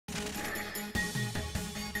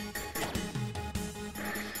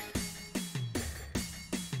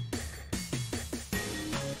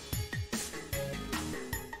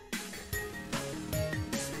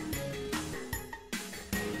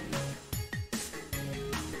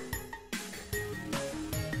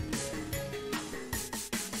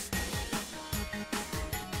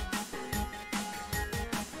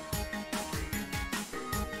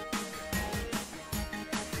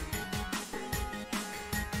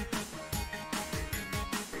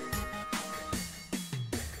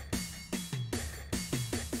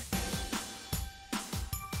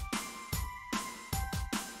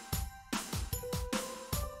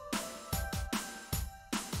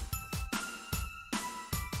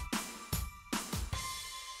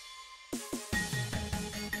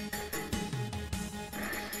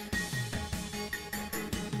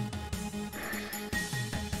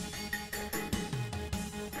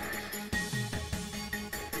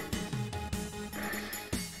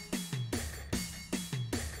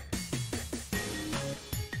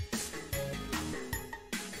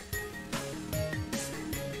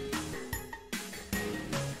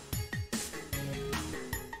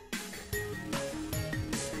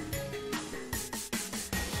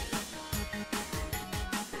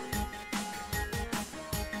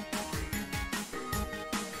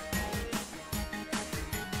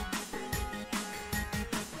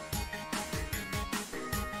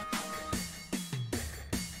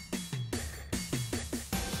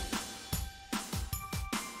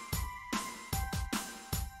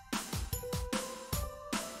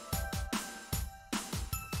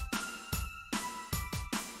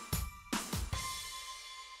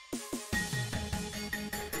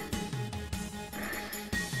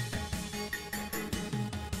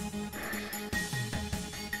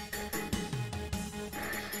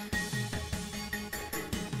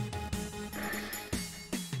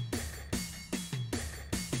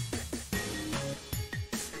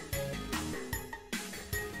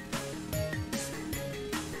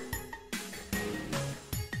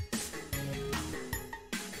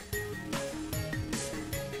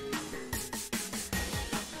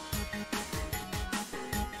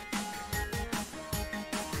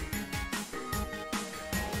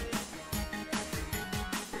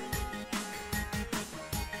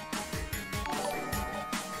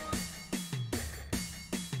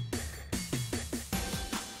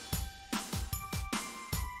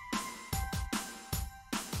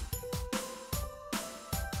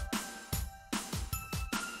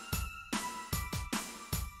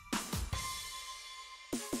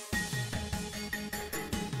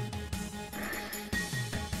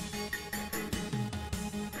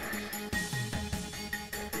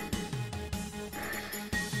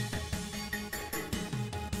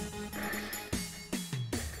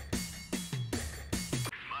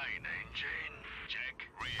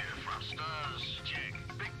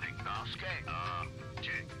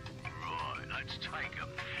Let's take him.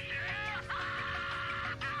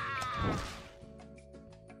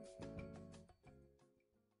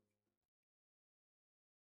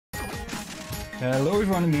 Hello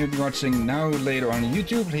everyone, you'll be watching now later on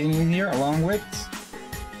YouTube, Hillyan here along with...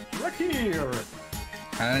 Right here!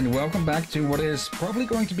 And welcome back to what is probably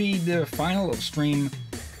going to be the final stream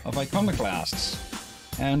of Iconoclasts.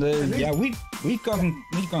 And yeah, we've gone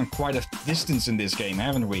quite a distance in this game,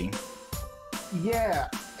 haven't we? Yeah,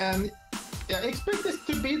 and I expect this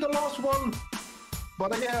to be the last one.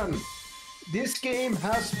 But again, this game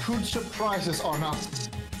has put surprises on us.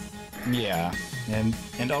 Yeah, and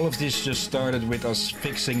all of this just started with us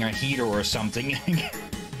fixing a heater or something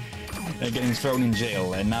and getting thrown in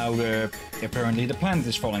jail, and now apparently the planet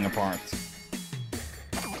is falling apart.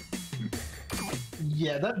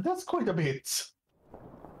 Yeah, that's quite a bit.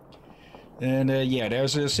 And yeah,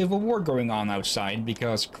 there's a civil war going on outside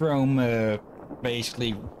because Chrome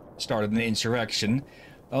basically started an insurrection.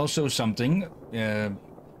 Also something,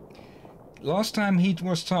 last time he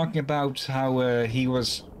was talking about how he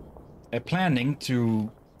was planning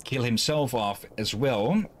to kill himself off as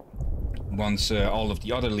well, once all of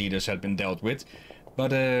the other leaders had been dealt with. But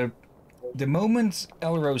the moment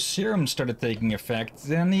Elro's serum started taking effect,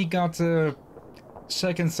 then he got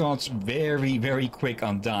second thoughts very, very quick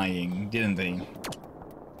on dying, didn't he?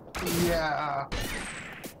 Yeah.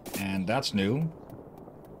 And that's new.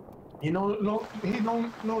 He no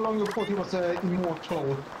longer thought he was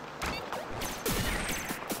immortal.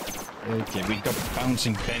 Okay, we got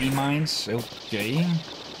bouncing penny mines. Okay.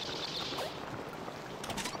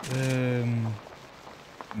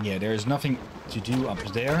 Yeah, there's nothing to do up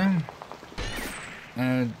there.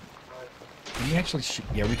 Can we actually shoot?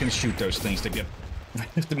 Yeah, we can shoot those things to get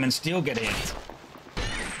the men still get hit.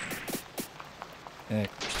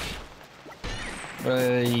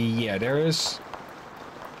 Yeah, there is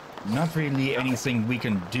not really anything we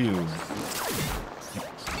can do.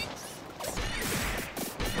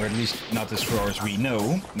 Or at least not as far as we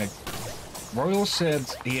know. Like, Royal said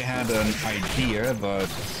he had an idea, but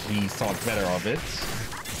he thought better of it.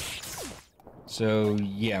 So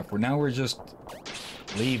yeah, for now we're just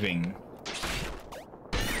leaving.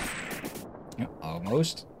 Yeah,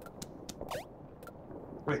 almost.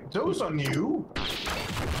 Wait, those are new?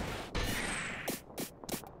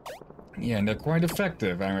 Yeah, and they're quite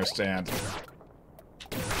effective, I understand.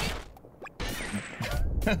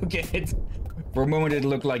 Okay, for a moment it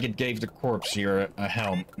looked like it gave the corpse here a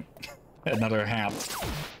helm. Another hat.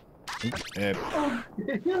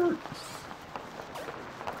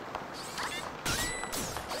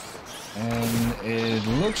 And it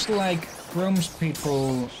looks like Chrome's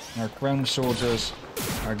people, or Chrome soldiers,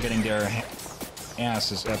 are getting their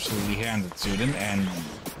asses absolutely handed to them, and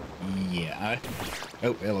yeah.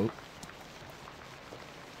 Oh, hello.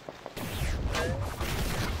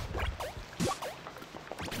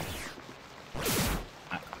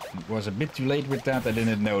 Was a bit too late with that. I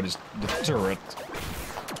didn't notice the turret.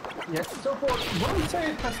 Yeah, so for one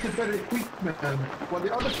side has the better equipment, while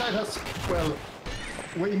the other side has, well,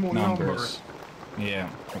 way more numbers. Yeah,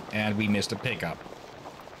 and we missed a pickup.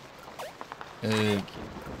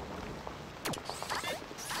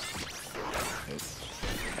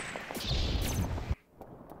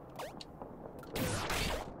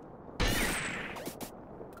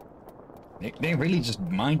 They really just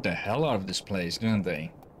mined the hell out of this place, don't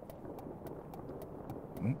they?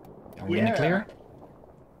 Are we in the clear?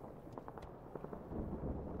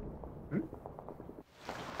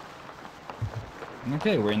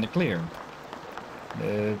 Okay, we're in the clear.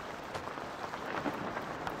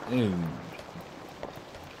 Ooh.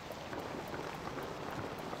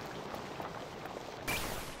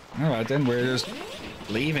 Alright then, we're just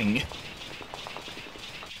leaving.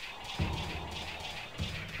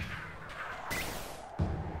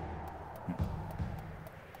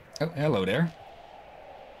 Oh, hello there.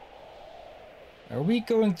 Are we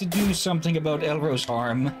going to do something about Elro's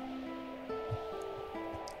arm?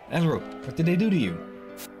 Elro, what did they do to you?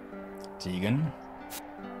 Tegan.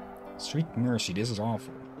 Sweet mercy, this is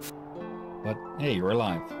awful. But hey, you're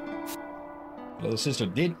alive. Your little sister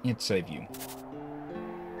did yet save you.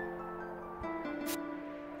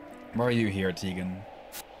 Why are you here, Tegan?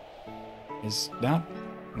 Is that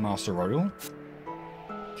Master Royal?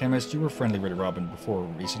 Chemist, you were friendly with Robin before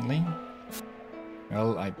recently.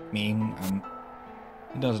 Well, I mean,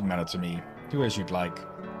 it doesn't matter to me. Do as you'd like.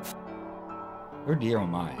 Oh dear, oh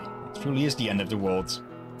my. It truly is the end of the world.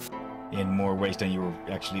 In more ways than you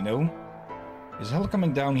actually know. Is hell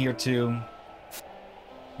coming down here too?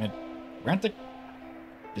 Is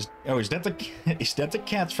that the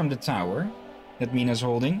cat from the tower that Mina's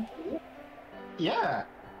holding? Yeah.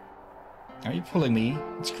 Are you pulling me?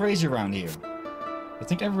 It's crazy around here. I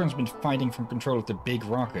think everyone's been fighting for control of the big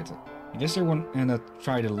rocket. I guess they want to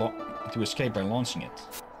try to escape by launching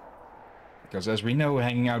it. Because as we know,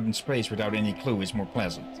 hanging out in space without any clue is more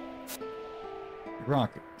pleasant.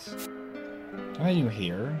 Rocket. Are you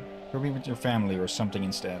here? Go be with your family or something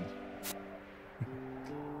instead.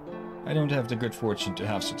 I don't have the good fortune to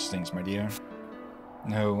have such things, my dear.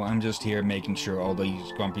 No, I'm just here making sure all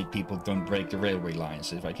these grumpy people don't break the railway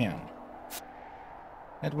lines if I can.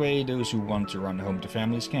 That way, those who want to run home to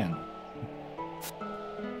families can.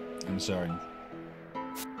 I'm sorry.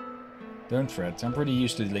 Don't fret, I'm pretty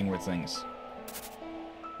used to dealing with things.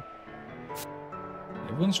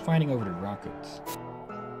 Everyone's fighting over the rocket.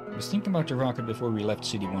 I was thinking about the rocket before we left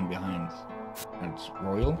City 1 behind. And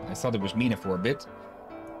Royal, I thought it was Mina for a bit.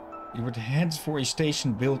 It would head for a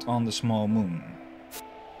station built on the small moon.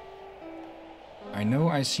 I know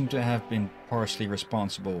I seem to have been partially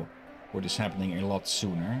responsible for this happening a lot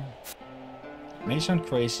sooner. It may sound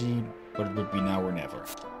crazy, but it would be now or never.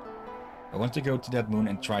 I want to go to that moon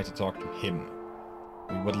and try to talk to him,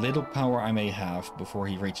 with what little power I may have before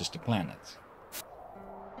he reaches the planet.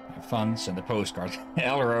 Have fun, send a postcard.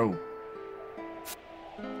 Elro!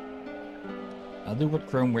 I'll do what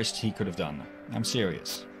Chrome wished he could have done. I'm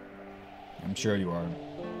serious. I'm sure you are.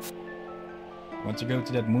 Want to go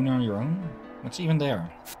to that moon on your own? What's even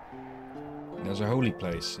there? There's a holy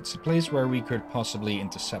place. It's a place where we could possibly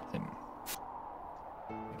intercept him.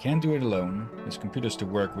 I can't do it alone. There's computers to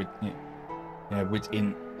work with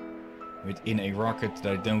within a rocket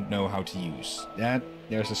that I don't know how to use.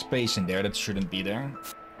 There's a space in there that shouldn't be there.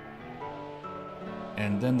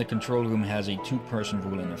 And then the control room has a two-person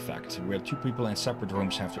rule in effect, where two people in separate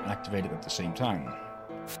rooms have to activate it at the same time.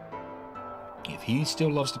 If he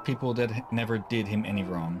still loves the people that never did him any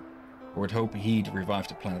wrong, I would hope he'd revive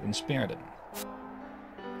the planet and spare them.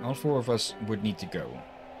 All four of us would need to go,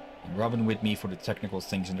 and Robin with me for the technical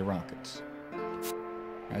things in the rockets.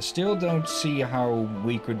 I still don't see how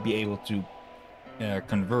we could be able to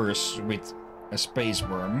converse with a space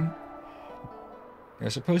worm.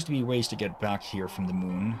 There's supposed to be ways to get back here from the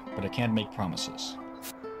moon, but I can't make promises.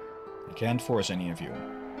 I can't force any of you.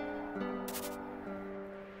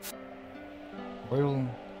 Well,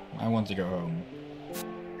 I want to go home.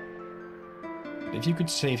 But if you could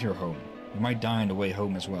save your home, you might die on the way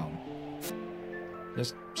home as well.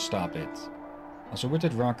 Just stop it. Also, would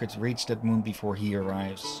that rocket reach that moon before he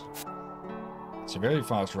arrives? It's a very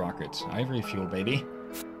fast rocket. Ivory fuel, baby.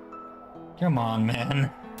 Come on,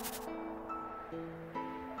 man.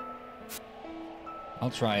 I'll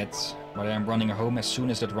try it, but I am running home as soon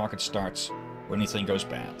as that rocket starts, or anything goes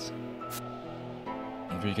bad.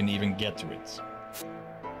 If we can even get to it.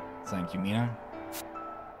 Thank you, Mina.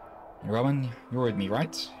 Robin, you're with me,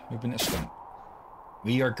 right? You've been asleep.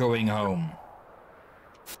 We are going home.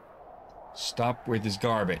 Stop with this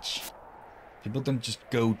garbage. People don't just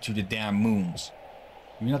go to the damn moons.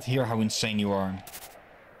 Do you not hear how insane you are?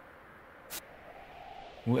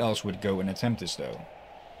 Who else would go and attempt this, though?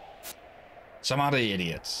 Some other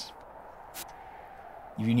idiots.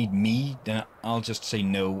 If you need me, then I'll just say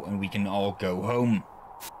no and we can all go home.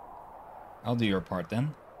 I'll do your part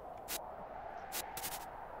then.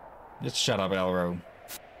 Just shut up, Elro.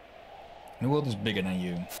 The world is bigger than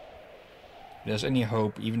you. If there's any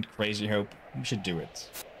hope, even crazy hope, we should do it.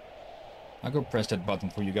 I'll go press that button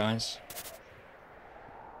for you guys.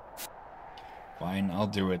 Fine, I'll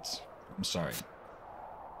do it. I'm sorry.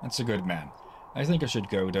 That's a good man. I think I should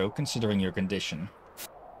go, though, considering your condition.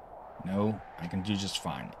 No, I can do just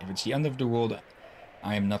fine. If it's the end of the world,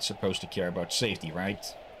 I am not supposed to care about safety, right?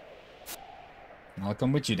 I'll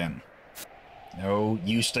come with you then. No,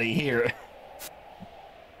 you stay here.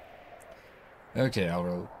 Okay,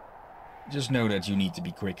 Elro. Just know that you need to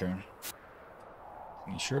be quicker.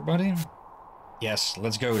 You sure, buddy? Yes,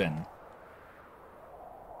 let's go then.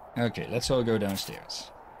 Okay, let's all go downstairs.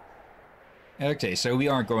 Okay, so we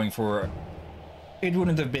are going for... It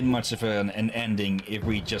wouldn't have been much of an ending if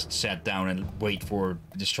we just sat down and wait for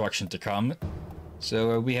destruction to come.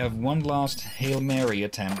 So we have one last Hail Mary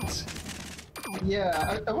attempt.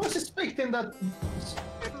 Yeah, I was expecting that...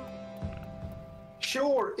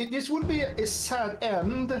 Sure, this would be a sad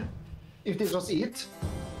end if this was it.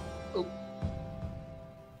 Oh.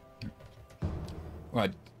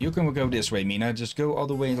 Right, you can go this way, Mina. Just go all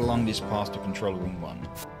the way along this path to Control Room 1.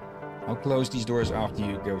 I'll close these doors after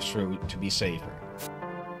you go through to be safer.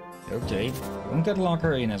 Okay, won't that lock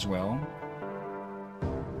her in as well?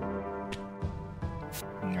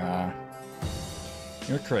 Nah.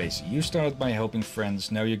 You're crazy. You started by helping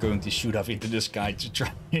friends, now you're going to shoot off into the sky to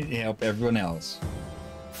try and help everyone else.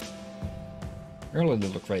 You're a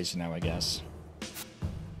little crazy now, I guess.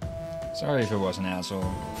 Sorry if I was an asshole.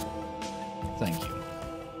 Thank you.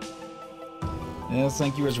 Yeah,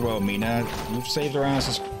 thank you as well, Mina. You've saved our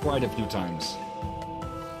asses quite a few times.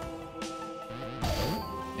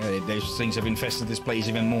 Yeah, those things have infested this place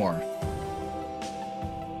even more.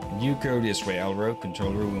 You go this way, Alro.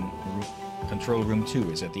 Control room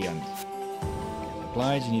 2 is at the end.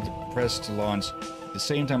 Applied, you need to press to launch at the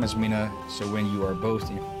same time as Mina, so when you are both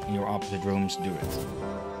in your opposite rooms, do it.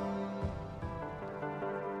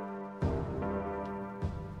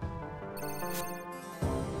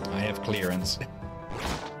 I have clearance.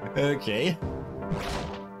 Okay.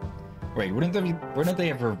 Wait, wouldn't they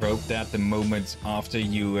have revoked that the moment after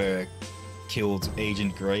you killed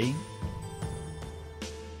Agent Grey?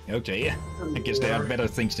 Okay, I guess they had bigger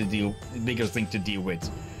things to deal with,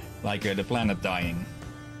 like the planet dying.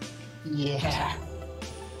 Yeah.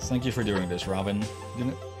 Thank you for doing this, Robin.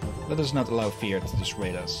 Let us not allow fear to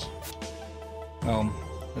dissuade us. Well,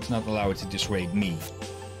 let's not allow it to dissuade me.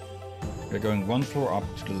 We're going one floor up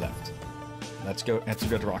to the left. Let's go. Let's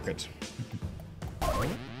get rocket.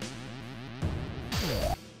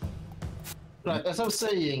 Right, as I was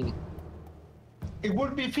saying, it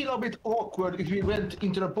would feel a bit awkward if we went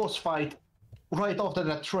into the boss fight right after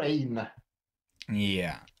the train.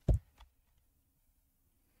 Yeah.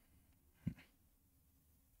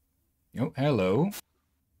 Oh, hello.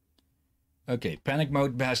 Okay, panic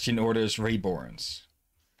mode Bastion orders reborns.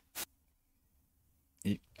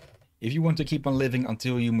 If you want to keep on living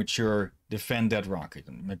until you mature, defend that rocket.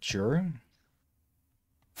 Mature?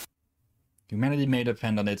 Humanity may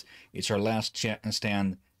depend on it. It's our last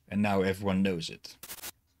stand, and now everyone knows it.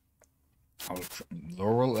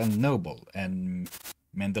 Laurel and Noble and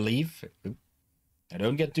Mendeleev. Now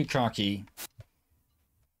don't get too cocky.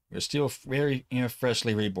 We're still very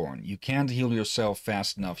freshly reborn. You can't heal yourself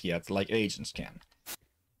fast enough yet, like agents can.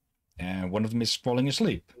 And one of them is falling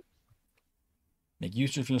asleep. Make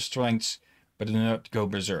use of your strengths, but do not go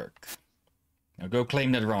berserk. Now go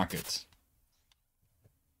claim that rocket.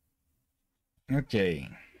 Okay.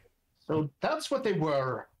 So that's what they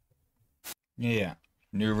were. Yeah,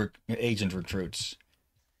 new agent recruits.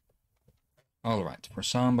 Alright, for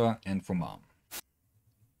Samba and for Mom.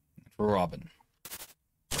 And for Robin.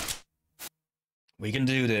 We can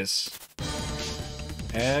do this.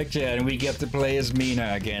 Okay, and we get to play as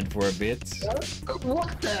Mina again for a bit.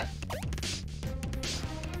 What the?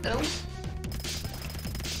 Oh.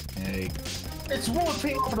 Hey. It's one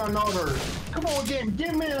thing after another. Come on, game,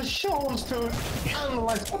 give me a chance to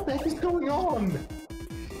analyze what the heck is going on.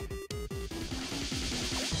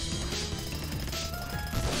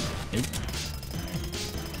 Nope.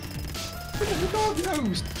 What is the dog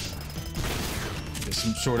nose? There's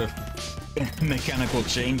some sort of mechanical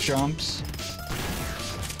chain chomps.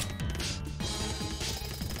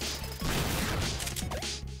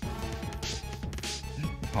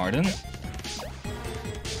 Pardon?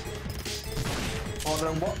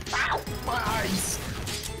 Pardon what? Ow! My eyes!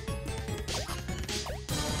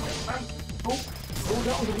 Oh,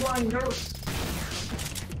 that was a blinder.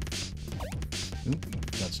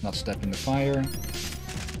 Let's not step in the fire.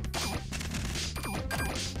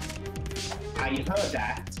 I heard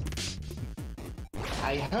that.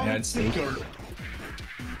 I heard it sneaker.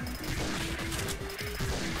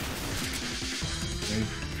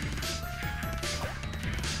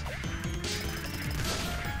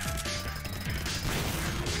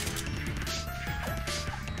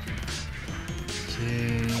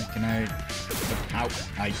 Okay, can I... Ow,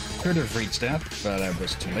 I could have reached that, but I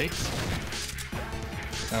was too late.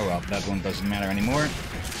 Oh well, that one doesn't matter anymore.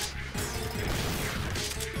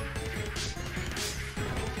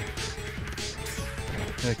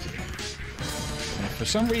 Okay. For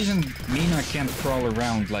some reason, Mina can't crawl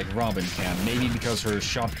around like Robin can. Maybe because her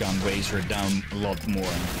shotgun weighs her down a lot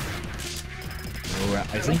more. So,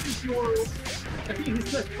 I think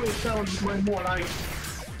his left way sounds more like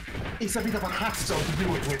it's a bit of a hassle to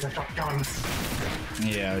do it with a shotgun.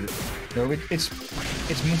 Yeah, no,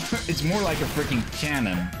 it's more like a freaking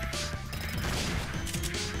cannon.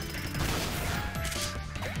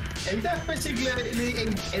 Ain't that basically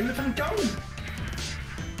an elephant gun?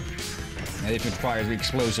 And it requires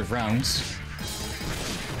explosive rounds.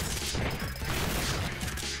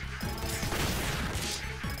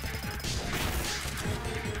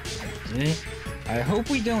 Okay. I hope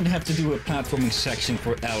we don't have to do a platforming section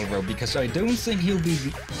for Alro, because I don't think he'll be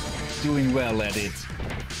doing well at it.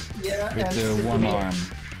 Yeah, with the one arm.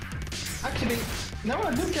 Actually, now I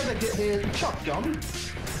look at the shotgun,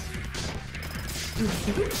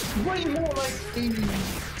 it looks way more like a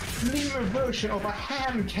slimmer version of a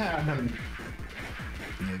hand cannon.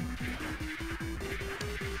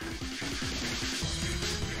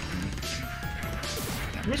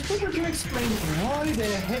 Wish would you explain why the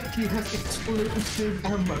heck he has explosive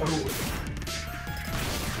ammo?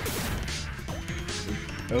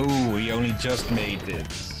 Oh, he only just made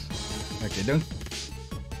this. Okay, don't...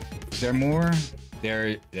 Is there more?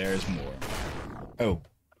 There's more. Oh.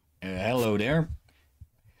 Hello there.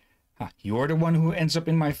 Huh, you're the one who ends up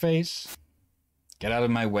in my face? Get out of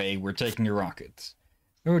my way, we're taking your rocket.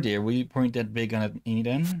 Oh dear, will you point that big gun at me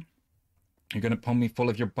then? You're gonna pump me full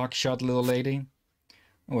of your buckshot, little lady?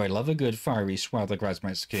 Oh, I love a good fiery swat across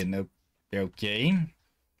my skin. Oh, okay.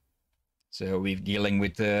 So we're dealing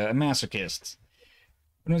with a masochist.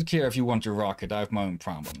 I don't care if you want your rocket, I have my own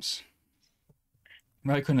problems.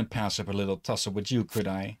 But I couldn't pass up a little tussle with you, could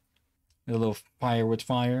I? A little fire with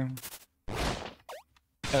fire?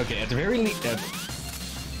 Okay, at the very least...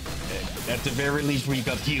 at the very least we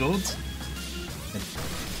got healed.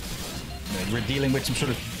 We're dealing with some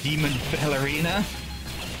sort of demon ballerina.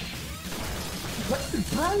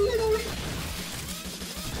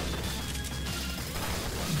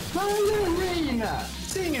 Ballerina!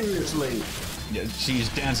 Seriously! Yeah, she's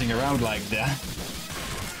dancing around like that.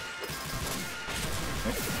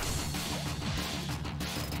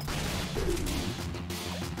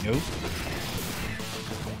 Nope.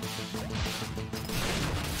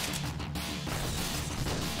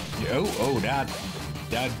 Oh,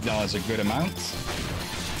 that does a good amount.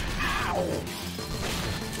 Ow!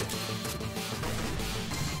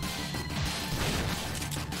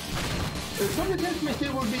 Some attachment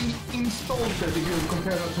will be installed if you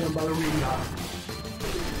compare it to a ballerina.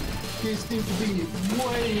 They seem to be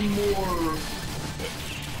way more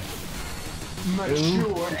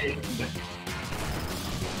mature.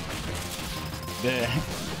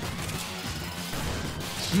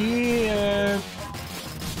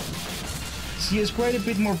 She has quite a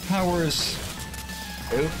bit more powers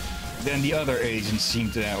than the other agents seem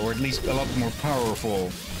to have, or at least a lot more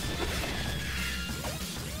powerful.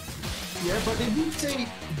 Yeah, but they did say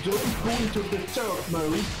don't go into the turf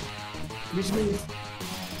mode, which means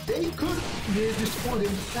they could destroy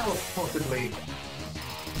themselves possibly.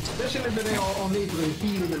 Especially when they are unable to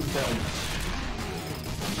heal themselves.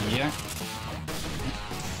 Yeah.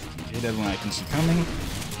 Okay, that one I can see coming.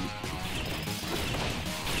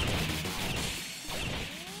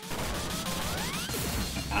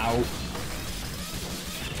 Ow.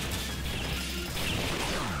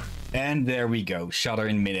 And there we go. Shot her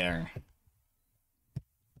in midair.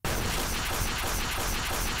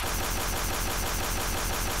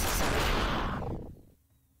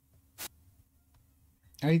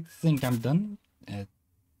 I think I'm done.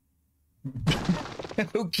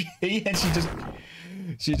 Okay, and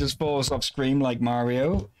she just falls off screen like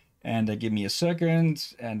Mario. And give me a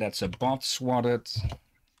second, and that's a bot swatted.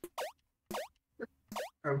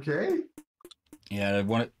 Okay. Yeah,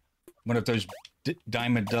 one of those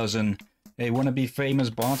dime a dozen. Hey, wanna be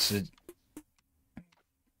famous bots?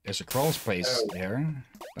 There's a crawl space there,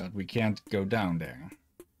 but we can't go down there.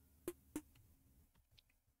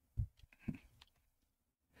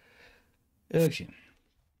 Okay.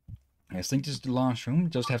 I think this is the last room.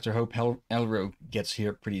 Just have to hope Elro gets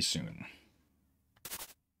here pretty soon.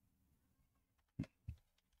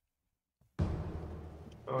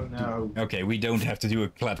 Oh no. Okay, we don't have to do a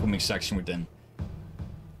platforming section with them.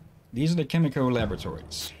 These are the chemical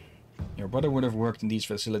laboratories. Your brother would have worked in these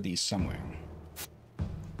facilities somewhere.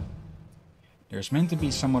 There's meant to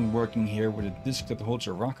be someone working here with a disk that holds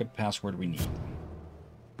a rocket password we need.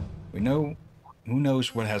 We know... Who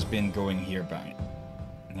knows what has been going here by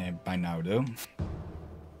now, though.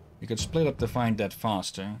 We could split up to find that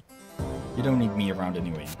faster. You don't need me around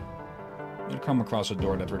anyway. You'll come across a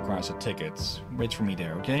door that requires a ticket. Wait for me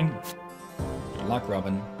there, okay? Good luck,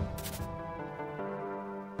 Robin.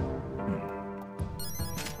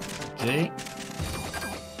 Okay.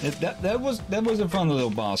 That was a fun little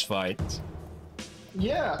boss fight.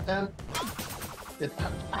 Yeah, and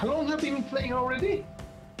how long have you been playing already?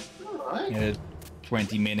 Alright.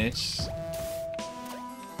 20 minutes.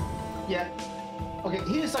 Yeah. Okay,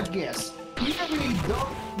 here's a guess. Either we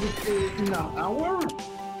done within an hour,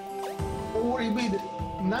 or it will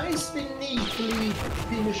nicely, neatly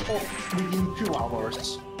finish off within 2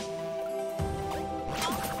 hours.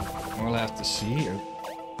 We'll have to see.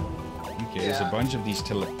 Okay, there's a bunch of these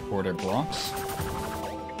teleporter blocks.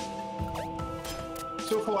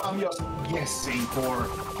 So far, I'm just guessing for...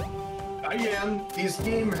 Again, this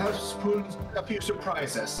game has pulled a few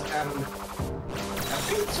surprises, and I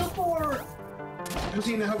think so far,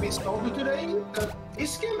 considering how we started today,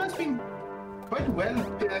 this game has been quite well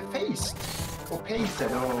paced, or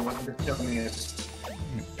pasted, or what the term is.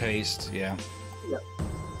 Paced, yeah. Yeah.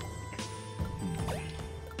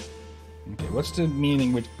 Okay, what's the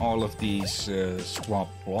meaning with all of these swap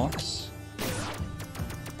blocks?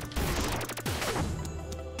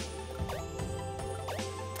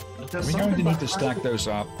 We're going to need to stack those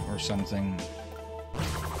up or something.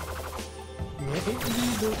 Maybe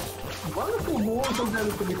the wonderful walls of them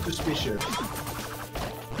to be suspicious.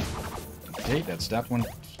 Okay, that's that one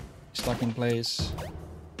stuck in place.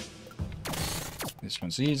 This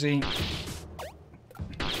one's easy.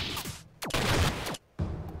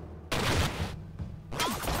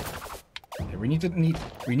 Yeah, we need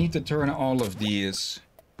to turn all of these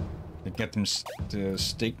to get them to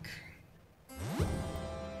stick.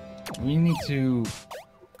 We need to...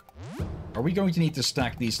 Are we going to need to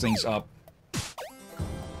stack these things up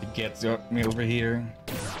to get me over here?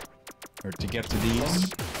 Or to get to these?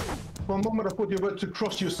 One moment I thought you were about to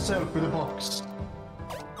cross yourself with a box.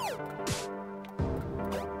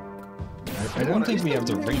 I don't think we have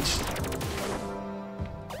to reach...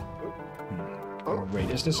 Oh, wait,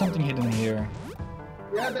 is there something hidden here?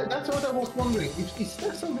 Yeah, that's what I was wondering. Is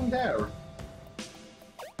there something there?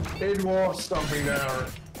 It was something there.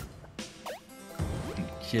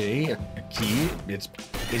 Okay, a key. It's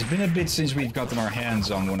been a bit since we've gotten our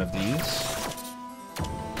hands on one of these.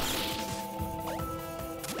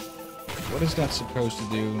 What is that supposed to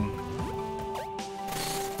do?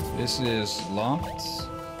 This is locked.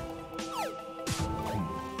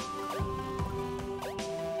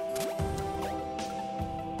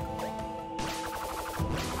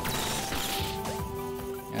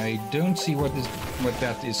 I don't see what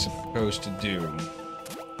that is supposed to do.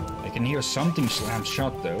 I can hear something slam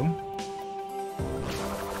shut though.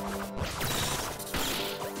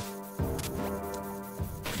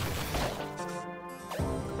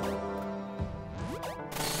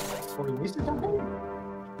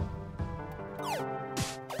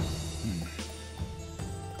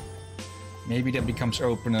 Maybe that becomes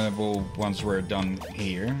openable once we're done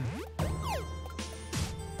here.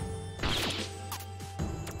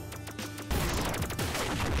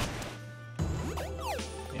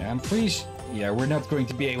 Yeah, I'm pretty yeah, we're not going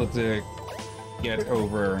to be able to get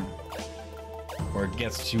over or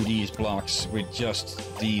get to these blocks with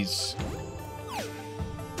just these.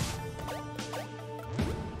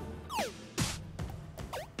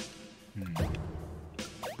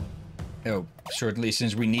 Oh, certainly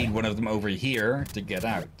since we need one of them over here to get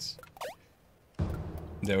out.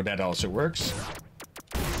 Though that also works.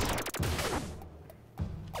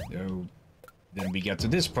 So then we get to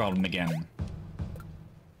this problem again.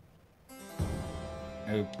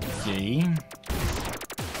 Okay.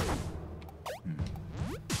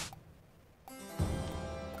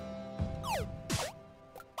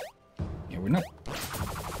 Yeah, we're not...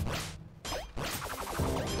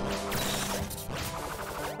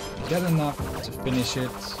 Is that enough to finish it?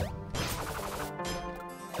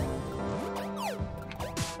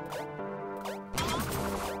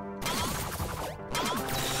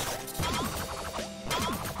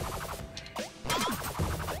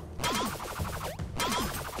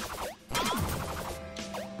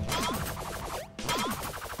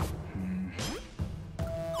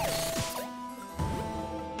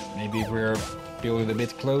 Maybe we're building a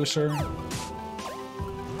bit closer.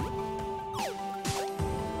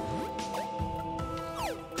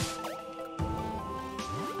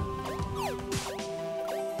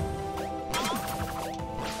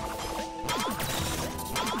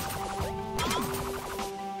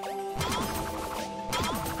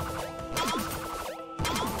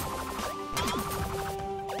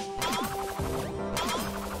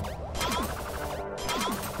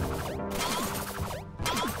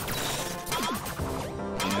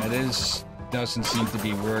 This doesn't seem to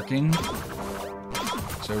be working.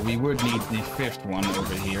 So we would need the fifth one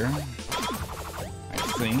over here, I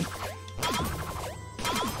think.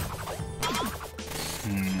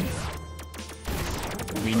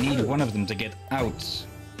 We need one of them to get out.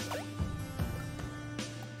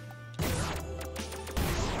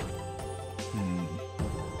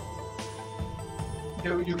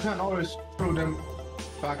 You can always throw them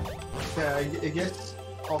back, I guess,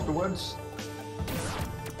 afterwards.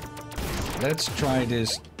 Let's try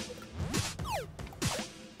this.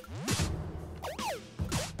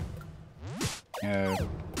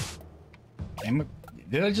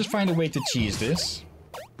 Did I just find a way to cheese this?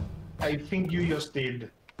 I think you just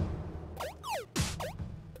did.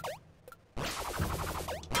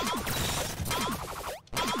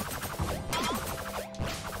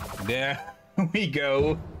 There we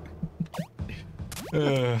go.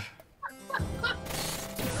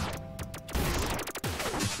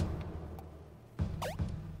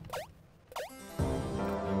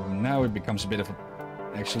 Now it becomes a bit of a...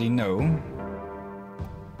 Actually, no.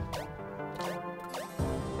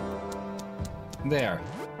 There.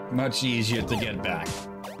 Much easier to get back.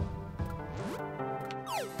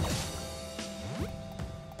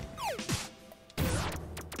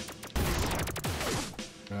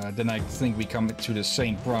 Then I think we come to the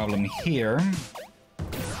same problem here.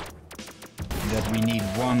 That we need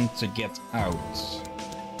one to get out.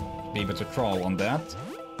 Be able to crawl on that.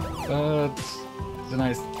 But then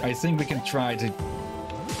I think we can try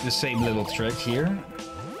the same little trick here.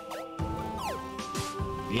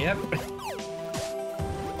 Yep.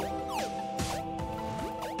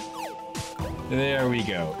 There we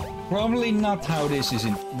go. Probably not how this is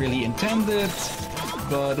really intended,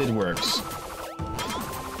 but it works.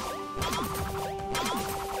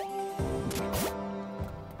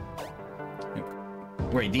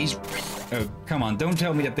 Wait, these... Oh, come on, don't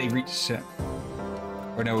tell me that they reset.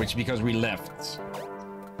 Or no, it's because we left.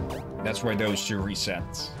 That's why those two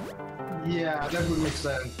reset. Yeah, that would make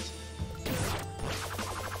sense.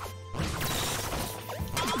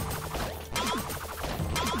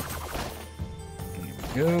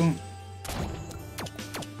 Here we go.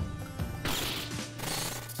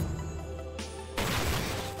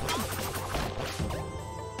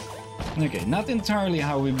 Okay, not entirely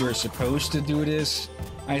how we were supposed to do this,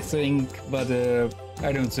 I think, but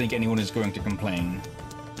I don't think anyone is going to complain.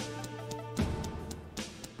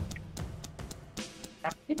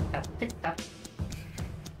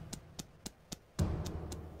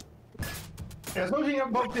 Yeah, something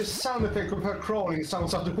about this sound effect of her crawling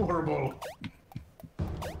sounds adorable.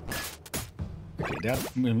 Okay, that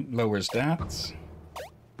lowers that.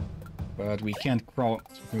 But we can't crawl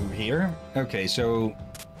through here. Okay, so...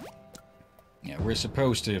 yeah, we're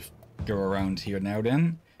supposed to go around here now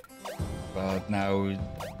then. But now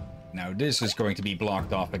this is going to be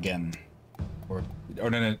blocked off again. Or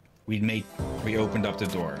no, we opened up the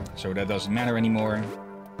door, so that doesn't matter anymore.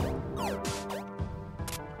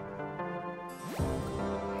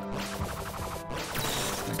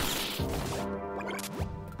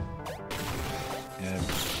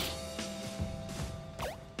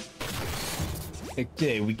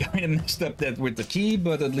 Okay, we kind of messed up that with the key,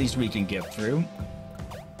 but at least we can get through.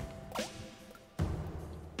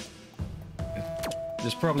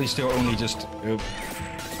 There's probably still only just... oh.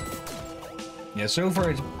 Yeah, so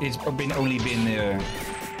far it's only been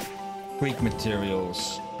quick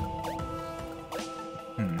materials.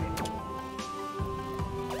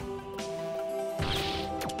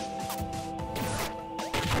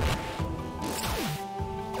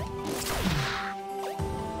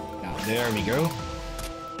 Now, there we go.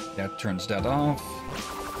 That turns that off.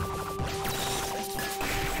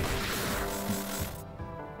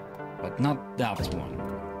 But not that one.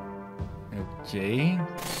 Okay.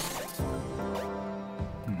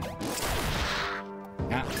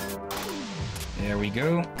 Yeah. There we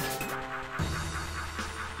go.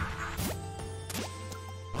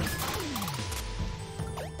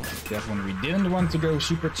 That one we didn't want to go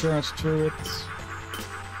supercharged through it.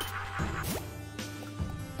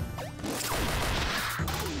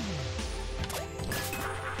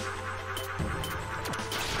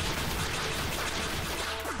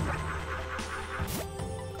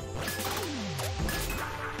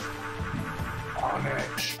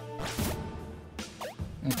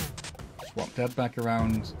 Swap that back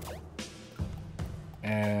around.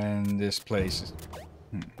 And this place is...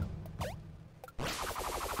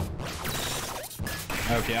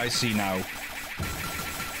 Okay, I see now.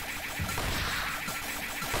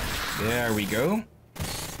 There we go.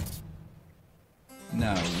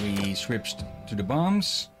 Now we switched to the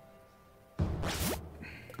bombs.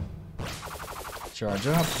 Charge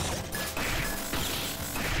up.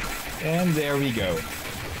 And there we go.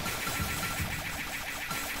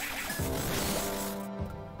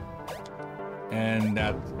 And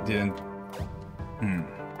that didn't...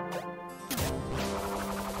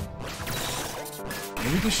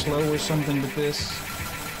 Maybe too slow or something with this?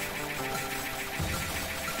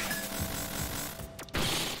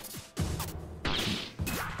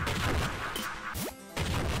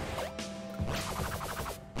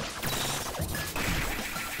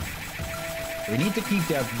 We need to keep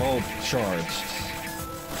that bulb charged.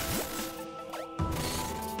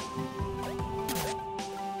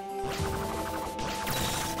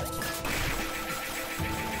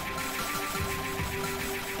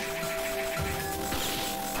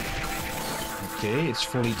 Okay, it's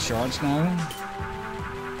fully charged now.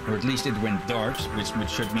 Or at least it went dark, which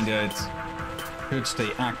should mean that it could stay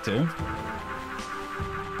active.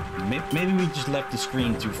 Maybe we just left the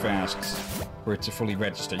screen too fast for it to fully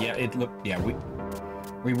register. Yeah, it looked... yeah,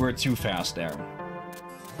 we were too fast there.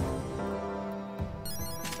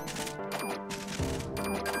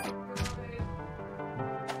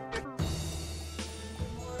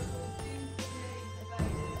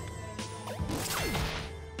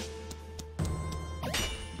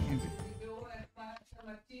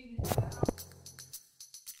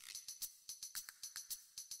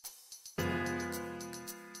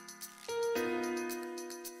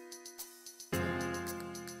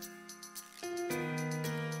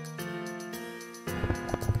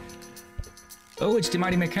 Oh, it's the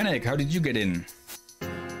Mighty Mechanic. How did you get in?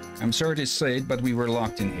 I'm sorry to say it, but we were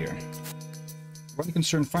locked in here. One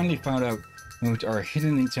concern finally found out our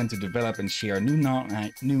hidden intent to develop and share new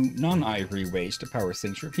non-ivory ways to power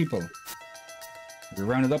things for people. If we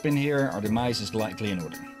rounded up in here, our demise is likely in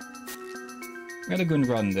order. We had a good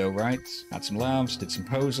run though, right? Had some laughs, did some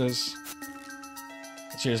poses.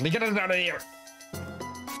 Seriously, get us out of here!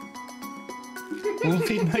 We'll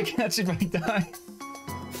feed my cats if I die.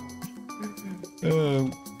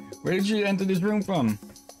 Where did you enter this room from?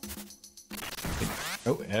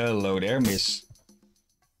 Oh, hello there, miss.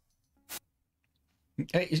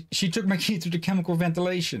 Hey, she took my key to the chemical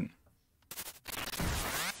ventilation.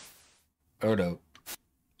 Oh no.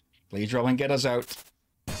 Please roll and get us out.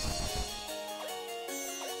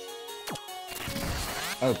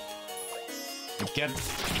 Oh. Get...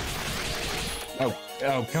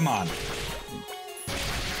 Oh, come on.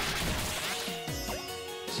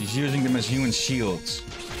 She's using them as human shields.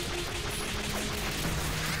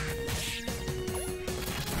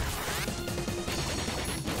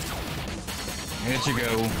 Here you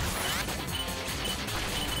go.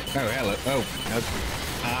 Oh, hello. Oh.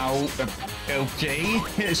 Ow.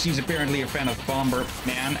 Okay. She's apparently a fan of Bomber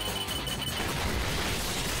Man.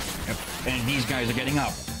 And these guys are getting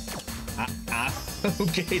up.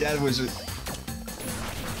 Okay, that was it.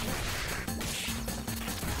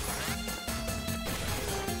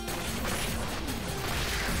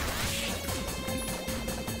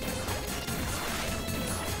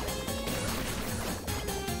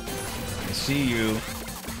 I see you.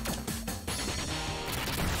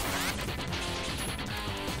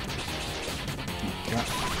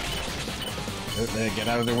 Get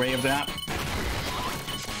out of the way of that.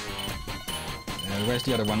 Where's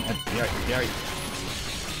the other one? There.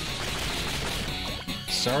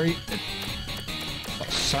 Sorry.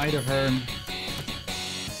 Side of her.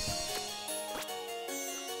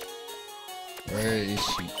 Where is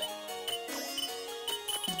she?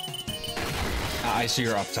 Ah, I see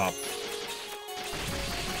her up top.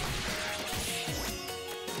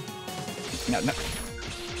 No.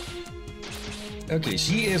 Okay,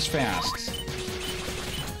 she is fast.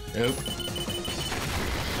 Nope.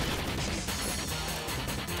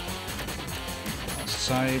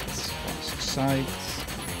 Sight.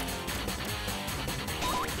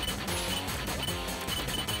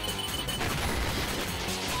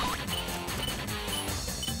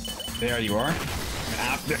 There you are.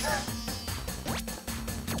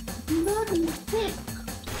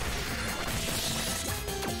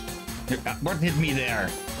 What hit me there?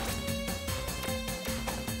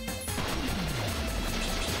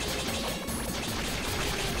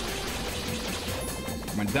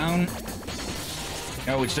 Went down.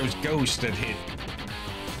 Oh, it's those ghosts that hit.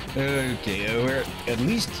 Okay, we're at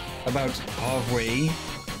least about halfway.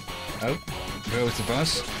 Oh, both of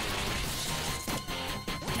us.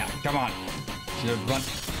 Yeah, come on. Run.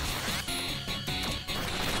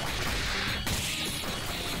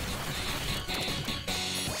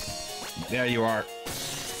 There you are.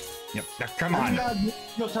 Yep, come on. You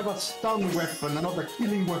just have a stun weapon, and not a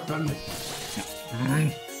killing weapon. Yeah.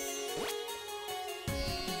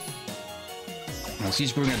 Well,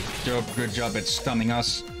 she's doing a good job at stunning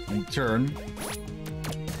us in turn.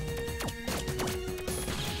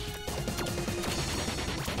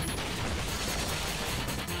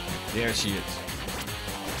 There she is.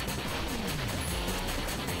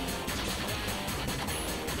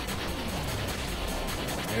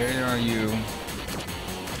 Where are you?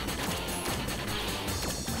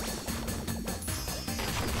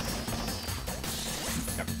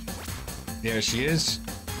 Yep. There she is.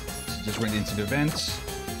 She just went into the vents.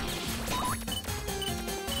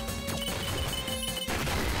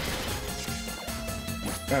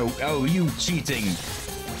 Oh, you cheating!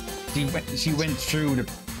 She went through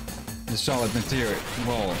the solid material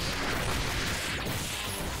walls.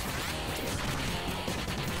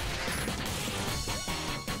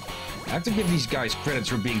 I have to give these guys credits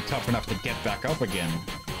for being tough enough to get back up again.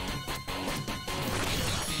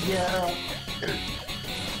 Yeah.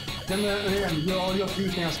 Then again, you're just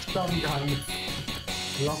using a stun gun.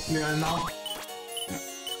 Luckily enough.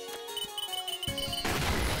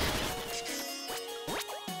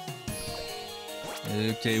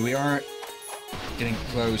 Okay, we are getting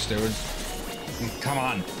close though. Come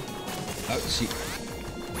on. Oh, see.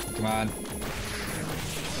 Come on.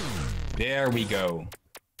 There we go.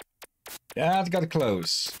 That got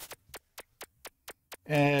close.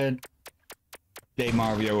 And they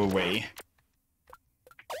Mario away.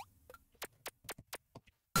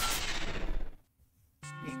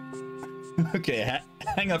 Okay,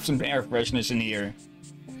 hang up some air freshness in here.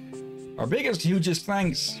 Our biggest, hugest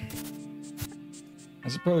thanks. I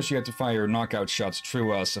suppose you had to fire knockout shots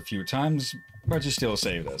through us a few times, but you still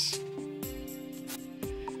saved us.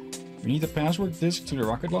 We need a password disk to the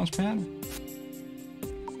rocket launch pad?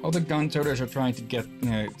 All the gun toters are trying to get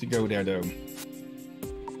to go there though.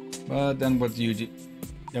 But then what you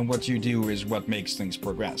do is what makes things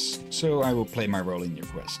progress. So I will play my role in your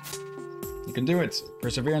quest. You can do it.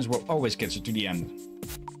 Perseverance will always get you to the end.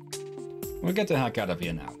 We'll get the heck out of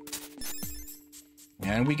here now.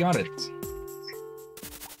 And we got it.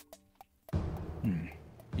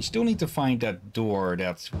 We still need to find that door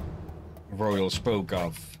that Royal spoke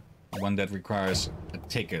of. One that requires a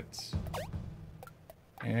ticket.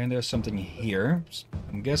 And there's something here.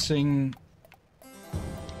 I'm guessing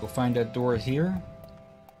we'll find that door here.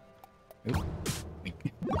 Oop.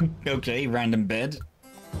 Okay, random bed.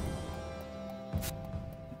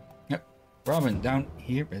 Yep. Robin, down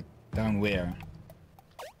here. Down where?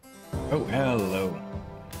 Oh, hello.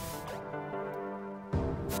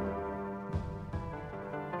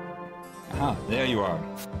 Ah, there you are.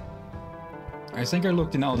 I think I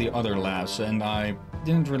looked in all the other labs and I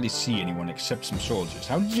didn't really see anyone except some soldiers.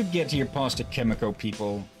 How did you get here past the chemical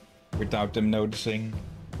people without them noticing?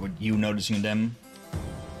 Or you noticing them?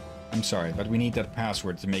 I'm sorry, but we need that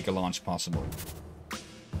password to make a launch possible.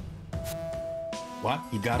 What?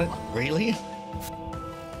 You got it? Really?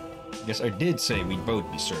 Yes, I did say we'd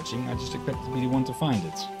both be searching. I just expected to be the one to find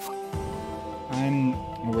it. I'm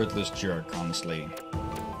a worthless jerk, honestly.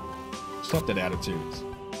 Stop that attitude.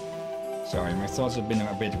 Sorry, my thoughts have been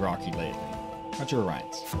a bit rocky lately. But you're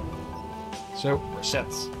right. So, we're set.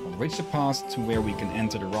 We'll reach the path to where we can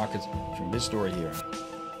enter the rocket through this door here.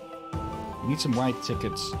 We need some white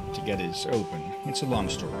tickets to get this open. It's a long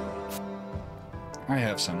story. I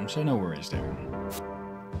have some, so no worries there.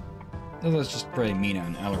 Now let's just pray Mina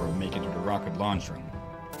and Elro make it to the rocket launch room.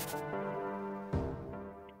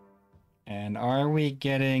 And are we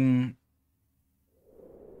getting...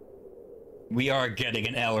 We are getting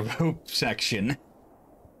an Elro section.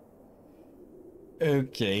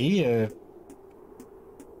 Okay, yeah,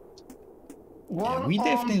 we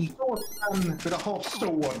definitely... with a hot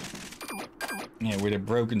sword. Yeah, with a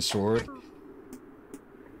broken sword.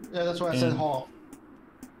 Yeah, that's why I said half.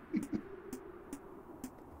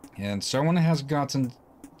 And someone has gotten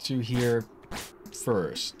to here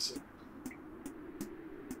first.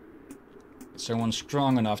 Someone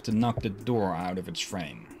strong enough to knock the door out of its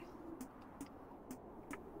frame.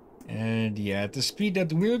 And yeah, at the speed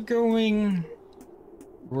that we're going,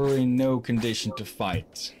 we're in no condition to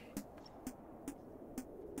fight.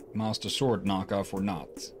 Master Sword knockoff or not.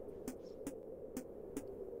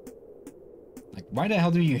 Like, why the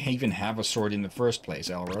hell do you even have a sword in the first place,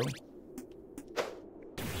 Elro?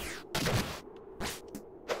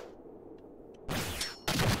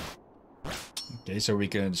 Okay, so we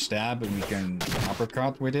can stab and we can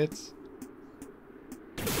uppercut with it.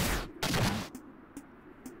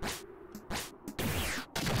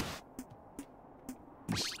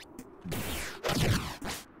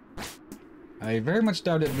 I very much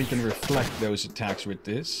doubt that we can reflect those attacks with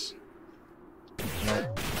this.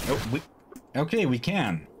 Oh, okay, we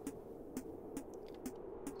can.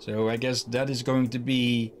 So I guess that is going to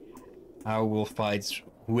be how we'll fight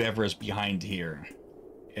whoever is behind here.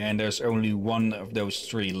 And there's only one of those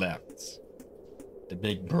three left. The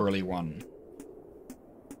big burly one.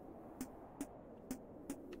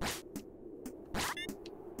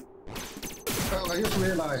 Well, I just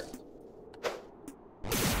realized.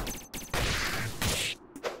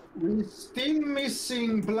 We're still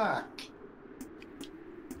missing black.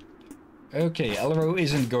 Okay, Elro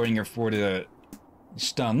isn't going for the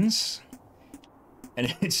stuns.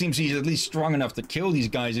 And it seems he's at least strong enough to kill these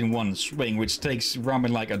guys in one swing, which takes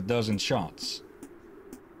Robin like a dozen shots.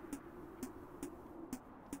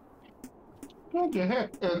 What the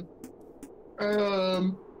heck?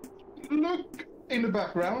 Look in the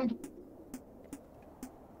background.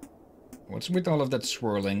 What's with all of that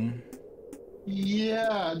swirling?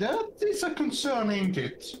 Yeah, that is a concern, ain't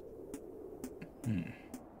it?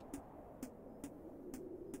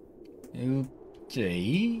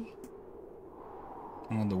 Okay.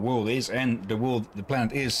 Well, the world is, and the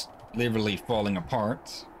planet is literally falling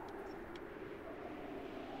apart.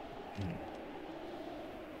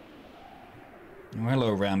 Oh,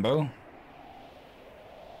 hello, Rambo.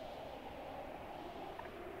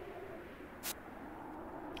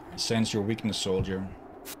 I sense your weakness, soldier.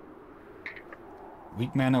 A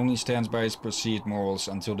weak man only stands by his perceived morals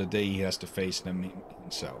until the day he has to face them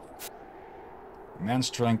himself. A man's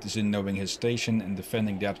strength is in knowing his station and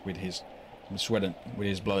defending that with his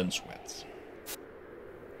blood and sweat.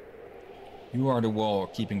 You are the wall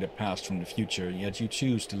keeping the past from the future, yet you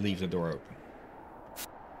choose to leave the door open.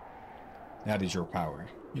 That is your power.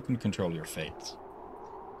 You can control your fate.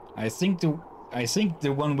 I think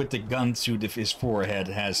the one with the gun to his forehead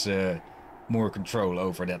has more control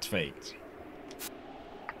over that fate.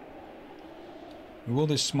 The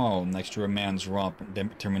world is small next to a man's raw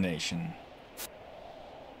determination.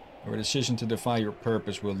 Our decision to defy your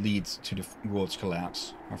purpose will lead to the world's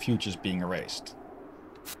collapse, our futures being erased.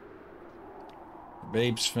 The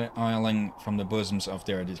babes filing from the bosoms of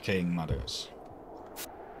their decaying mothers.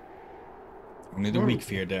 Only the weak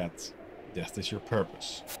fear death. Death is your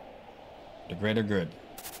purpose. The greater good.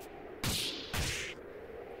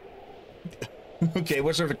 Okay,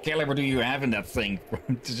 what sort of caliber do you have in that thing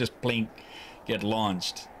to just plain get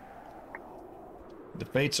launched? The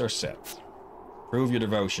fates are set. Prove your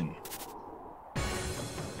devotion.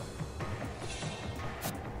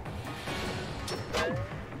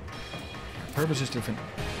 Our purpose is to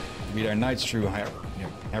lead our nights through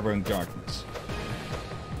harrowing darkness.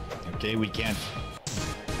 Okay, we can't.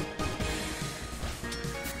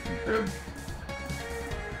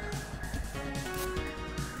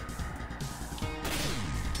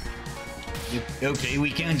 Okay, we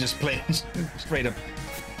can't just play straight up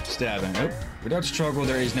stabbing. Nope. Without struggle,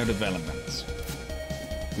 there is no development.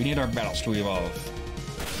 We need our battles to evolve.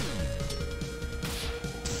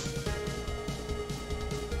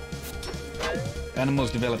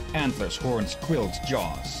 Animals develop antlers, horns, quills,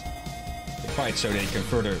 jaws. They fight so they can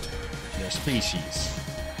further their species.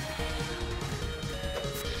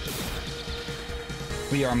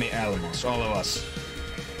 We are mere animals, all of us.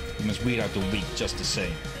 We must weed out the weak just the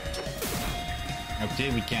same.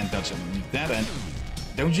 Okay, we can't touch that end.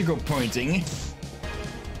 Don't you go pointing.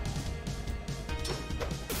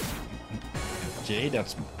 Okay,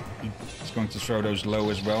 that's... He's going to throw those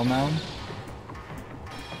low as well now.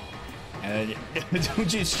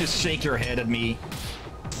 Don't you just shake your head at me.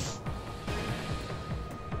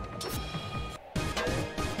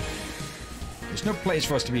 There's no place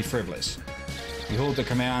for us to be frivolous. We hold the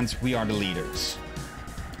command, we are the leaders.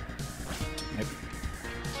 Yep.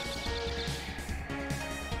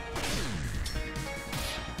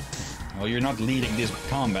 Well, you're not leading this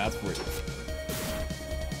combat.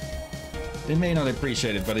 They may not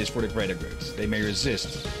appreciate it, but it's for the greater good. They may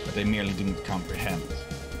resist, but they merely do not comprehend.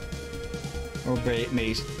 Or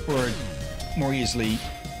more easily,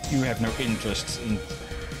 you have no interest in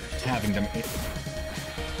having them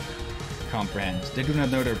comprehend. They do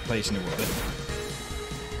not know their place in the world.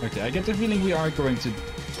 Okay, I get the feeling we are going to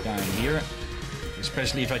die here.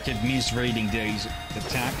 Especially if I keep misreading these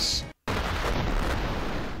attacks.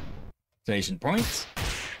 Station point.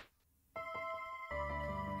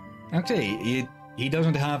 Okay, he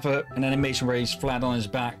doesn't have an animation where he's flat on his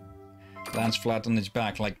back. Lands flat on his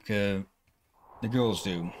back like the girls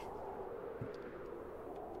do.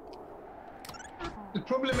 It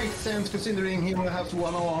probably makes sense considering he only has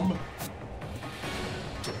one arm.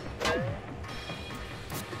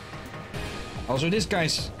 Also,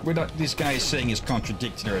 what this guy is saying is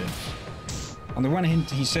contradictory. On the one hand,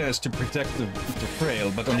 he says to protect the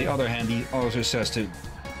frail, but on the other hand, he also says to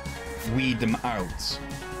weed them out.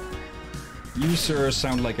 You, sir,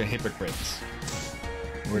 sound like a hypocrite.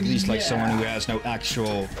 Or at least like someone who has no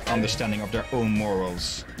actual understanding of their own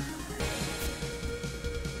morals.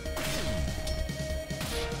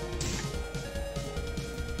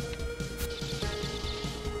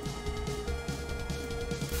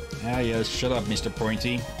 Ah, yes, shut up, Mr.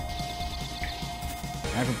 Pointy.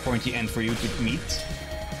 I have a pointy end for you to meet.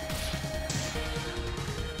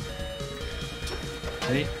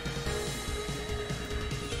 Hey.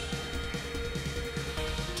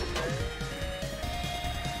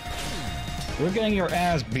 You're getting your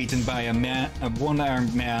ass beaten by a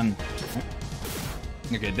one-armed man.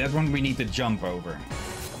 Okay, that one we need to jump over.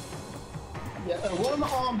 Yeah, a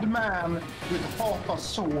one-armed man with half a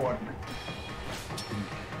sword.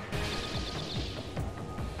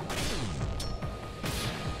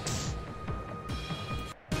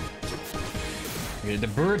 Okay, the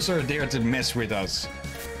birds are there to mess with us.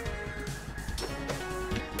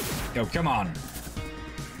 Yo, come on.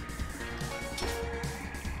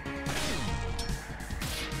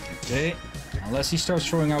 Okay, unless he starts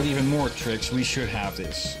throwing out even more tricks, we should have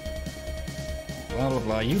this. Blah blah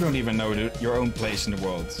blah, you don't even know your own place in the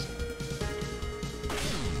world.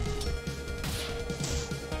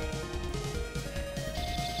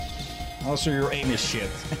 Also, your aim is shit.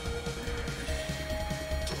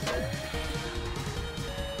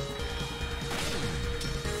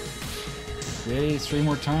 Okay, 3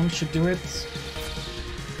 more times should do it.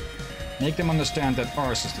 Make them understand that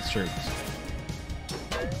ours is the truth.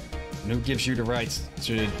 And who gives you the right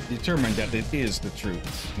to determine that it is the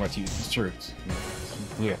truth? What you the truth?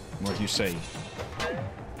 Yeah, what you say.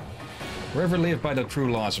 Forever live by the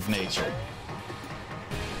true laws of nature.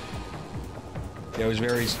 Those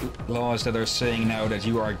very laws that are saying now that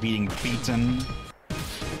you are being beaten.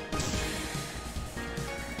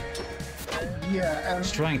 Yeah, and...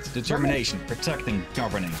 Strength, determination, protecting,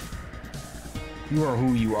 governing. You are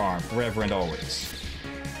who you are, forever and always.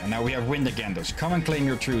 And now we have wind agendas. Come and claim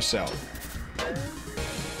your true self.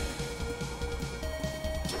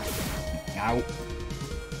 Ow.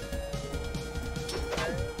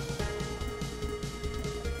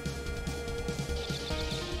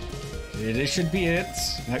 This should be it.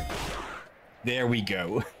 There we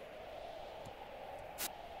go.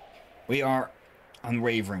 We are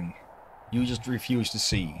unwavering. You just refuse to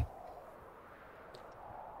see.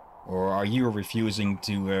 Or are you refusing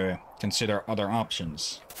to consider other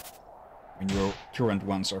options when your current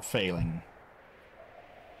ones are failing?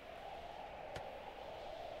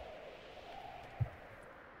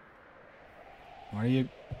 Are you...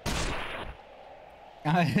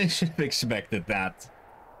 I should have expected that.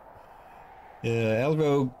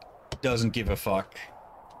 Elbow doesn't give a fuck.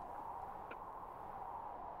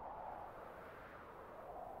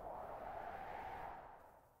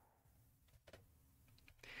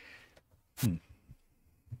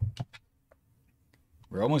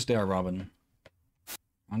 We're almost there, Robin.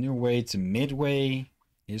 On your way to Midway,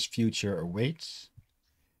 his future awaits.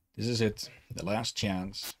 This is it, the last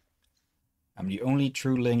chance. I'm the only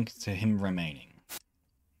true link to him remaining.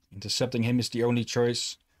 Intercepting him is the only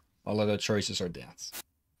choice. All other choices are death.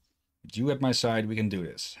 With you at my side, we can do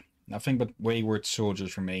this. Nothing but wayward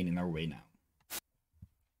soldiers remain in our way now.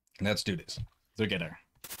 Let's do this. Together.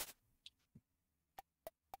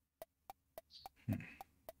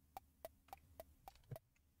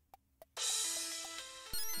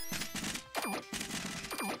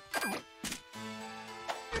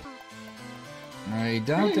 I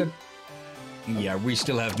doubt that... Yeah, we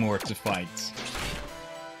still have more to fight.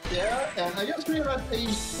 Yeah, and I just realized an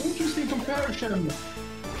interesting comparison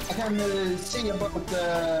I can see about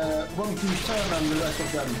One King Turn and the rest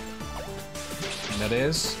of them. That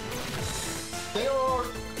is? They are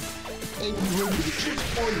a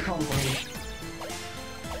religious oil company.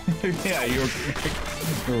 Yeah, you're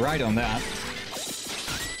right on that.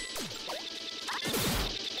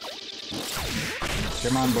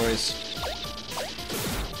 Come on, boys.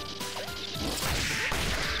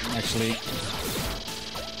 Actually...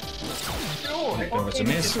 That was a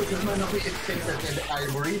miss. It might not be expected in the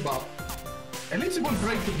ivory, but at least it will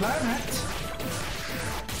break the planet.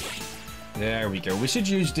 There we go. We should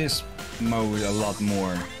use this mode a lot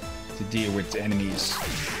more to deal with enemies.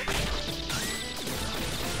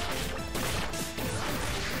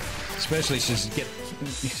 Especially since it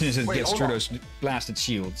gets through those blasted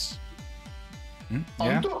shields.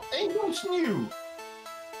 Yeah? Ain't those new?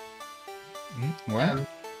 What?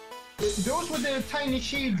 Those with the tiny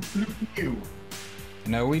shields look new.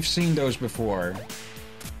 No, we've seen those before.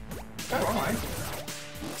 Oh, alright.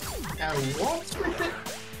 And what's with it?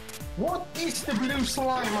 What is the blue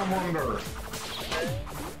slime, I wonder?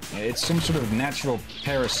 It's some sort of natural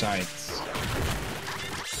parasite.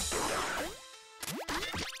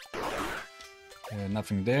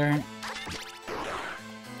 Nothing there.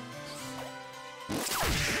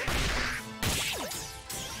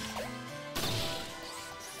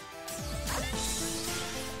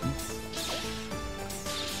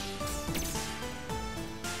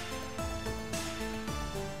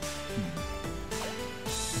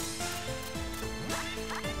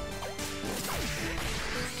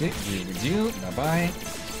 Okay, here we do. Bye-bye.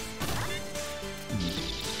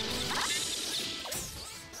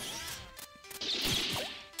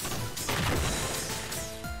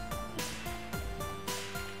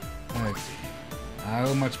 Okay.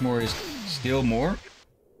 How much more is... Still more?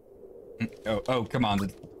 Oh, come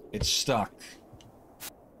on. It's stuck.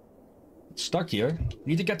 It's stuck here.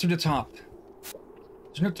 Need to get to the top.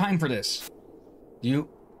 There's no time for this. You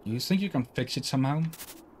think you can fix it somehow?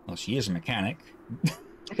 Well, she is a mechanic.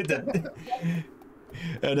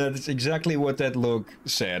 That's exactly what that look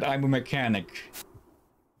said. I'm a mechanic.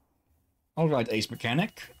 Alright, Ace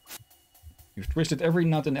Mechanic. You've twisted every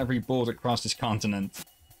nut and every bolt across this continent.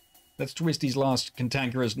 Let's twist these last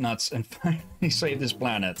cantankerous nuts and finally save this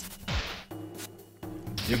planet.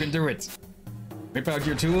 You can do it. Whip out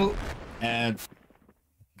your tool and...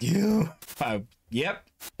 You... yep.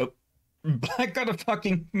 Oh, Black got a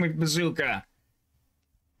fucking bazooka.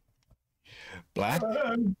 Black?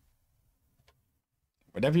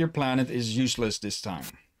 Whatever your planet is useless this time.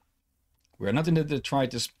 We are not in the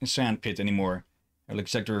detritus sand pit anymore. I'll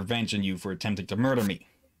exact revenge on you for attempting to murder me.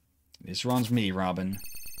 This runs me, Robin.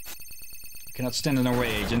 Cannot stand in our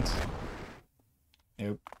way, Agent.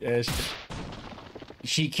 Nope.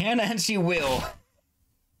 She can and she will.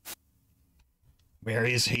 Where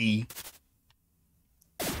is he?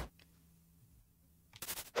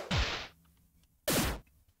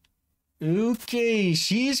 Okay,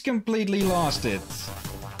 she's completely lost it.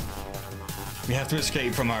 We have to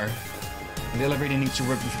escape from her. The elevator needs to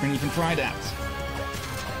work before we can even try that.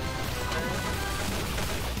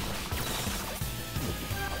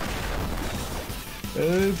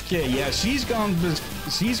 Okay, yeah, she's gone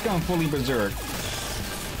fully berserk.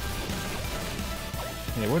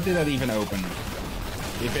 Yeah, what did that even open?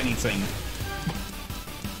 If anything.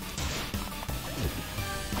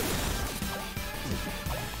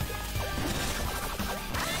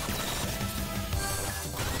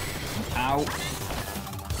 Ow.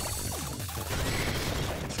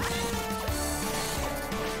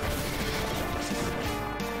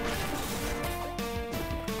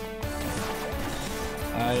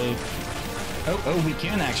 Oh, we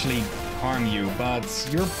can actually harm you, but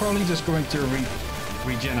you're probably just going to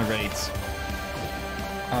regenerate,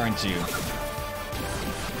 aren't you?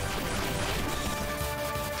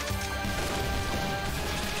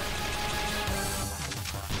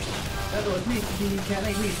 At least we can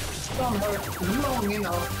at least stun her long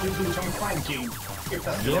enough to do some fighting, if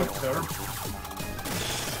that's the answer.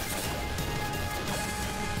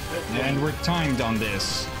 And we're timed on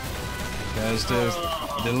this, because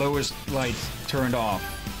the lowest light turned off.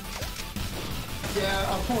 Yeah,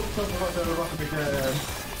 I thought something was a bit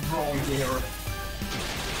wrong here.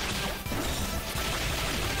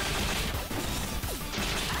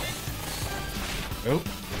 Oh,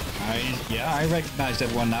 I recognize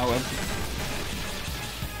that one now.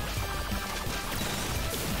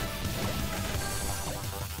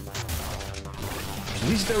 At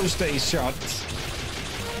least those stay shut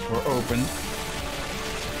or open.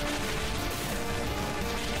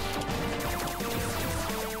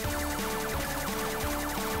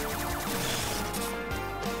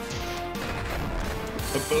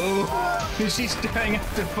 Oh, she's staring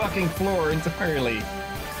at the fucking floor entirely.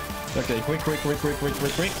 Okay, quick.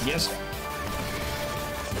 Yes.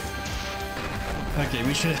 Okay,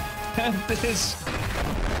 we should have this.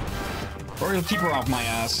 Or it'll keep her off my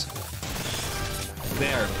ass.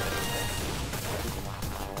 There.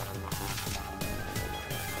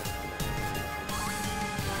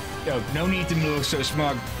 Yo, no need to move so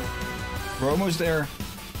smug. We're almost there.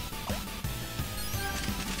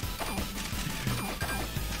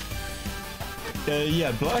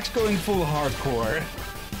 Yeah, Black's going full hardcore.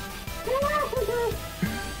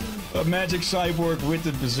 A magic cyborg with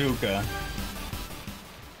the bazooka.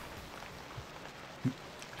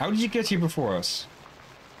 How did you get here before us?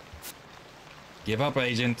 Give up,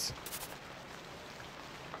 Agent.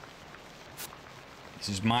 This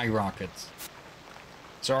is my rocket.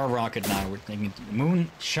 It's our rocket now. We're taking it to the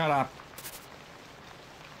moon. Shut up.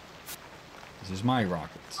 This is my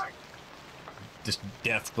rocket. This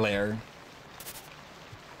death glare.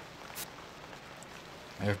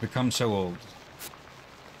 I have become so old.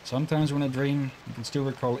 Sometimes when I dream, I can still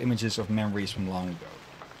recall images of memories from long ago.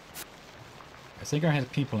 I think I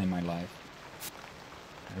had people in my life.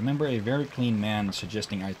 I remember a very clean man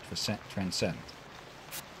suggesting I transcend.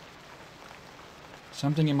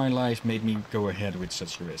 Something in my life made me go ahead with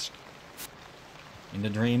such a risk. In the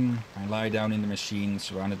dream, I lie down in the machine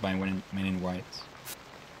surrounded by men in white.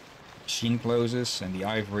 The machine closes and the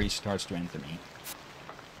ivory starts to enter me.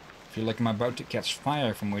 I feel like I'm about to catch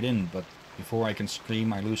fire from within, but before I can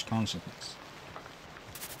scream, I lose consciousness.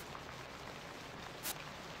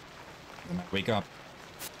 Then I wake up.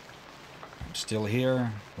 I'm still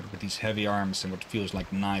here, but with these heavy arms and what feels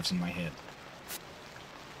like knives in my head.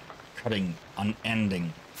 Cutting,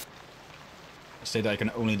 unending. A state I can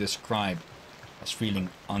only describe as feeling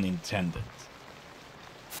unintended.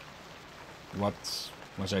 What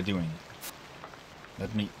was I doing?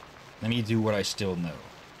 Let me do what I still know.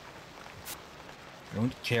 I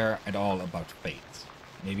don't care at all about fate.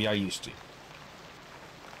 Maybe I used to.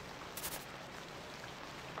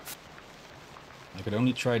 I could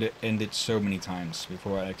only try to end it so many times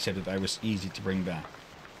before I accepted I was easy to bring back.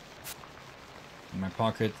 In my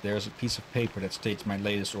pocket, there's a piece of paper that states my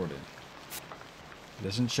latest order. It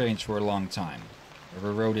doesn't change for a long time.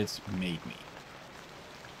 Whoever wrote it made me.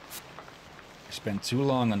 I spent too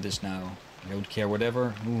long on this now. I don't care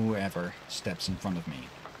whoever steps in front of me.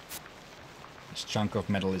 This chunk of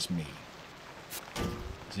metal is me.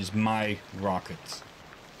 This is my rocket.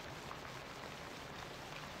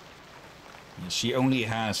 And she only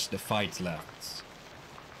has the fight left.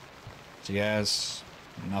 She has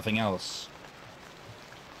nothing else.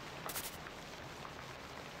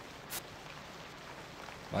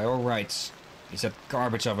 By all rights, it's that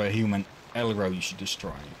garbage of a human Elro you should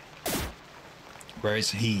destroy. Where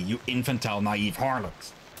is he, you infantile, naive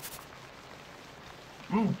harlot?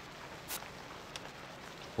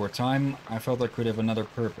 For a time, I felt I could have another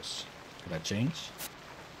purpose. Could I change?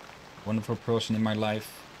 A wonderful person in my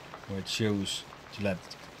life who I chose to let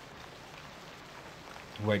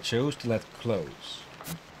close.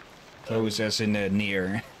 Close as in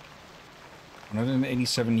near.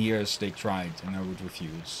 187 years they tried, and I would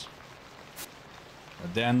refuse.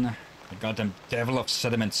 But then, the goddamn devil of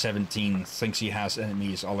Sediment 17 thinks he has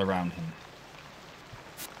enemies all around him.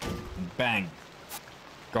 And bang!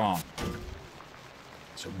 Gone.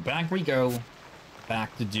 So back we go.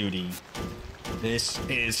 Back to duty. This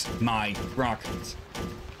is my rocket.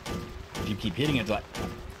 If you keep hitting it like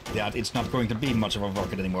that, it's not going to be much of a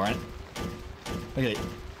rocket anymore, right? Okay.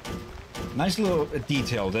 Nice little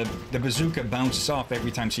detail. The bazooka bounces off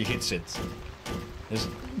every time she hits it.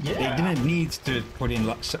 They didn't need to put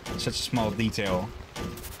in such a small detail.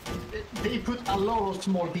 They put a lot of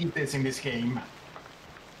small details in this game.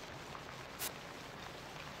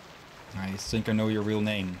 I think I know your real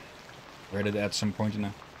name. Read it at some point in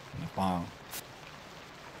a file.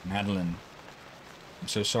 Madeline. I'm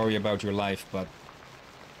so sorry about your life, but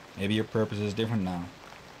maybe your purpose is different now.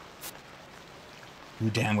 You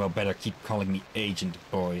damn well better keep calling me Agent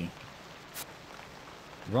Boy.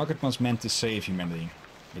 The rocket was meant to save humanity.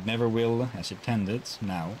 It never will, as intended,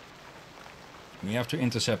 now. We have to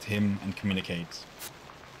intercept him and communicate.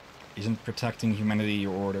 Isn't protecting humanity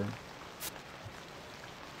your order?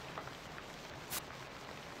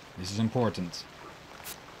 This is important.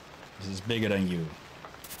 This is bigger than you.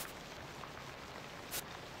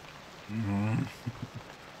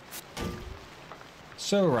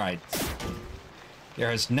 So right. There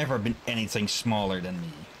has never been anything smaller than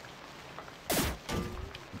me.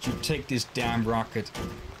 Would you take this damn rocket,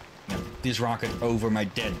 this rocket over my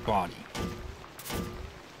dead body?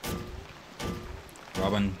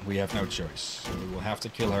 Robin, we have no choice. We will have to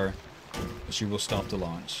kill her, or she will stop the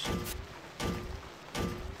launch.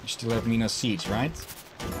 You still have Mina's seeds, right?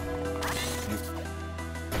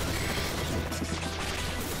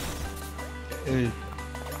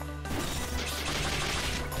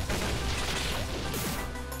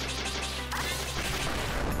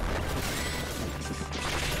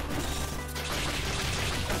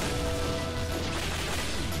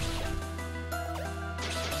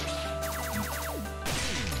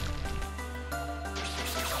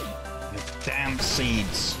 Damn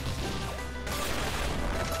seeds.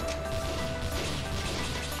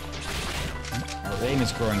 Our aim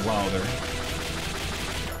is growing wilder.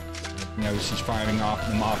 You know, she's firing them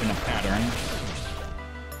off in a pattern.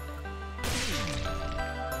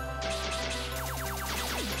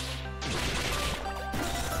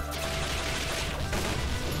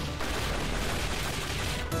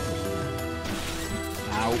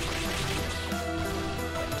 Ow.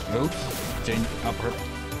 Nope. Change up her.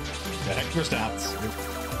 The heck was that?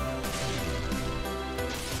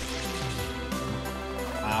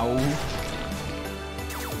 Ow.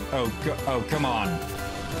 Oh, come on.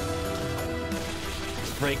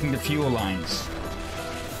 It's breaking the fuel lines.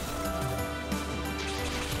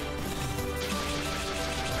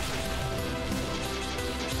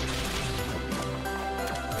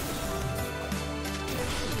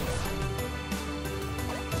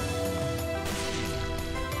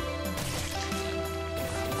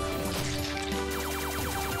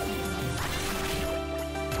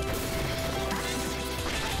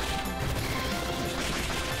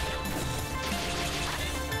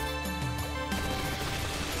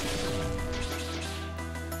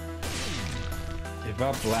 Give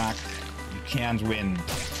up, Black. You can't win.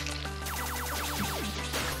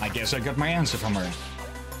 I guess I got my answer from her.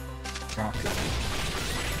 Okay.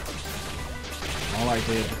 All I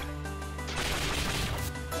did.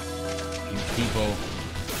 You people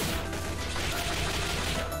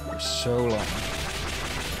were so lucky.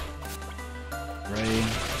 Ray.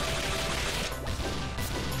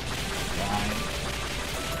 Die.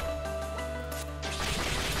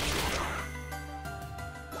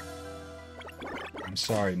 I'm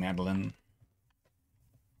sorry, Madeline.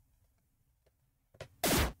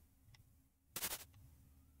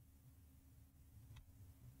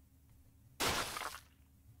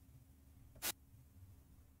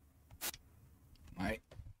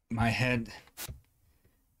 My head,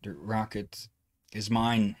 the rocket, is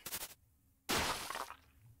mine.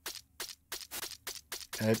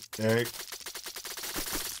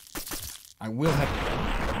 I will have...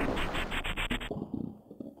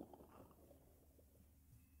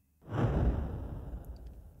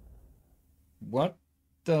 What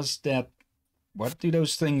does that What do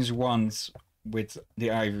those things want with the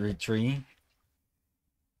ivory tree?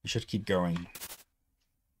 We should keep going.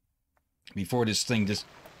 Before this thing just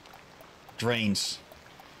drains.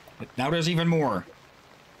 Now there's even more.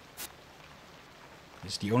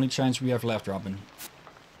 It's the only chance we have left, Robin.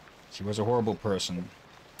 She was a horrible person.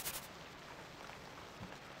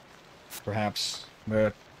 Perhaps,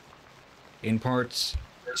 but in parts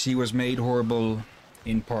she was made horrible,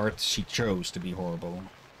 in parts she chose to be horrible.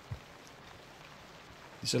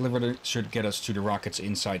 This elevator should get us to the rockets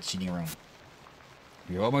inside Seeding Room.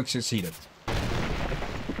 We almost succeeded.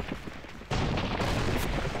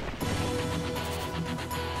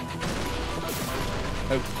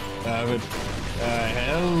 Oh,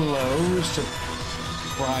 hello,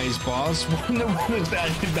 surprise boss. What is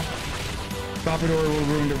that? Propeller will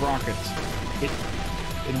ruin the rockets.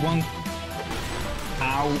 It won't.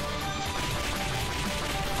 Ow.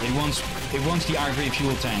 It wants the ivory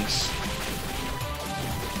fuel tanks.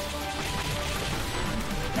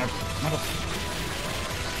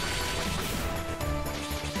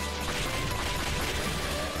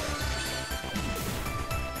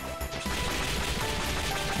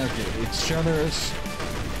 Okay, it shudders,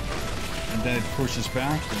 and then it pushes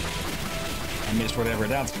back. I missed whatever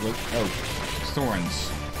that's. Oh, thorns.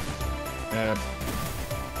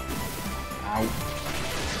 Ow.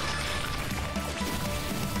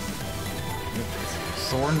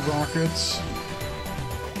 Thorn rockets.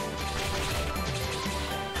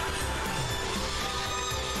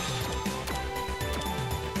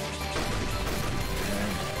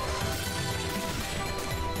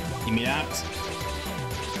 Give me that.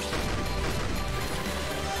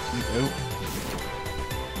 Oh.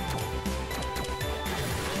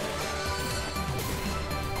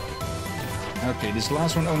 Okay, this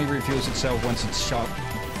last one only refuels itself once its shot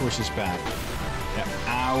pushes back. Yeah,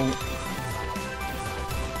 ow.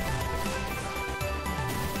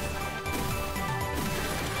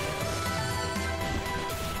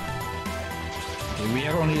 Okay, we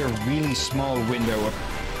have only a really small window of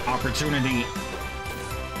opportunity.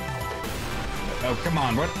 Oh, come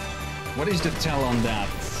on, what is the tell on that?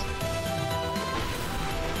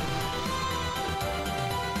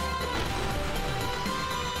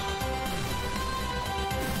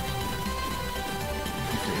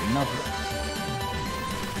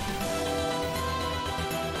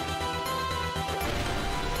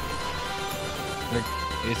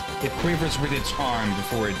 It quivers with its arm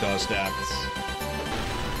before it does that.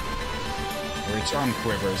 Or its arm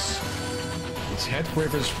quivers. Its head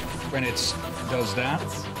quivers when it does that.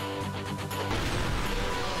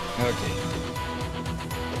 Okay.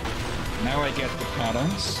 Now I get the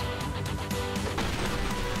patterns.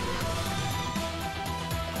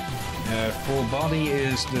 Full body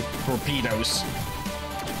is the torpedoes.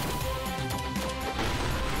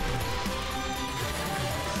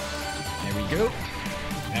 There we go.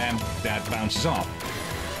 And that bounces off.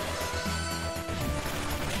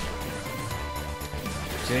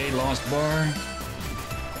 Okay, lost bar.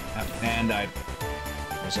 And I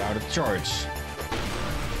was out of charge.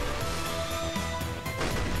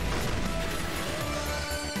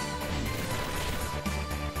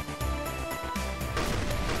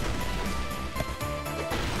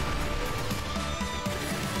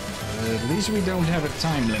 At least we don't have a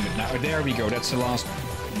time limit now. There we go, that's the last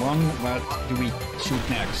one. What do we shoot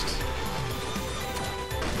next?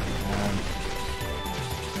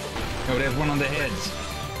 Oh, there's one on the head.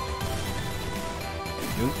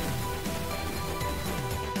 Nope.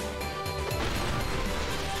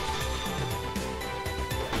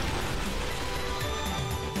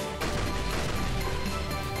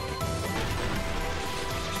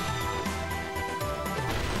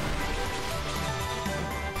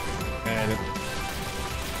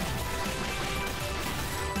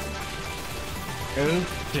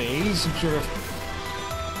 Okay, some sort of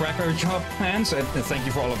cracker job plans, and thank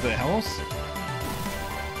you for all of the health.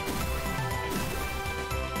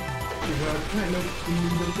 You are kind of in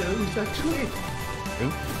the goes, actually.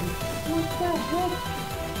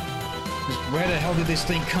 Where the hell did this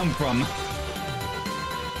thing come from?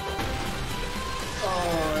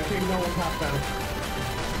 Oh, I think that will happen.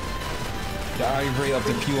 The ivory of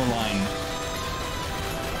the fuel line.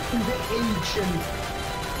 The ancient.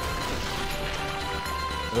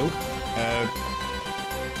 Oh,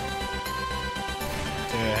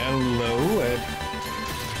 hello,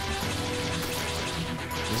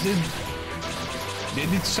 did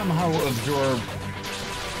it somehow absorb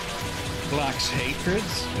Black's hatred?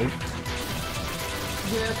 Oh.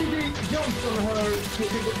 Yeah, I think they jumped on her, they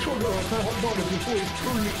got trouble on her hot body before it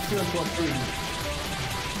fully turned to a tree.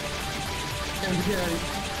 And then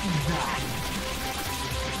died.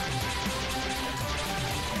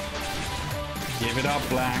 Give it up,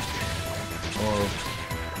 Black. Or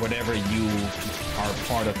whatever you are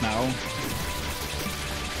part of now.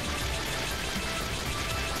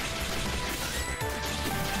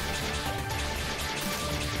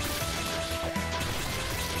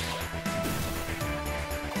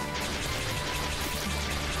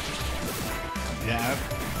 Yeah,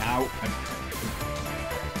 ow.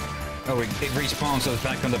 Oh, it respawns us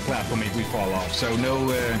back on the platform if we fall off, so no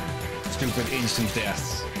stupid instant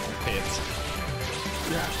death pit.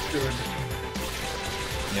 Yeah, good.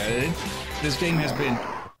 Yeah, this game has been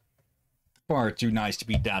far too nice to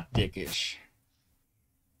be that dickish.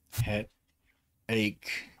 Head ache.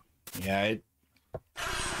 Yeah,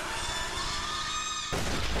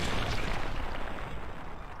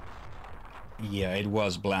 it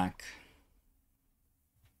was Black.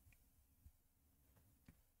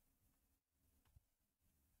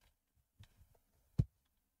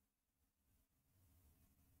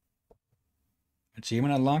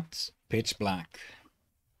 Achievement unlocked, pitch black.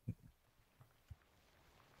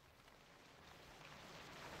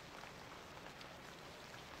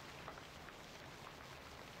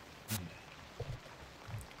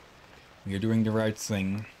 You're doing the right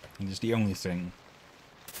thing. It is the only thing.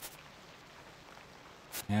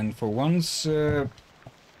 And for once,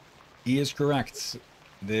 he is correct.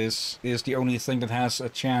 This is the only thing that has a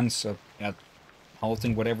chance at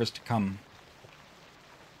halting whatever's to come.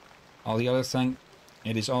 All the other thing,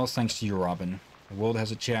 it is all thanks to you, Robin. The world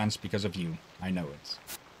has a chance because of you. I know it.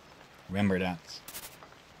 Remember that.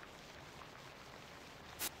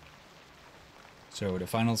 So the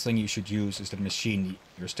final thing you should use is that machine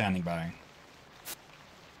you're standing by.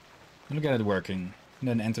 Look at it working, and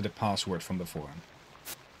then enter the password from before.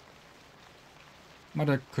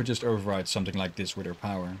 Mother could just override something like this with her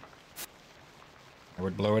power. I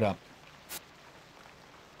would blow it up.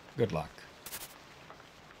 Good luck.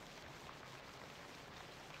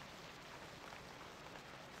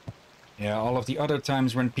 Yeah, all of the other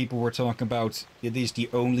times when people were talking about it is the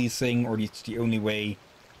only thing or it's the only way,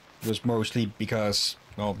 it was mostly because,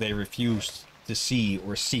 well, they refused to see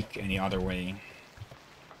or seek any other way.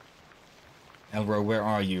 Elro, where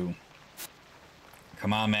are you?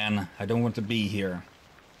 Come on, man. I don't want to be here.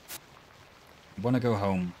 I want to go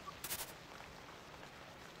home.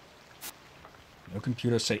 No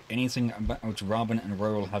computers say anything about Robin and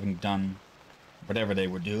Royal having done whatever they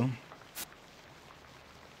would do.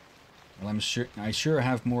 Well, I sure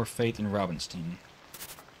have more faith in Robin's team.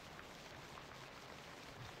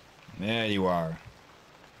 There you are.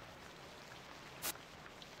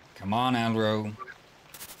 Come on, Elro.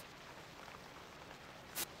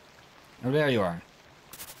 Oh, there you are.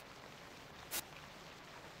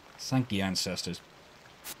 Thank the ancestors.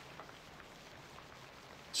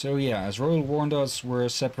 So yeah, as Royal warned us, we're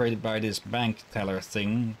separated by this bank teller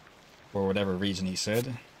thing, for whatever reason he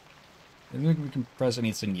said. I don't think we can press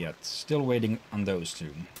anything yet. Still waiting on those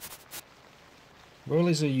two. Royal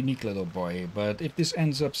is a unique little boy, but if this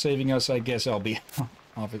ends up saving us, I guess I'll be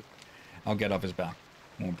off it. I'll get off his back.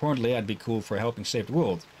 More importantly, I'd be cool for helping save the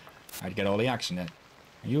world. I'd get all the action in.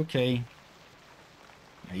 Are you okay?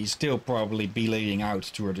 Yeah, he's still probably bleeding out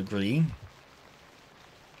to a degree.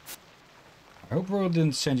 I hope Royal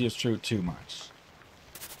didn't send you through too much.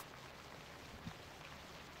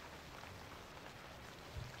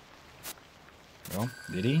 Well,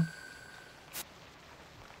 did he?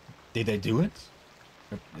 Did they do it?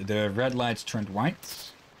 The red lights turned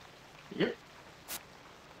white? Yep.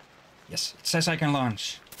 Yes, it says I can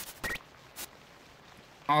launch.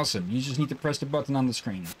 Awesome, you just need to press the button on the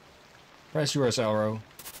screen. Press yours, Elro.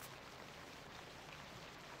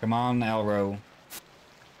 Come on, Elro.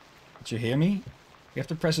 Did you hear me? We have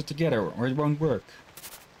to press it together or it won't work.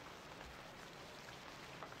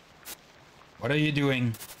 What are you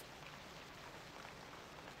doing?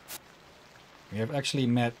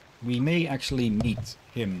 We may actually meet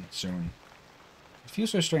him soon. It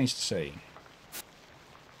feels so strange to say.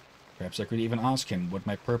 Perhaps I could even ask him what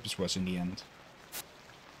my purpose was in the end.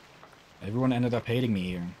 Everyone ended up hating me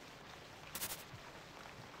here.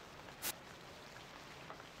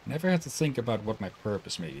 Never had to think about what my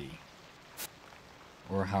purpose may be.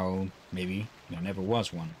 Or how, maybe, there never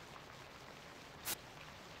was one.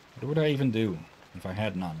 What would I even do if I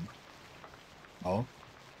had none? Well,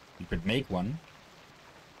 you could make one.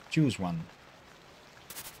 Choose one.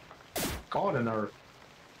 Gardener.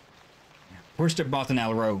 Push the button,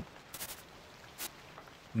 Elro.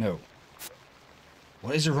 No.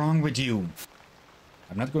 What is wrong with you?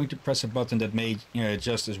 I'm not going to press a button that may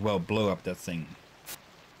just as well blow up that thing.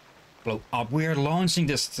 Blow up? We're launching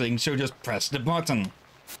this thing, so just press the button.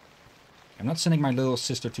 I'm not sending my little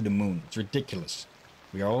sister to the moon. It's ridiculous.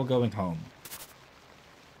 We are all going home.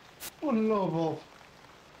 for love of...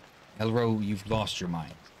 Elro, you've lost your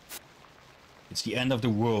mind. It's the end of the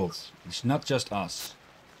world. It's not just us.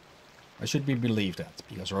 I should be believed that,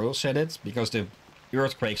 because Royal said it, because the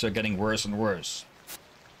earthquakes are getting worse and worse.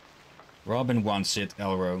 Robin wants it,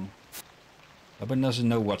 Elro. Robin doesn't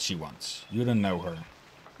know what she wants. You don't know her.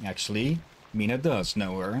 Actually, Mina does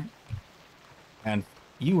know her. And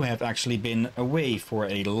you have actually been away for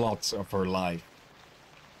a lot of her life.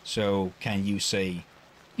 So, can you say,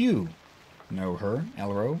 you know her,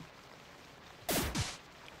 Elro?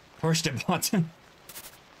 Push the button.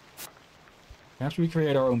 Perhaps we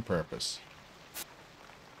create our own purpose.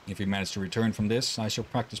 If we manage to return from this, I shall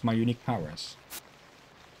practice my unique powers.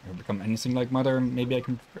 If I become anything like Mother, maybe I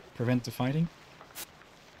can prevent the fighting?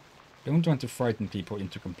 Don't want to frighten people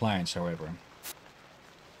into compliance, however.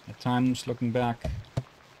 At times, looking back,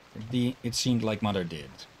 it seemed like Mother did.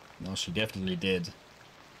 Well, she definitely did.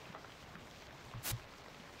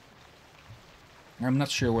 I'm not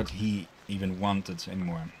sure what he even wanted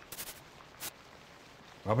anymore.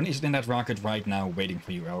 Robin isn't in that rocket right now waiting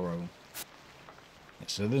for you, Elro.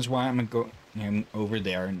 So that is why I'm going over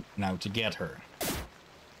there now to get her.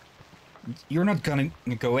 You're not gonna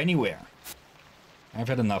go anywhere. I've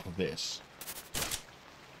had enough of this.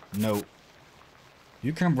 No.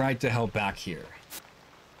 You come right the hell back here.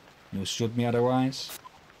 You'll shoot me otherwise?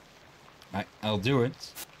 I'll do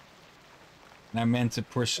it. And I meant to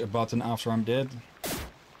push a button after I'm dead.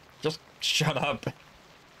 Just shut up.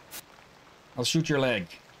 I'll shoot your leg.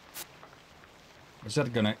 What's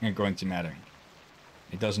that going to matter?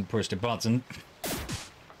 It doesn't push the button.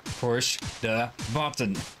 Push the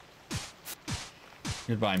button.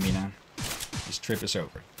 Goodbye, Mina. This trip is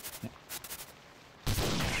over.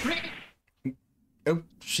 Yeah. Oh,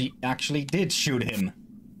 she actually did shoot him.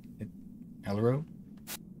 Elro?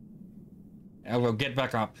 Elro, get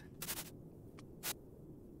back up.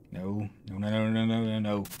 No. No, no, no, no, no, no,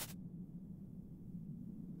 no.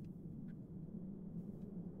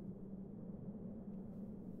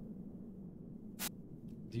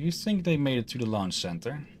 Do you think they made it to the launch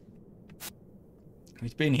center?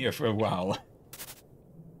 We've been here for a while.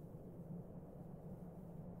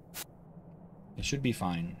 It should be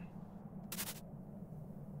fine.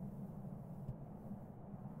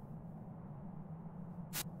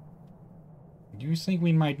 Do you think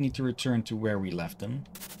we might need to return to where we left them?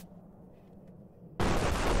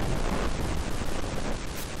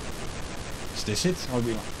 Is this it? Are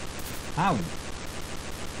we... How?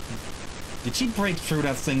 Did she break through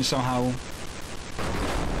that thing somehow?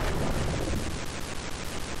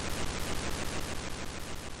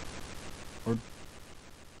 Or...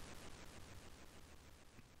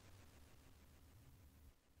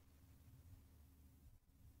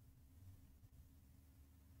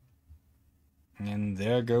 And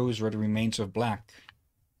there goes where the remains of Black.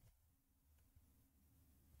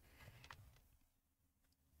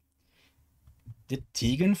 Did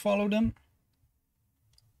Tegan follow them?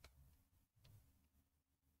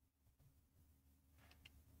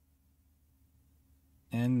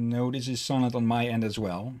 And no, this is Sonnet on my end as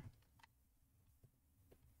well.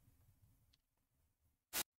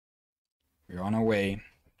 We're on our way.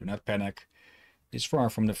 Do not panic. It's far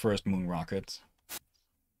from the first moon rocket.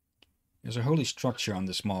 There's a holy structure on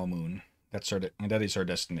the small moon. That is our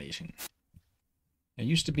destination. There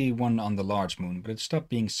used to be one on the large moon, but it stopped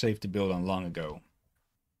being safe to build on long ago.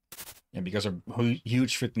 Yeah, because a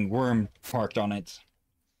huge freaking worm parked on it.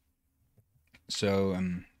 So,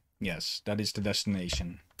 yes, that is the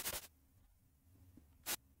destination.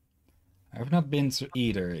 I have not been to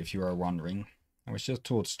either, if you are wondering. I was just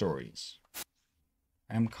told stories.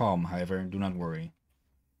 I am calm, however, do not worry.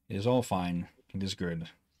 It is all fine. It is good.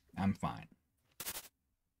 I'm fine.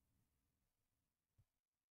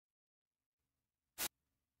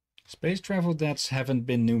 Space travel deaths haven't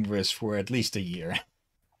been numerous for at least a year.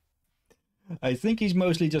 I think he's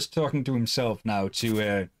mostly just talking to himself now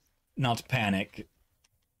to not panic.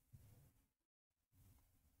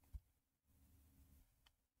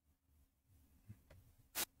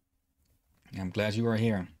 I'm glad you are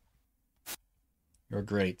here. You're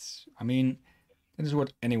great. I mean, that is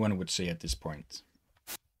what anyone would say at this point.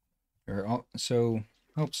 You're also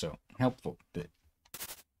helpful.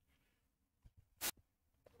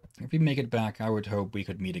 If we make it back, I would hope we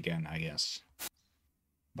could meet again, I guess.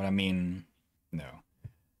 But I mean, no.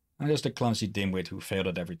 I'm just a clumsy dimwit who failed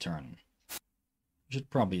at every turn. You should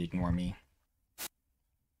probably ignore me.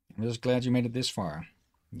 I'm just glad you made it this far.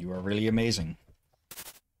 You are really amazing.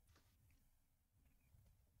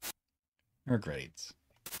 You're great.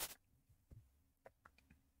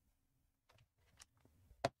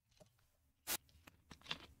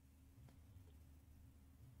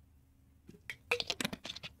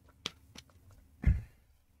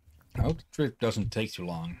 sure it doesn't take too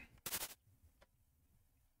long.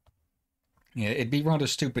 Yeah, it'd be rather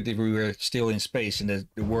stupid if we were still in space and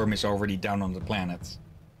the worm is already down on the planet.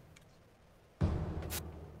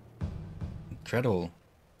 Incredible.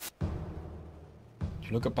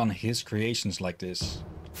 To look upon his creations like this.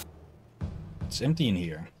 It's empty in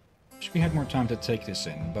here. Wish we had more time to take this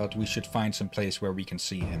in, but we should find some place where we can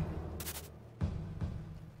see him.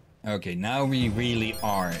 Okay, now we really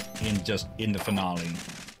are in the finale.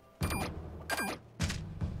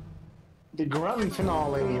 The grand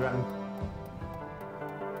finale, even.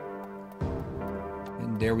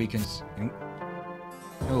 And there we can...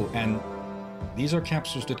 Oh, and these are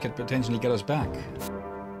capsules that could potentially get us back.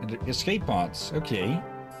 And escape pods, okay.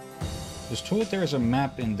 I was told there is a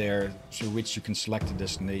map in there through which you can select a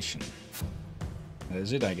destination. That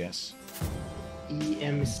is it, I guess.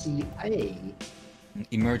 EMCA.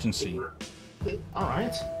 Emergency.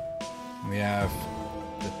 Alright. We have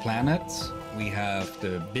the planet, we have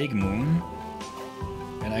the big moon,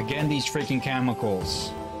 and again these freaking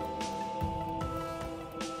chemicals.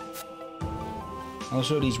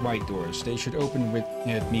 Also these white doors, they should open with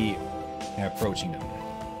me approaching them.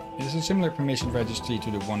 It is a similar permission registry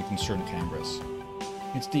to the one concerned cameras.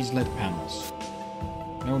 It's these lit panels.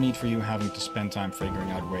 No need for you having to spend time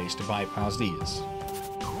figuring out ways to bypass these.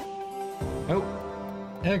 Oh,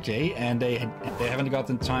 okay, and they haven't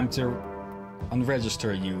gotten time to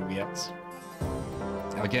unregister you yet.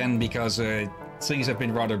 Again, because things have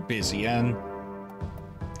been rather busy, and...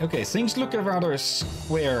 Okay, things look rather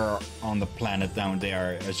square on the planet down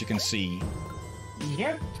there, as you can see.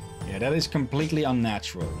 Yep. Yeah, that is completely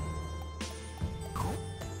unnatural.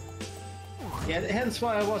 Yeah, hence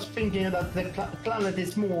why I was thinking that the planet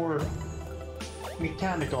is more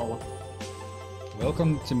mechanical.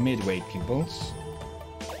 Welcome to Midway, pupils.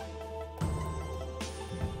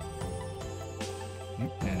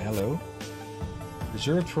 Hello.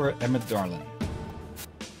 Reserved for Emmett Darlin.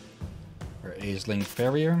 For Aisling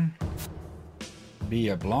Ferrier.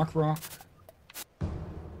 Bia Blockrock.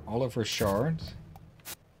 Oliver Shard.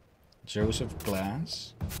 Joseph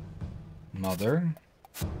Glass. Mother.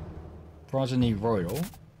 Progeny Royal.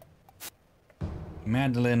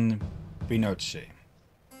 Madeline Binoche.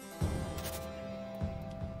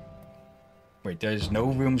 Wait, there's no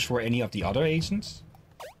rooms for any of the other agents?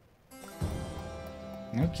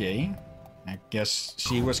 Okay. I guess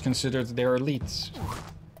she was considered their elite.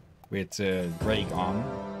 With Drake on.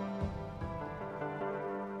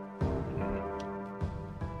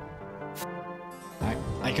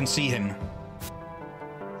 I can see him.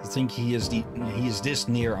 I think he is this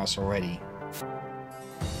near us already.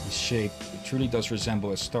 His shape, it truly does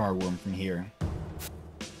resemble a star worm from here.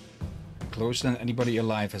 Closer than anybody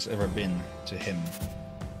alive has ever been to him.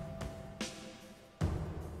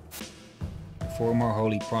 Former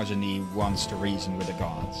holy progeny wants to reason with the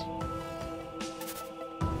gods.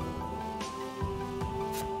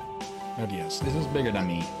 But yes, this is bigger than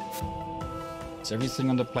me. It's everything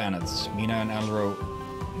on the planet. Mina and Alro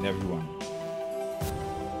and everyone.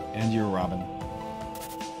 And you, Robin.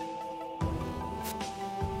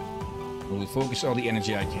 I will focus all the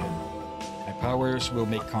energy I can. My powers will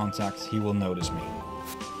make contact, he will notice me.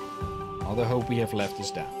 All the hope we have left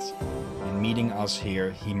is that, in meeting us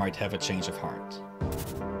here, he might have a change of heart.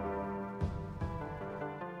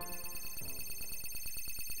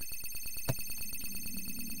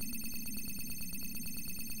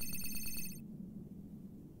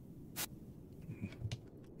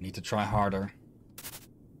 Need to try harder.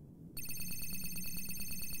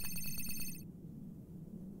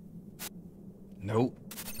 Nope.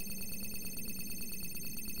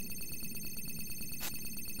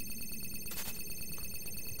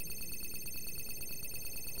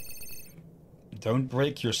 Don't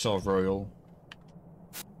break yourself, Royal.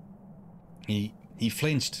 He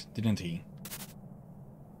flinched, didn't he?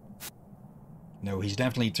 No, he's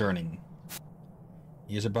definitely turning.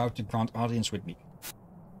 He is about to grant audience with me.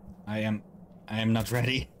 I am not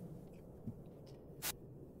ready.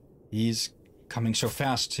 He's coming so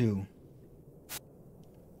fast too.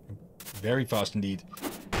 Very fast indeed.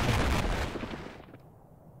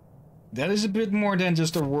 That is a bit more than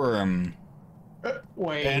just a worm.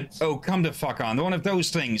 Wait. And, oh, come the fuck on. One of those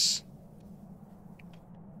things.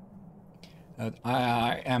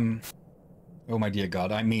 I am... Oh my dear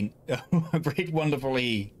God, I mean... a great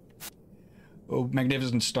wonderfully... Oh,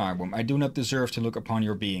 magnificent starworm. I do not deserve to look upon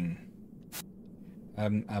your being.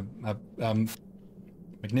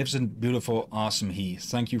 Magnificent, beautiful, awesome he.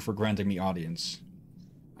 Thank you for granting me audience.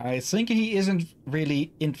 I think he isn't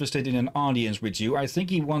really interested in an audience with you. I think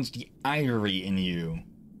he wants the ivory in you.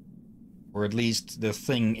 Or at least the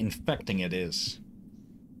thing infecting it is.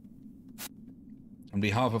 On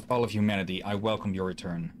behalf of all of humanity, I welcome your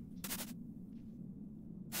return.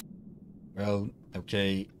 Well,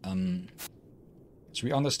 okay, so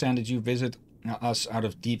we understand that you visit us out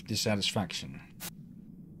of deep dissatisfaction.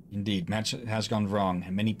 Indeed, much has gone wrong,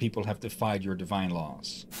 and many people have defied your divine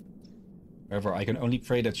laws. However, I can only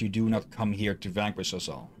pray that you do not come here to vanquish us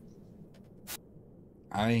all.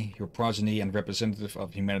 I, your progeny and representative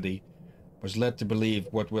of humanity, was led to believe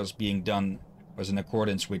what was being done was in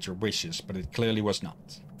accordance with your wishes, but it clearly was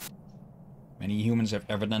not. Many humans have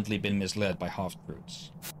evidently been misled by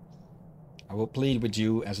half-truths. I will plead with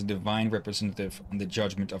you as a divine representative on the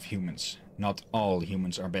judgment of humans. Not all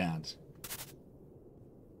humans are bad.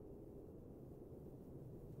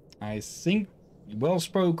 I think... well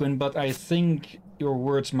spoken, but I think your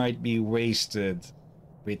words might be wasted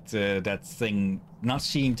with that thing not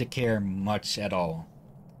seeming to care much at all.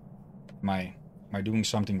 Am I doing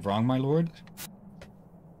something wrong, my lord?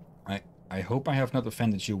 I hope I have not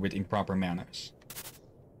offended you with improper manners.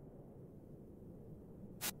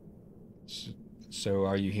 So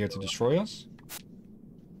are you here to destroy us?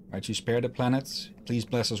 Might you spare the planet? Please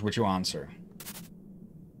bless us with your answer.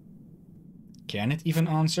 Can it even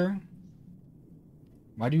answer?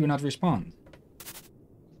 Why do you not respond?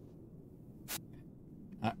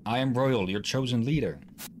 I am Royal, your chosen leader.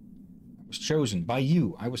 I was chosen by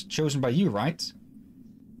you. I was chosen by you, right?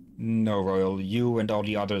 No, Royal. You and all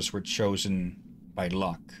the others were chosen by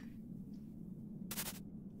luck.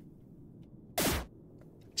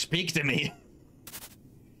 Speak to me!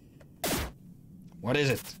 What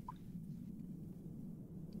is it?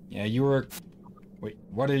 Yeah, you were... Wait,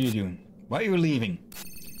 what are you doing? Why are you leaving?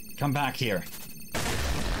 Come back here.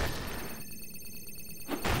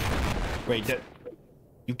 Wait, that...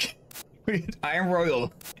 You can't... Wait, I am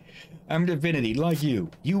Royal. I'm divinity, like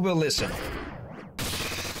you. You will listen.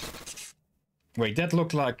 Wait, that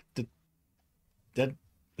looked like... That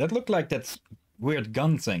looked like that weird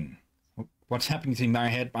gun thing. What's happening to my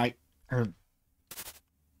head?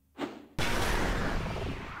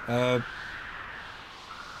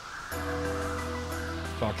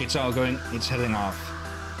 Fuck, it's all going... It's heading off.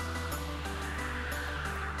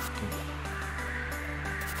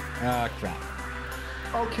 Ah, crap.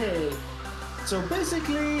 Okay, so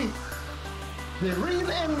basically, the real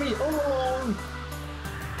enemy all along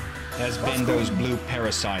has been those blue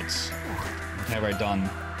parasites. What have I done?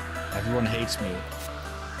 Everyone hates me.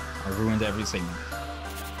 I ruined everything.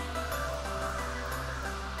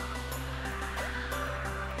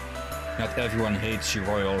 Not everyone hates you,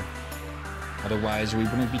 Royal. Otherwise, we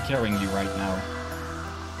wouldn't be carrying you right now.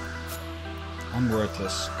 I'm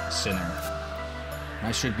worthless, sinner.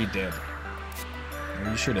 I should be dead.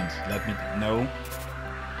 No, you shouldn't. Let me... No.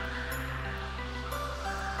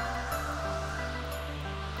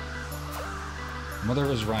 Mother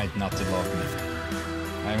was right not to love me.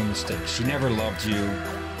 I'm a mistake. She never loved you.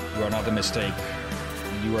 You are not a mistake.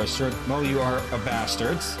 You are certain... Well, you are a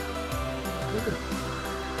bastard.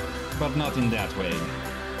 But not in that way.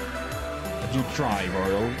 But you try,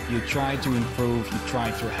 Royal. You try to improve. You try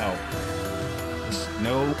to help.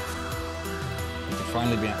 No. You can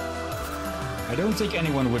finally be... I don't think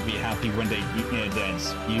anyone would be happy when they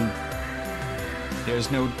dance. There's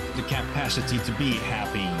no the capacity to be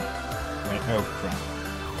happy. Oh crap.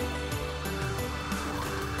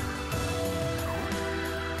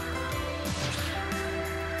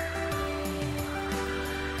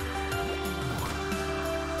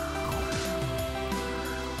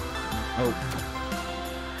 Oh.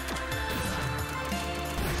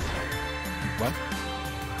 What?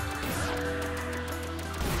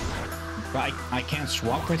 But I can't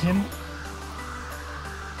swap with him?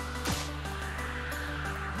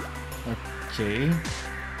 Okay.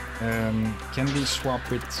 Can we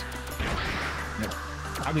swap with... No.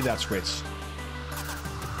 How did that switch?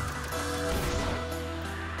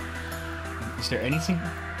 Is there anything?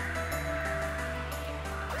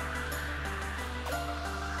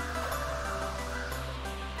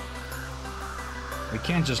 We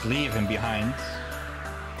can't just leave him behind.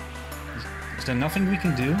 Is there nothing we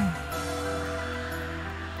can do?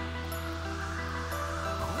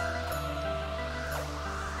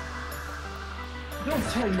 Don't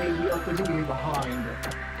tell me we are putting him behind.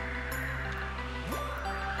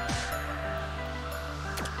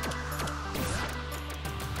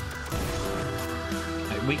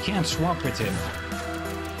 We can't swap with him.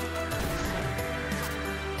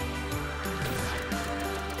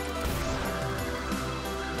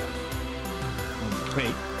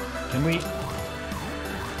 Wait, can we...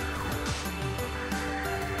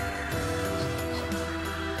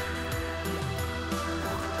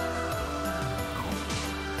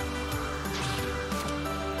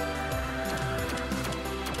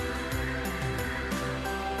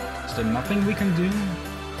 Is there nothing we can do?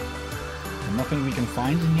 Nothing we can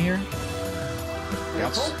find in here?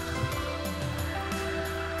 Guts?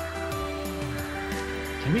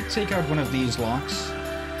 Can we take out one of these locks?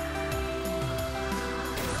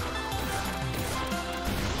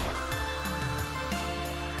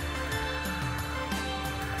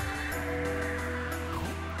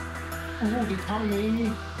 Oh, the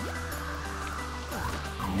tummy.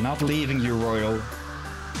 I'm not leaving you, Royal.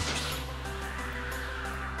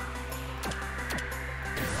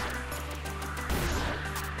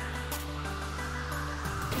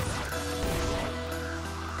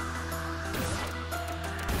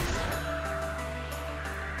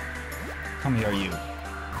 Come here, you.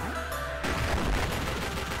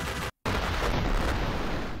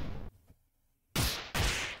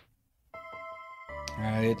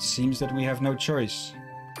 It seems that we have no choice.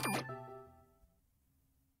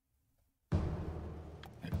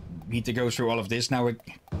 Need to go through all of this now. We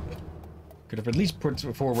could have at least put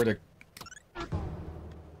forward a.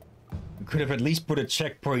 We could have at least put a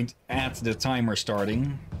checkpoint at the timer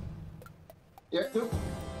starting. Yeah, look,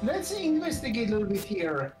 let's investigate a little bit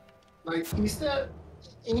here. Like, is there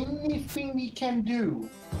anything we can do?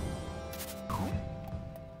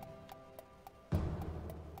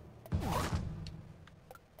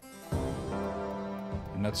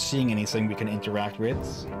 I'm not seeing anything we can interact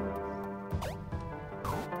with.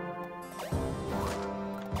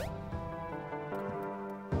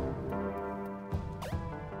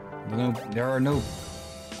 There are no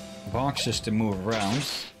boxes to move around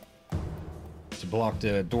to block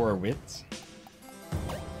the door with.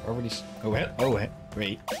 Already.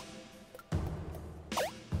 Wait.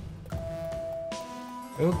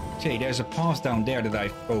 Okay, there's a path down there that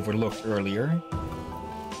I overlooked earlier.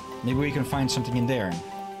 Maybe we can find something in there.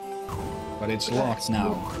 But it's locked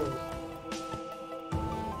now.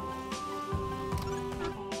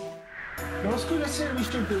 Jag skulle säga vi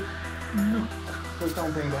skulle look for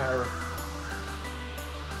something there.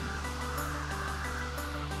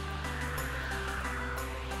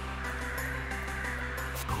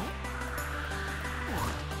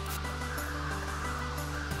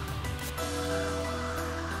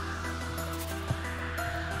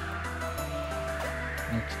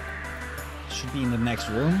 Should be in the next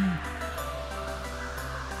room.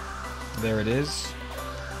 There it is.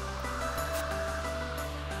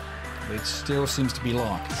 But it still seems to be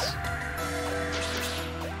locked.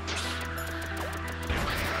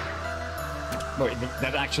 Wait,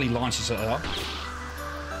 that actually launches it up.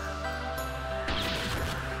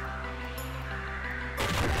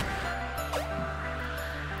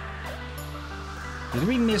 Did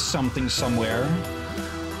we miss something somewhere?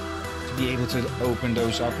 To be able to open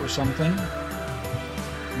those up or something?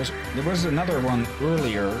 There was another one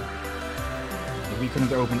earlier that we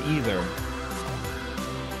couldn't open either.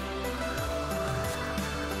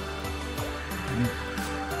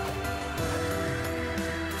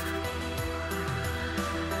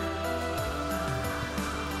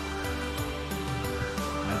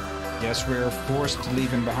 I guess we're forced to leave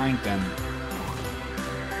him behind then.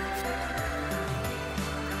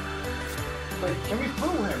 Wait, can we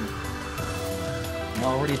throw him? I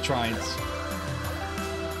already tried.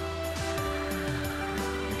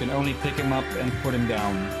 You can only pick him up and put him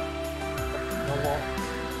down.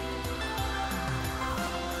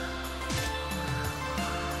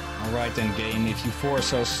 Alright then, game, if you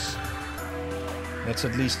force us, let's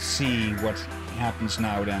at least see what happens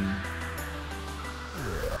now then.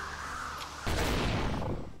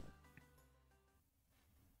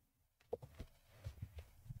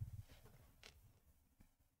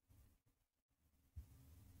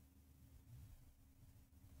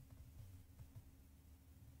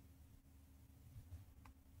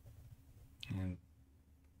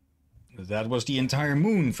 That was the entire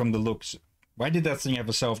moon from the looks. Why did that thing have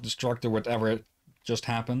a self-destruct or whatever just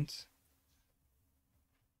happened?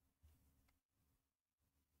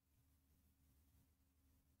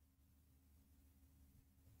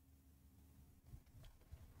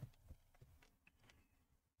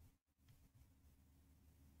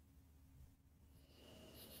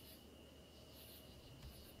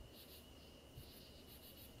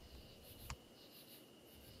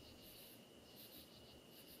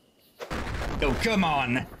 Oh, come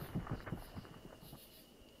on!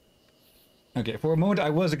 Okay, for a moment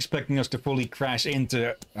I was expecting us to fully crash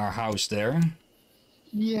into our house there.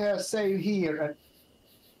 Yeah, save here.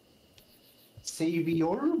 Save the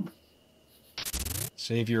orb?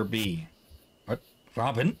 Savior B. What?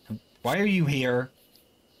 Robin? Why are you here?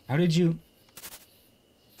 How did you...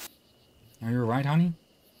 Are you alright, honey?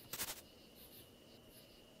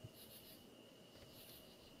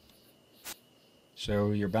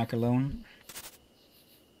 So, you're back alone?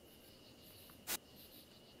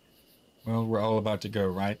 Well, we're all about to go,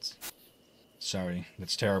 right? Sorry,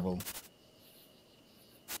 that's terrible.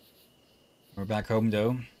 We're back home,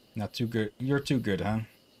 though. Not too good. You're too good, huh?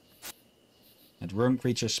 That worm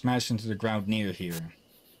creature smashed into the ground near here.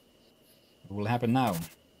 What will happen now?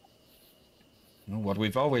 Well, what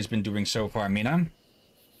we've always been doing so far, Mina.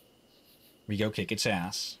 We go kick its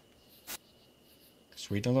ass.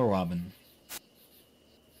 Sweet little Robin.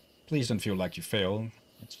 Please don't feel like you failed.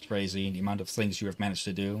 It's crazy, the amount of things you have managed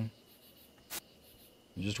to do.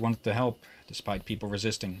 You just wanted to help, despite people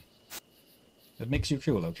resisting. That makes you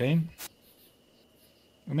cool, okay?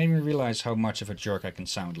 It made me realize how much of a jerk I can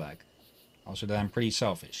sound like. Also that I'm pretty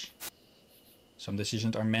selfish. Some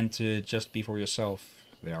decisions are meant to just be for yourself.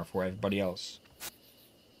 They are for everybody else.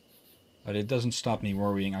 But it doesn't stop me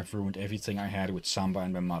worrying I've ruined everything I had with Samba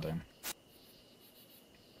and my mother.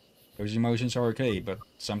 Those emotions are okay, but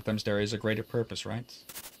sometimes there is a greater purpose, right?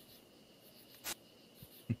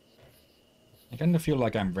 I kind of feel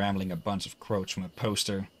like I'm rambling a bunch of quotes from a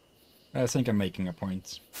poster. I think I'm making a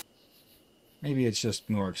point. Maybe it's just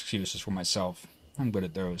more excuses for myself. I'm good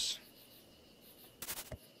at those.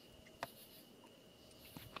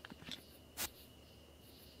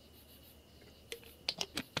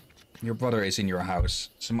 Your brother is in your house.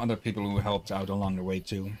 Some other people who helped out along the way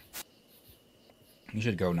too. You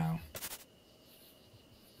should go now.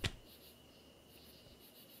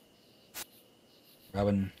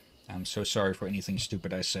 Robin, I'm so sorry for anything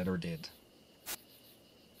stupid I said or did.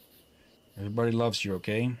 Everybody loves you,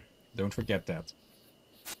 okay? Don't forget that.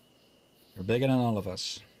 You're bigger than all of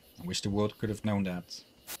us. I wish the world could have known that.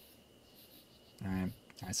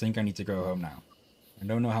 I think I need to go home now. I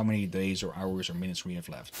don't know how many days or hours or minutes we have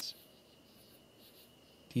left.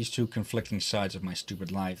 These two conflicting sides of my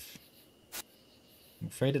stupid life. I'm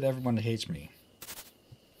afraid that everyone hates me.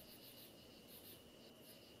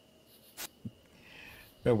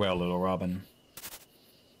 Farewell, little Robin.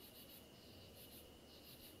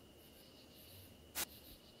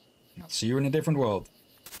 I'll see you in a different world.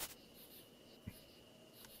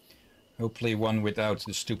 Hopefully one without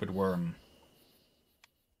the stupid worm.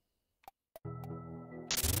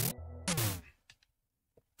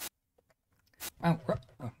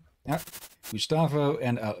 Gustavo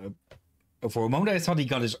and for a moment I thought he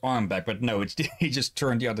got his arm back, but no, it's he just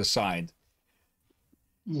turned the other side.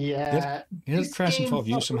 Yeah. Did it crash in front of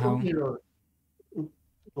you somehow?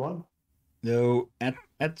 What? No,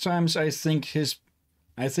 at times I think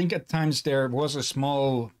at times there was a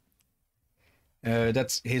small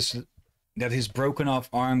that his broken off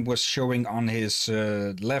arm was showing on his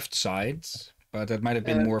left side, but that might have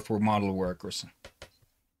been more for model work or something.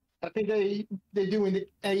 I think they're doing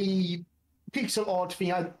a pixel art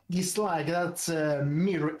thing I dislike. That's a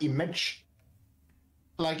mirror image.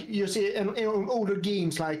 Like you see in older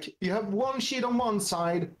games, like you have one shield on one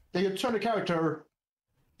side, then you turn the character,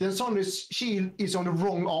 then suddenly shield is on the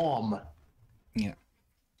wrong arm. Yeah,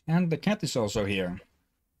 and the cat is also here.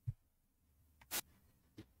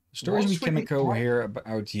 Stories we Kimiko hear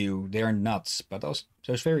about you, they are nuts, but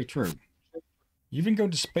that's very true. You even go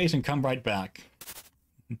to space and come right back.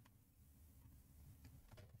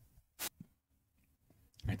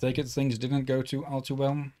 I take it things didn't go all too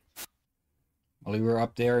well. While you were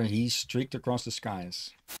up there, he streaked across the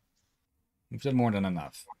skies. You've done more than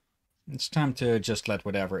enough. It's time to just let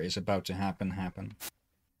whatever is about to happen, happen.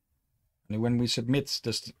 And when we submit,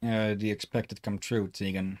 does the expected come true,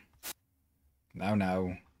 Tegan?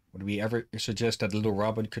 Now, would we ever suggest that little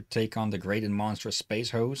Robin could take on the great and monstrous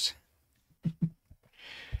space hose?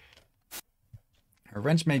 Her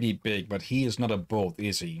wrench may be big, but he is not a bolt,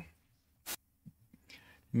 is he?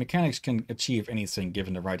 Mechanics can achieve anything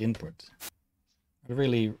given the right input. But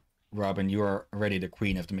really, Robin, you are already the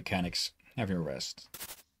queen of the mechanics. Have your rest.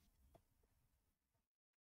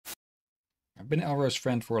 I've been Elro's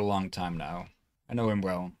friend for a long time now. I know him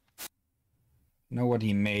well. Know what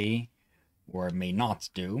he may or may not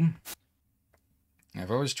do.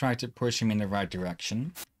 I've always tried to push him in the right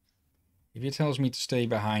direction. If he tells me to stay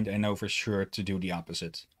behind, I know for sure to do the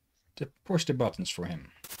opposite. To push the buttons for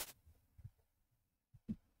him.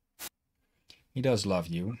 He does love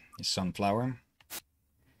you, his sunflower.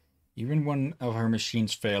 Even when of her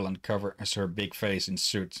machines fail and covers her big face in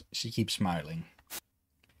soot, she keeps smiling.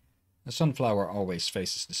 The sunflower always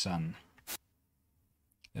faces the sun.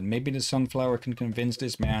 And maybe the sunflower can convince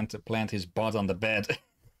this man to plant his butt on the bed.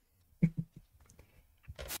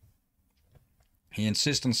 He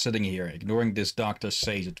insists on sitting here, ignoring this doctor's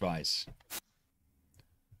sage advice.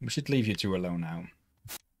 We should leave you two alone now.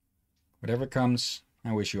 Whatever comes,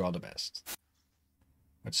 I wish you all the best.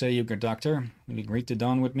 What say you, good doctor? Will you greet the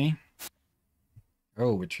dawn with me?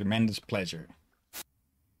 Oh, with tremendous pleasure.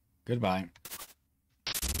 Goodbye.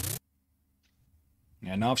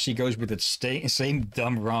 And off she goes with the same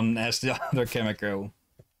dumb run as the other chemical.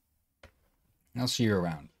 I'll see you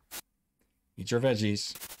around. Eat your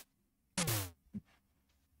veggies.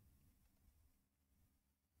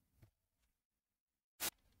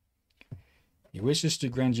 He wishes to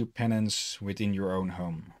grant you penance within your own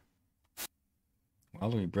home.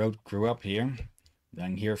 Well, we both grew up here.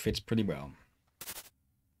 Then here fits pretty well.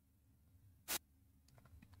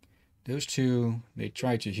 Those two, they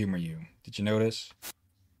try to humor you. Did you notice?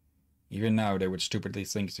 Even now, they would stupidly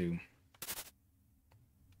think to.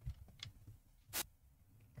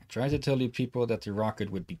 I tried to tell you people that the rocket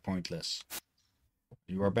would be pointless.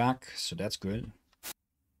 You are back, so that's good.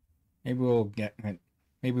 Maybe we'll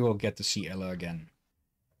get to see Ella again.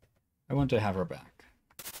 I want to have her back.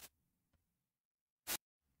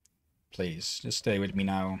 Please, just stay with me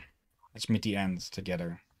now. Let's meet the end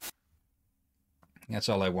together. That's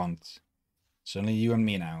all I want. It's only you and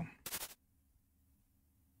me now.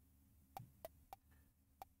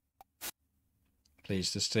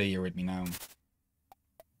 Please, just stay here with me now.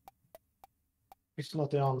 It's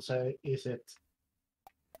not the answer, is it?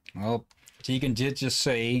 Well, Tegan did just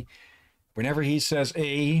say, whenever he says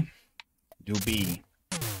A, do B.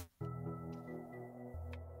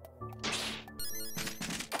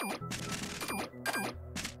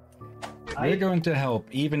 We're going to help,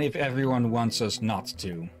 even if everyone wants us not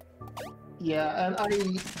to. Yeah, and I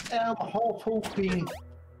am half hoping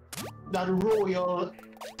that Royal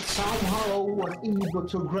somehow was able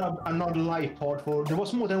to grab another life pod for. There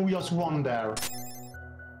was more than just one there.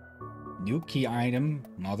 New key item,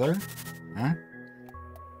 mother? Huh?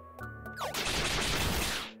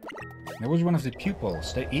 That was one of the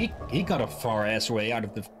pupils. He got a far ass way out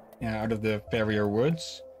of the Farrier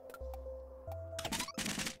Woods.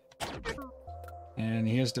 And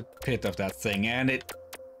here's the pit of that thing, and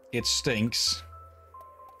it stinks.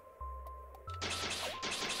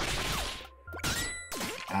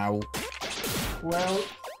 Ow. Well,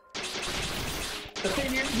 the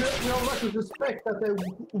thing is, we are left to suspect that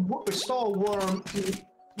the star worm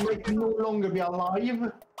might no longer be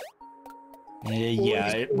alive.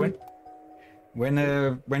 Yeah,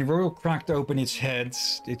 when Royal cracked open its head,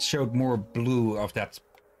 it showed more blue of that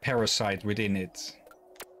parasite within it.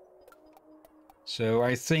 So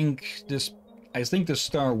I think the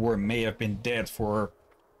star worm may have been dead for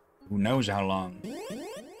who knows how long.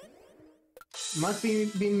 Might be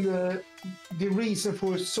been the reason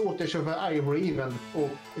for a shortage of ivory even, or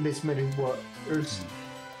in this many words.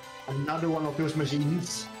 Another one of those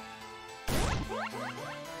machines.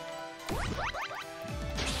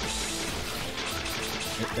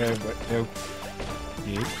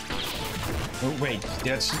 Oh, wait,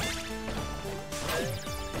 that's...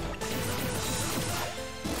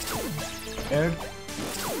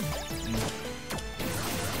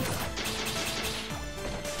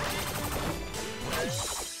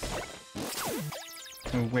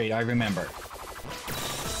 Oh, wait, I remember.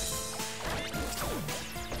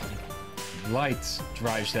 Light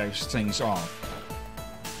drives those things off.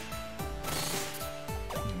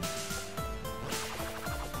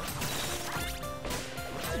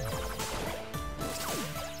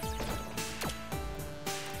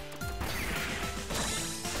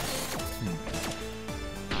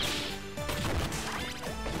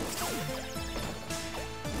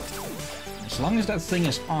 As long as that thing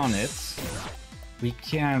is on it, we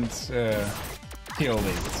can't kill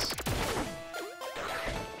it.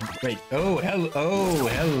 Wait, oh,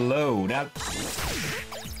 hello, that...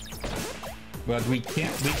 But we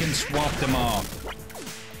can swap them off.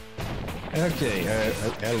 Okay,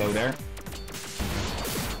 hello there.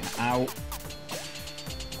 Ow.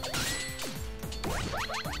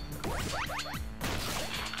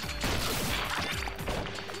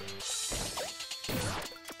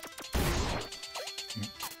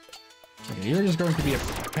 You're just going to be a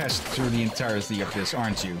pest through the entirety of this,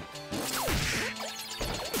 aren't you?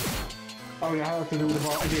 Oh, yeah, I have to do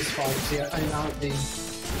this fight, yeah, I know the...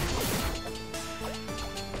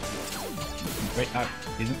 Wait,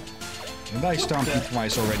 didn't I stomp you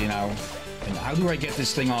twice already now? And how do I get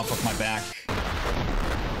this thing off of my back?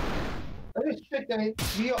 I just checked and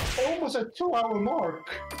we are almost at 2-hour mark.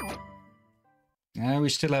 We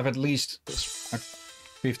still have at least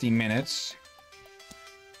 15 minutes.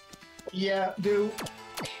 Yeah, dude.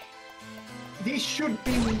 This should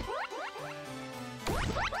be...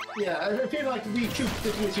 Yeah, I feel like we should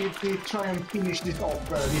definitely try and finish this off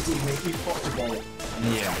this evening, if possible.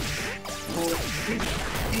 Yeah. So,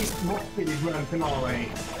 this must be the grand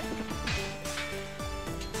finale.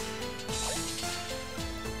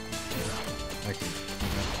 Okay.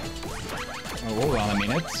 Oh, hold on a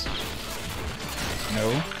minute.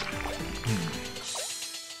 No.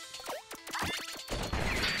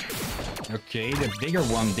 Okay, the bigger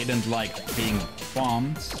one didn't like being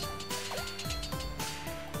bombed.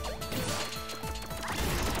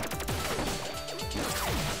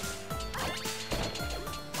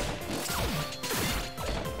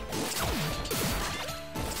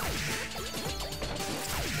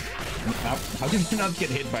 How did you not get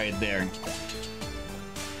hit by it there?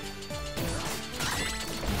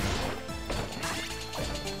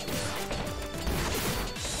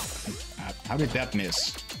 How did that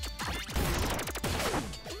miss?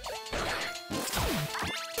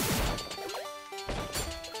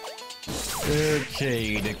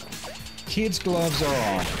 Okay, the kids' gloves are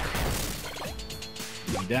off.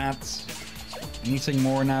 Need that. Anything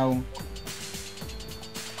more now?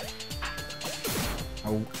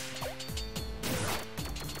 Oh.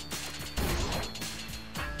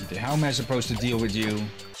 Okay, how am I supposed to deal with you?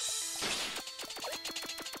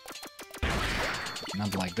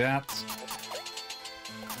 Not like that.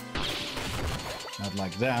 Not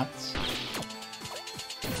like that.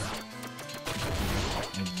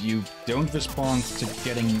 And you don't respond to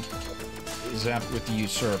getting zapped with the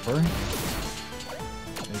usurper.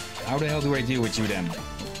 How the hell do I deal with you then?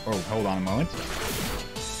 Oh, hold on a moment.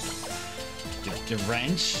 The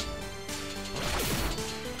wrench.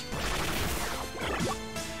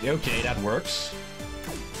 Okay, that works.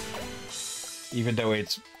 Even though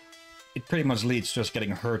it pretty much leads to us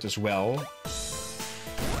getting hurt as well.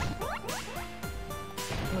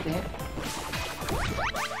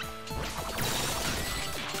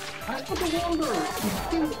 I sort of wonder if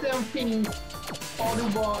these damn things are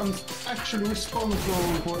the ones actually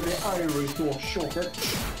responsible for the iris door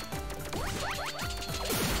shortage.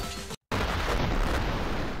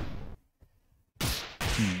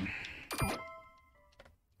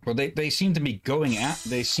 Well, they seem to be going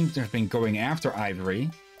they seem to have been going after Ivory.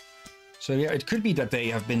 So yeah, it could be that they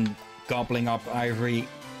have been gobbling up Ivory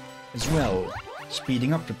as well,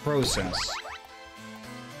 speeding up the process.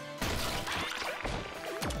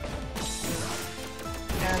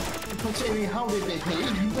 And considering how they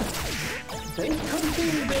behave, they could be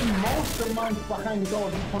the mastermind behind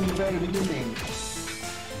God from the very beginning.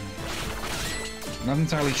 Not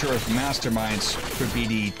entirely sure if masterminds could be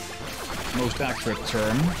the most accurate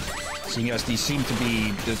term, seeing as these seem to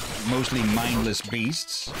be the mostly mindless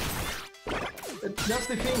beasts. That's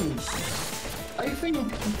the thing. I think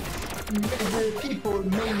the people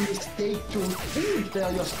made a mistake to think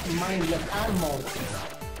they're just mindless animals,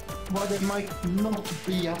 but they might not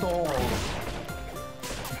be at all.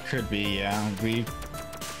 Could be, yeah.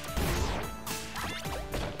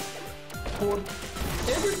 For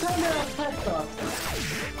every time they attack us,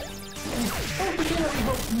 it's altogether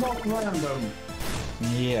not random.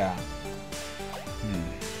 Yeah.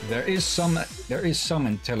 There is some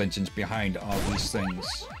intelligence behind all these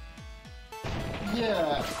things.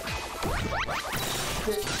 Yeah.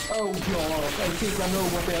 Oh god, I think I know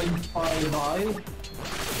what they're inspired by.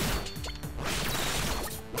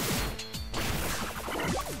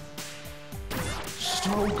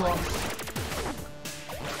 So god.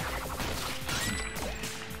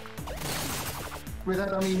 With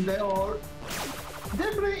that I mean they are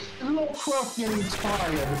definitely Lovecraftian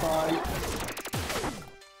inspired by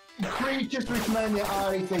creatures with many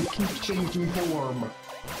eyes and keep changing form.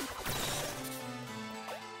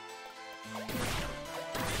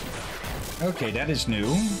 Okay, that is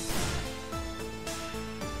new.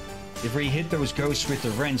 If we hit those ghosts with the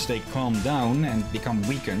wrench, they calm down and become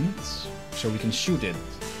weakened, so we can shoot it.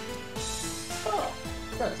 Oh,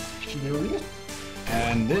 that's curious.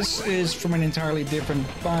 And this is from an entirely different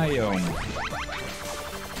biome.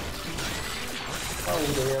 Oh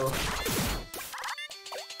dear.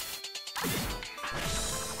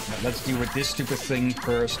 Now, let's deal with this stupid thing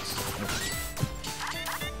first.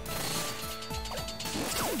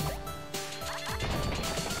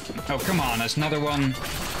 Oh, come on, there's another one.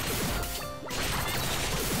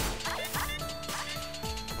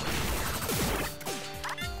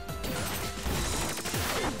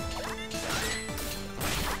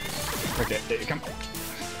 Okay, come.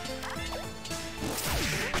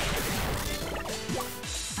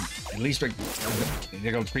 At least they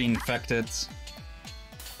got reinfected.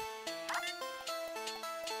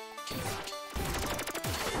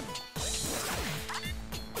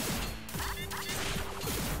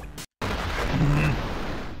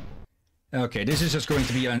 Okay, this is just going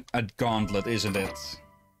to be a gauntlet, isn't it?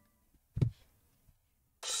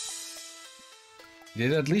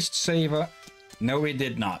 Did it at least save a... No, it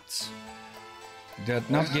did not. Did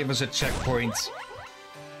not give us a checkpoint.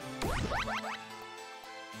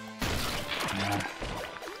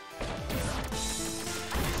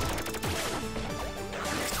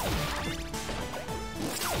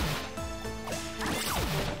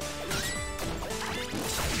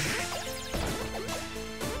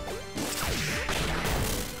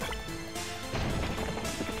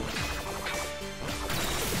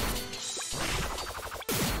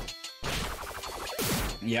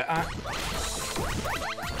 Yeah,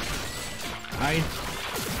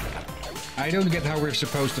 I don't get how we're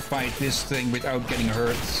supposed to fight this thing without getting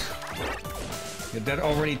hurt. Yeah, that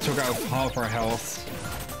already took out half our health.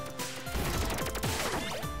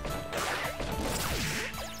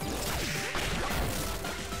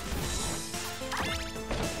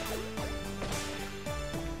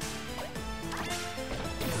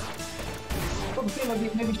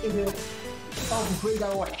 Maybe should upgrade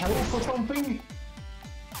our health or something?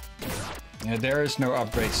 Yeah, there is no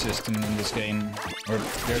upgrade system in this game. Or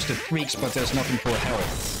there's the tweaks, but there's nothing for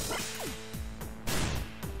health.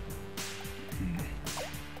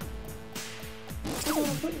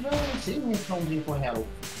 Something for health.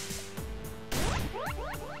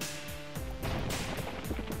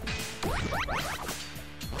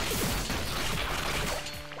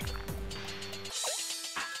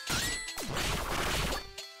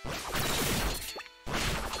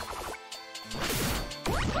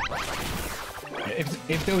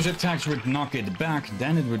 If those attacks would knock it back,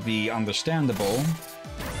 then it would be understandable.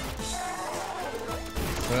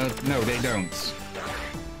 But no, they don't.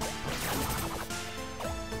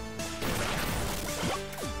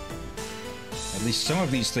 At least some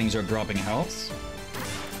of these things are dropping health.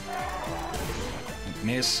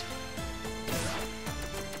 Miss.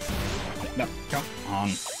 No, come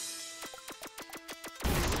on.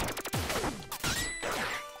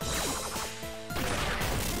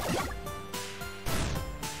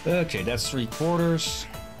 Okay, that's 3/4.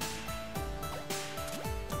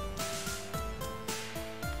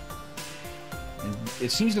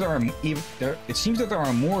 It seems that there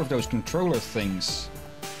are more of those controller things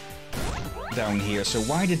down here. So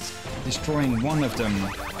why did destroying one of them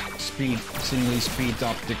seemingly speed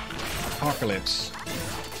up the apocalypse?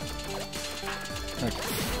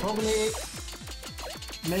 Probably,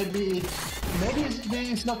 maybe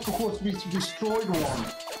it's not because we destroyed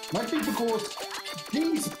one. Might be because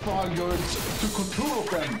these buggers took control of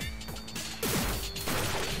them.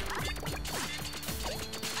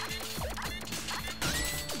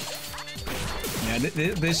 Yeah,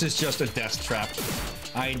 this is just a death trap.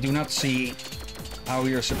 I do not see how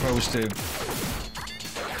you're supposed to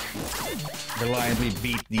reliably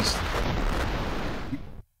beat these.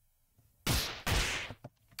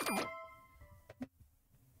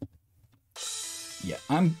 Yeah,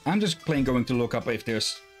 I'm just going to look up if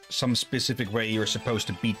there's some specific way you're supposed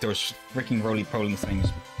to beat those freaking roly-poly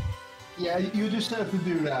things. Yeah, you just have to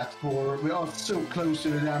do that, for we are so close to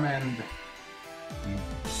the damn end.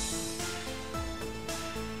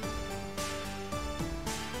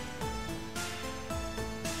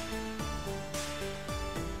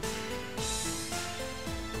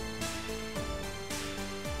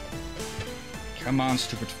 Come on,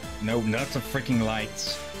 stupid. No, not the freaking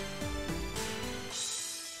lights.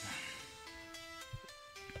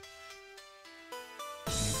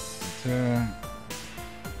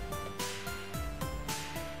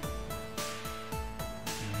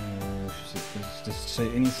 Does it say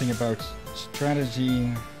anything about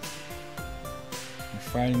strategy?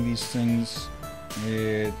 Fighting these things?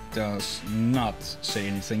 It does not say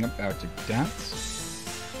anything about that.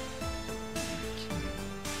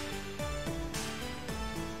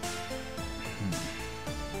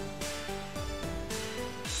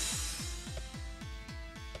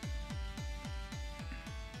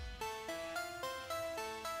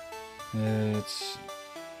 It's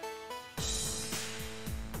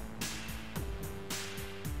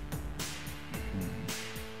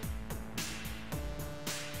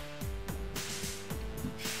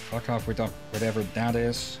fuck off with whatever that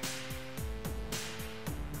is.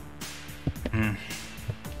 Yeah,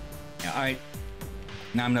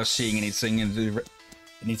 I'm not seeing anything, and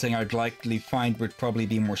anything I'd likely find would probably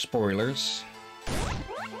be more spoilers.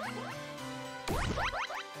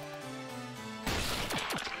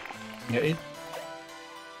 Yeah,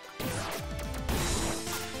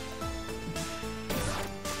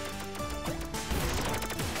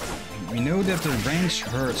 we know that the range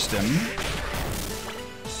hurts them,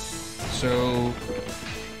 so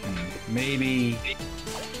maybe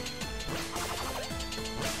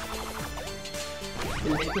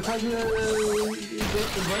The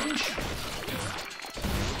range?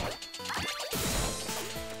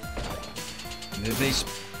 they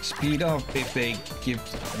speed up if they give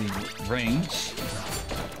the range.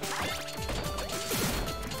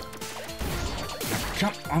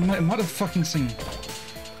 Come on, my motherfucking thing.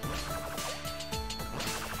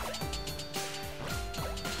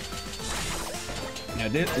 Yeah,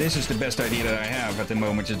 this is the best idea that I have at the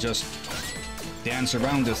moment, to just dance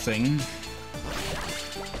around the thing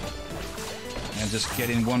and just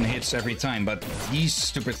get in one hits every time, but these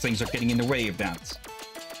stupid things are getting in the way of that.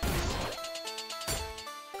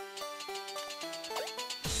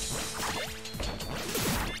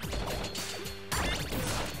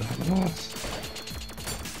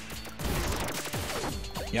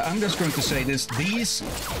 Yeah, I'm just going to say this.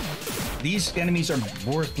 These enemies are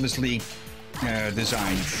worthlessly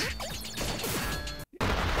designed.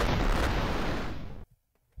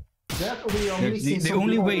 That we are missing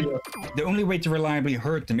The only way to reliably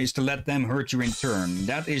hurt them is to let them hurt you in turn.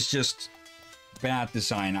 That is just bad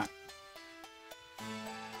design.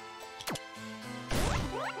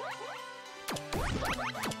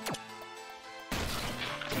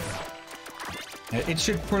 It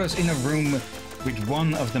should put us in a room with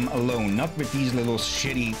one of them alone, not with these little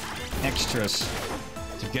shitty extras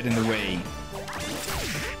to get in the way.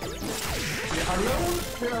 Yeah, alone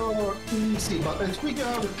they are easy, but as we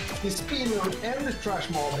have the spinner and the trash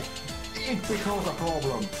mob, it becomes a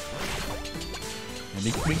problem.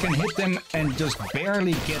 We can hit them and just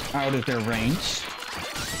barely get out of their range.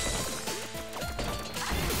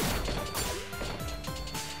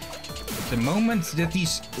 The moment that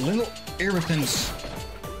these little irritants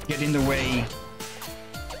get in the way,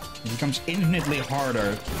 it becomes infinitely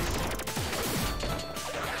harder.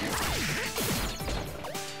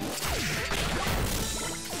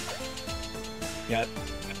 Yeah,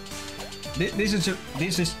 this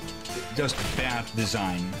is just bad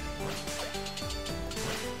design.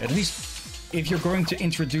 At least if you're going to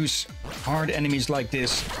introduce hard enemies like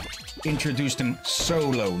this, introduce them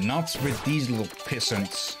solo, not with these little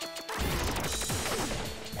pissants.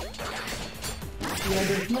 Yeah,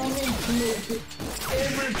 there's no need to make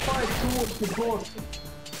every fight towards the boss,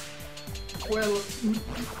 well,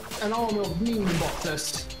 an army of mini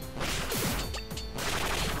bosses.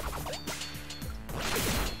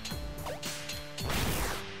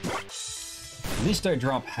 At least I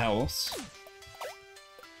drop health.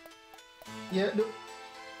 Yeah,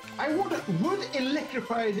 I wonder, would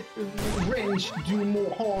electrified range do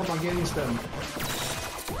more harm against them?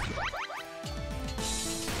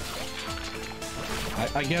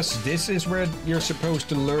 I guess this is where you're supposed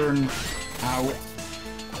to learn how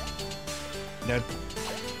that...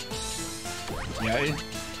 Yeah,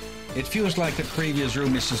 it feels like the previous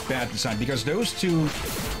room is just bad design, because those two,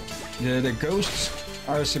 the ghosts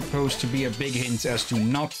are supposed to be a big hint as to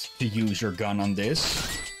not to use your gun on this.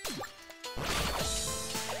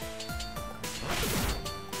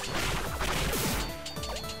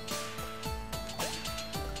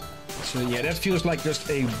 So yeah, that feels like just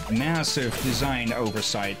a massive design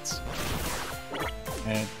oversight.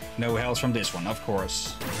 No health from this one, of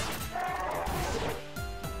course.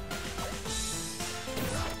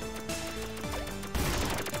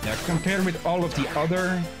 Yeah, compared with all of the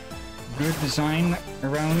other good design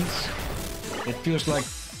around, it feels like,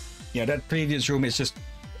 yeah, that previous room is just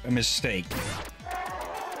a mistake.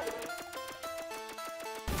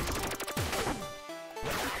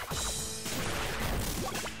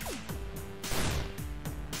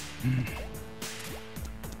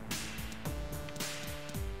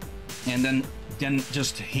 And then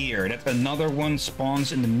just here, that another one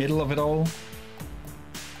spawns in the middle of it all.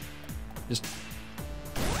 Just...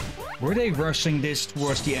 Were they rushing this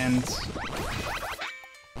towards the end?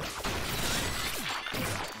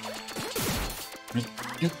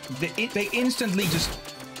 They instantly just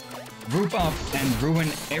group up and ruin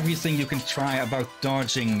everything you can try about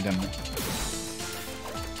dodging them.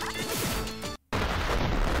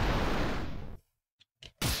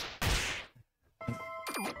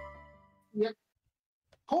 Yeah.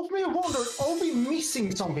 Help me wonder, are we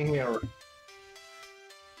missing something here?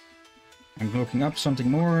 I'm looking up something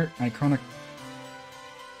more iconic.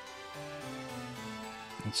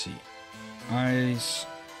 Let's see. Eyes.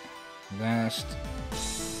 Last.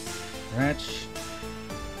 Scratch.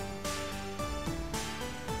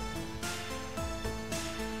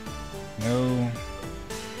 No.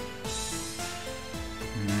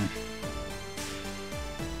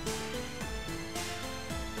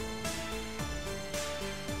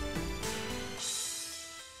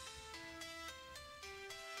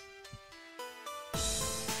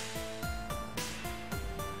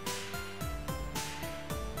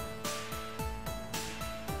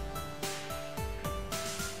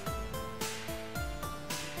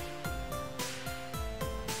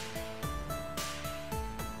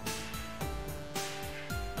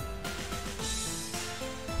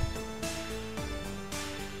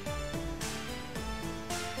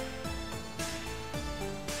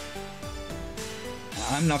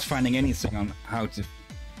 I'm not finding anything on how to...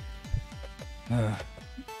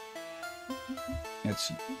 Let's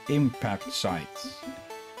see. Impact site.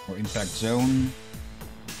 Or impact zone.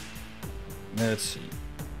 Let's see.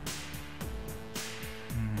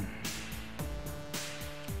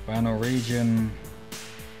 Final region.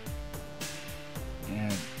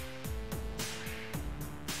 And...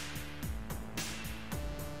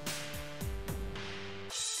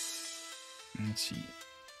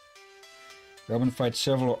 Robin fights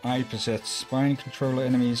several eye-possessed spine controller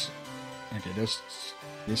enemies. Okay, does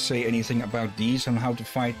this say anything about these and how to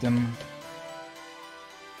fight them?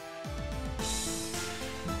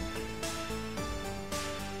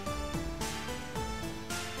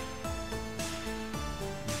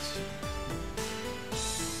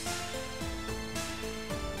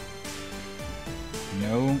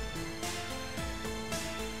 No.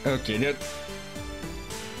 Okay, that...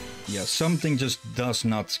 Yeah, something just does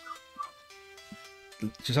not...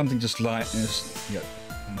 Something just lies... Yeah,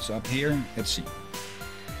 it's up here. Let's see.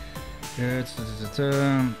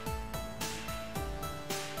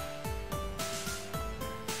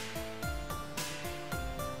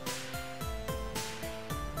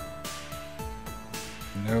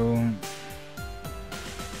 No.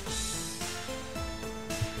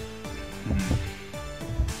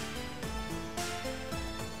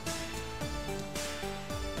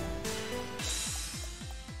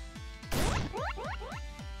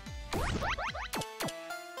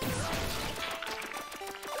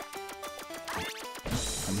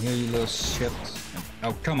 Come here, you little shit.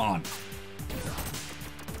 Oh, come on.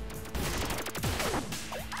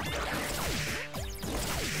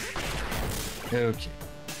 Okay.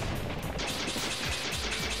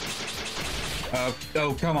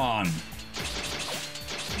 Oh, come on.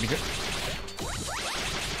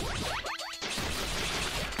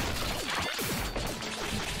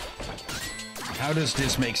 How does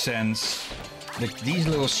this make sense? These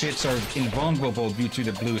little shits are invulnerable due to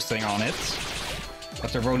the blue thing on it.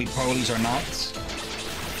 But the roly-polies are not.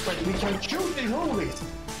 But we can shoot the rollies.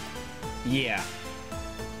 Yeah.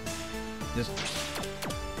 Just...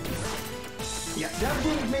 Yeah, that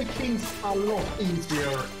will make things a lot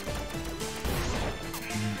easier.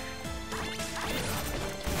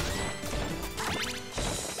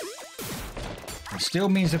 It still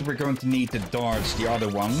means that we're going to need to dodge the other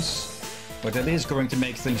ones. But that is going to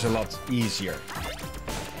make things a lot easier.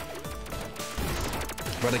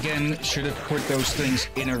 But again, should have put those things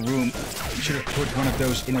in a room. Should have put one of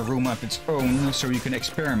those in a room of its own, so you can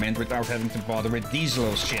experiment without having to bother with these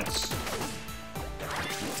little shits.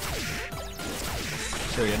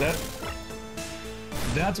 So yeah,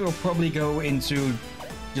 that will probably go into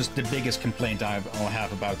just the biggest complaint I'll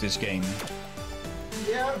have about this game.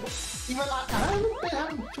 Yeah, even I haven't been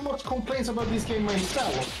having too much complaints about this game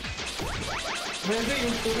myself. Maybe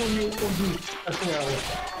on you as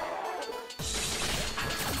well.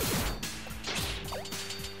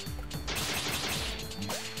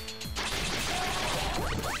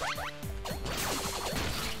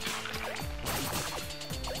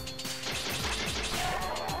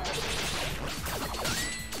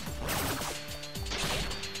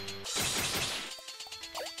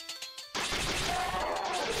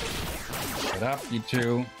 Shut up, you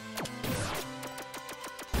two.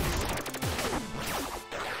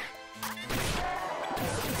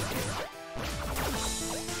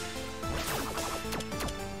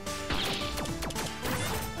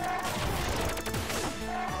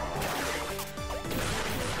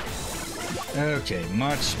 Okay,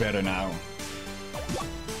 much better now.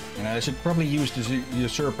 And I should probably use the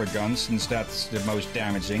usurper gun since that's the most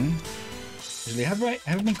damaging. Actually, have I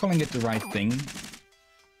been calling it the right thing?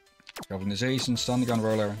 Galvanization, stun gun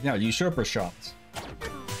roller. Yeah, usurper shot.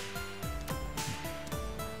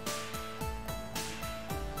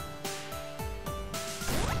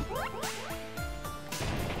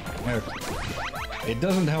 Okay. It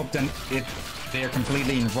doesn't help then they're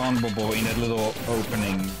completely invulnerable in that little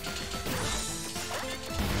opening.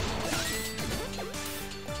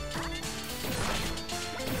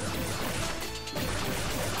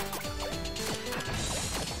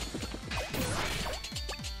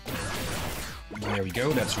 There we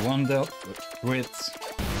go, that's one dealt with.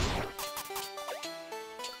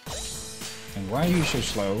 And why are you so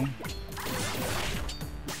slow?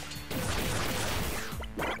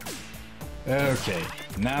 Okay,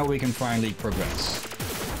 now we can finally progress.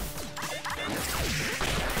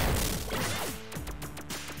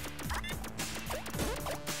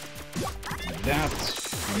 Like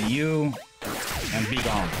that, you, and be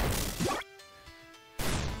gone.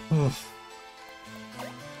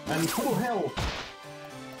 And full health.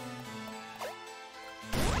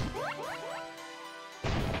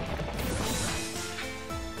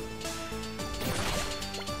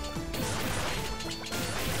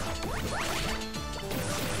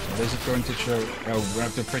 What is it going to show? Oh, we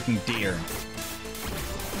have the freaking deer.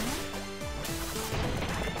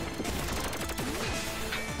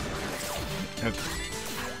 Okay.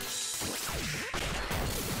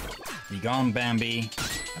 Be gone, Bambi.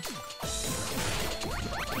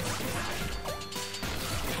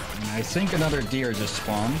 I think another deer just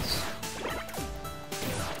spawns.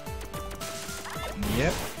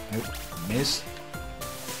 Yep. Oh, missed.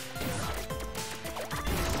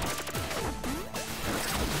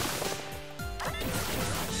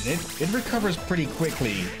 It recovers pretty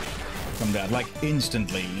quickly from that, like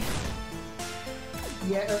instantly.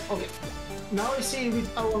 Yeah, okay. Now I see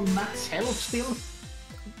with our max health still.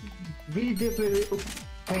 We definitely...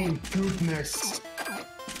 Thank goodness.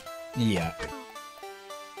 Yeah.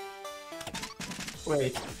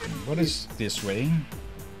 Wait. What is this way?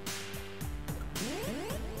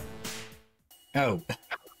 Oh.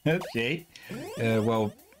 Okay.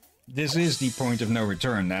 Well, this is the point of no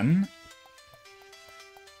return then.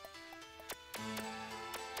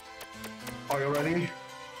 Are you ready?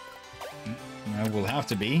 We'll have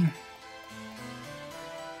to be.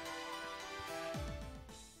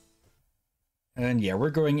 And yeah, we're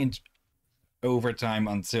going into overtime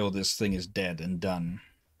until this thing is dead and done.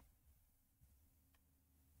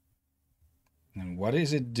 And what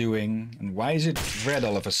is it doing? And why is it red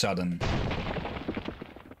all of a sudden?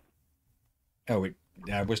 Oh,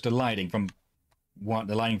 that was the lighting from what?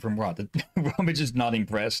 The lighting from what? Robin is not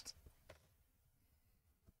impressed.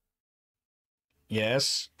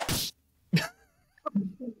 Yes.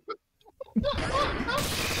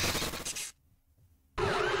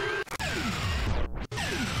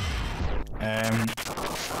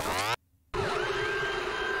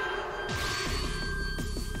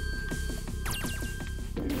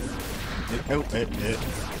 Oh,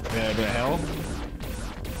 the hell?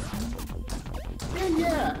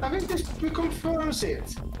 Yeah, I think this confirms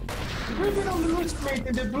it. We've been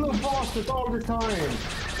underestimating the blue bastard all the time.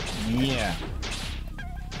 Yeah.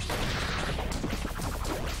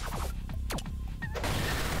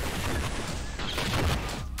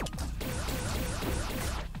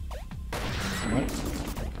 What?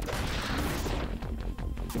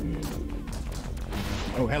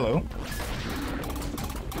 Oh, hello.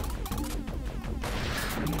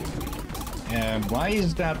 Why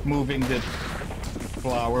is that moving the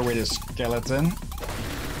flower with a skeleton?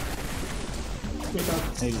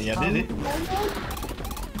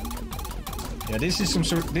 Yeah, this is some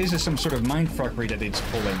sort of mindfuckery that it's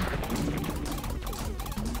pulling.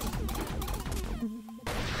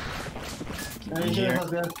 And here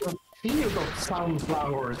has a field of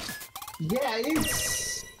sunflowers. Yeah,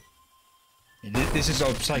 it's... This is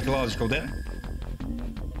all psychological.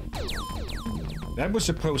 That was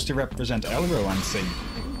supposed to represent Elro, I think.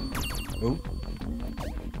 Oh.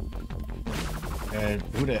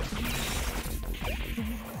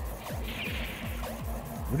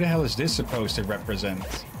 Who the hell is this supposed to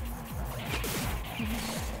represent?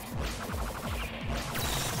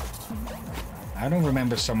 I don't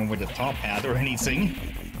remember someone with a top hat or anything.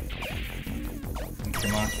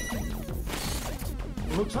 Come on.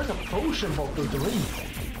 Looks like a potion bottle drink.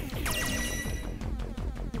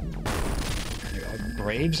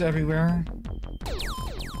 Graves everywhere.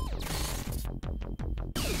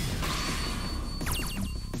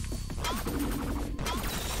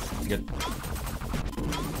 Good.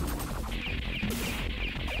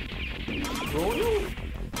 Royal?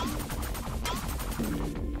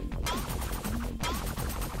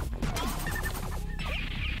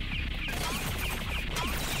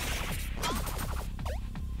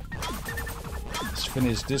 Let's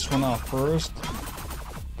finish this one off first.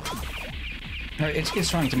 It's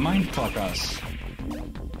trying to mindfuck us.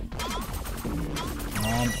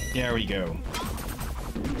 There we go.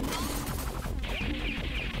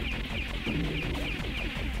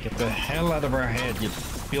 Get the hell out of our head, you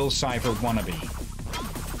Bill Cipher wannabe.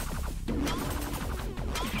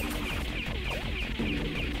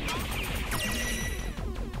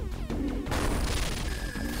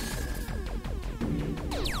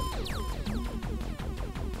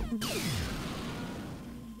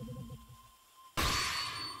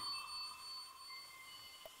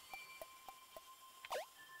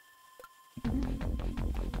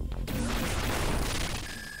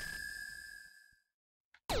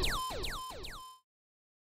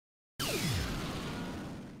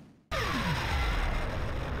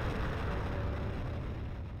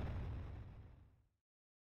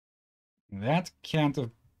 That can't have...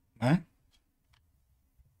 Huh?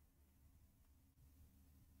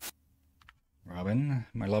 Robin,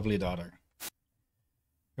 my lovely daughter.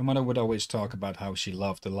 Your mother would always talk about how she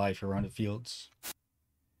loved the life around the fields.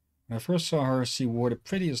 When I first saw her, she wore the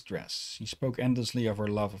prettiest dress. She spoke endlessly of her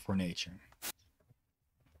love for nature.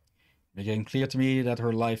 It became clear to me that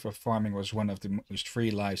her life of farming was one of the most free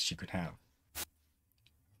lives she could have.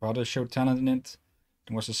 Her father showed talent in it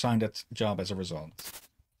and was assigned that job as a result.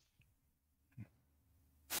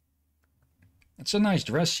 It's a nice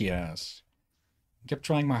dress she has. I kept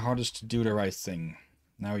trying my hardest to do the right thing.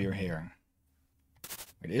 Now you're here.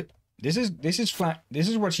 This is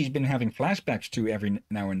what she's been having flashbacks to every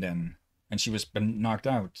now and then, and she was been knocked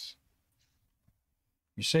out.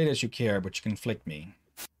 You say that you care, but you conflict me.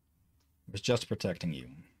 I was just protecting you.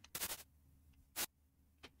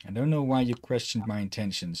 I don't know why you questioned my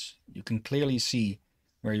intentions. You can clearly see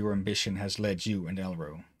where your ambition has led you and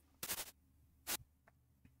Elro.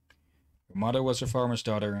 Your mother was a farmer's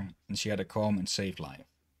daughter, and she had a calm and safe life.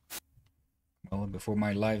 Well, before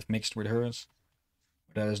my life mixed with hers,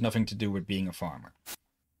 but that has nothing to do with being a farmer. I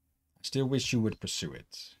still wish you would pursue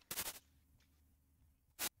it.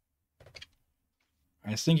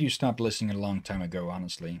 I think you stopped listening a long time ago,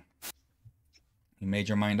 honestly. You made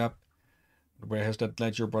your mind up, but where has that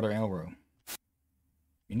led your brother Elro?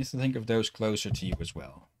 You need to think of those closer to you as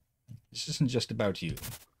well. This isn't just about you.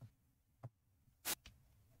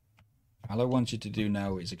 All I want you to do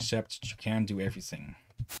now is accept that you can't do everything.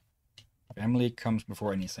 Family comes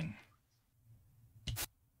before anything.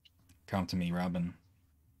 Come to me, Robin.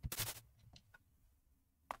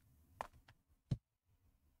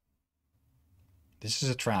 This is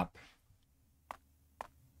a trap.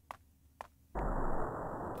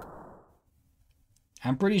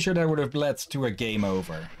 I'm pretty sure that would have led to a game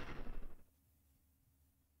over.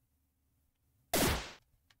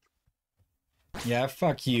 Yeah,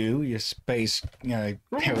 fuck you, you space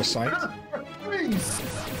parasite.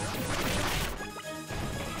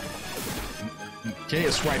 Okay,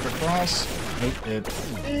 a swipe across.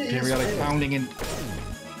 Periodic pounding in.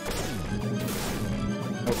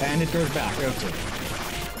 Oh, and it goes back. Okay.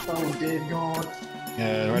 Oh dear God.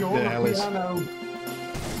 What the hell is?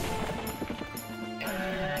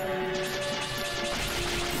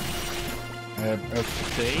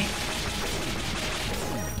 Okay.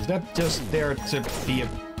 Is that just there to be a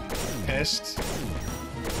pest?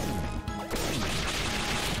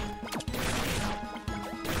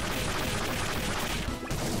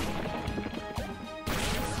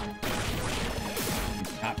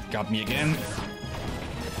 Ah, got me again.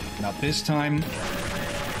 Not this time.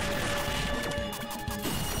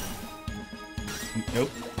 Nope.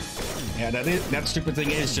 Yeah, that stupid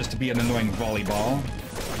thing is just to be an annoying volleyball.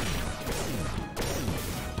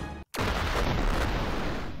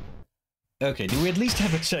 Okay, do we at least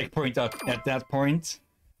have a checkpoint up at that point?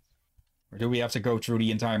 Or do we have to go through the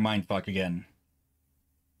entire mindfuck again?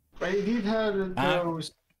 They did have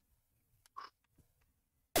those.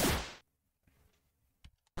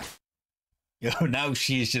 Yo, now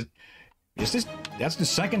she's just... That's the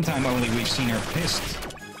second time only we've seen her pissed.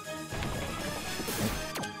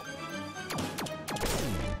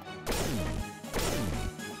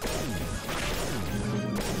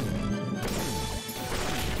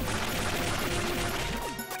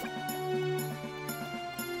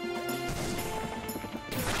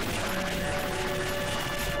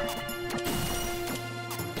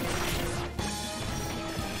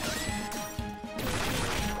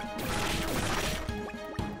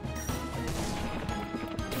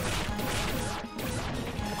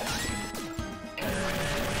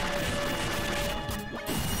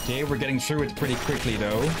 Okay, we're getting through it pretty quickly,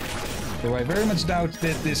 though. Though I very much doubt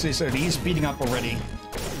that this is... he's speeding up already.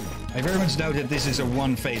 I very much doubt that this is a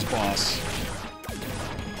one-phase boss.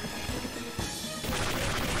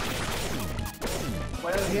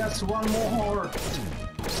 Well, he has one more heart,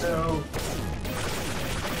 so...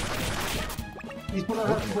 he's gonna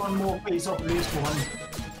have one more phase of this one.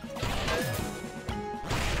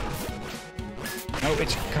 Oh,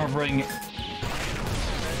 it's covering...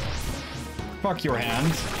 Fuck your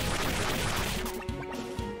hand.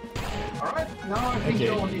 Alright, now I think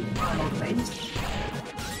you're on the final phase.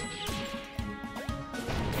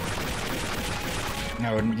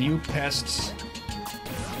 Now, new pests.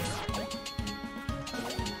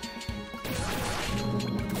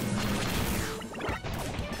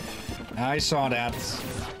 I saw that.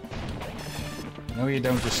 No, you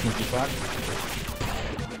don't, you sneaky fuck.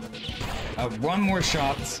 One more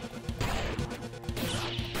shot.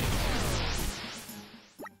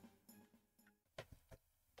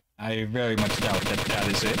 I very much doubt that that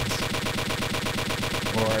is it.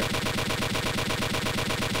 Or...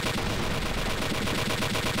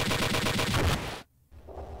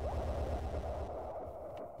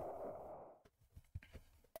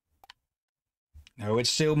 No,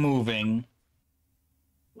 it's still moving.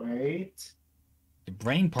 Wait. The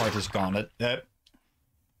brain part is gone.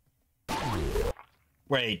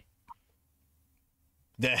 Wait.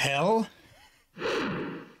 The hell?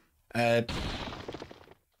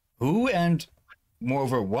 Who and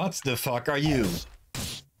moreover, what the fuck are you?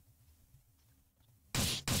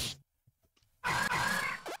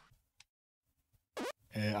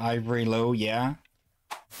 Ivory Low, yeah.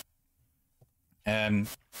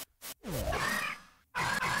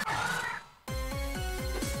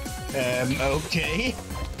 Okay.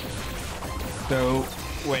 So,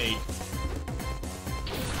 wait.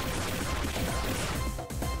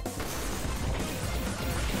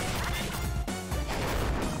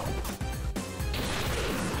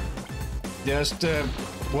 Just,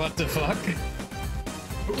 what the fuck?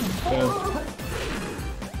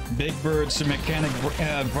 Big Bird's mechanic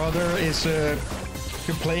brother is,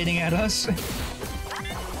 complaining at us?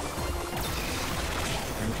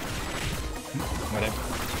 Whatever.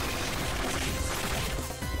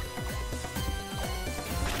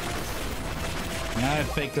 Now I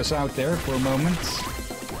faked us out there for a moment.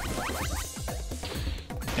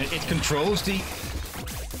 And it controls the...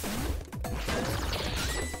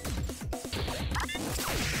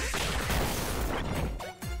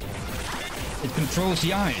 It controls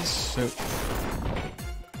the eyes, so...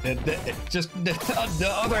 Just the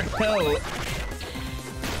other hell...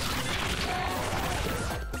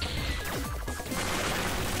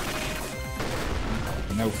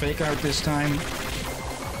 No fake out this time.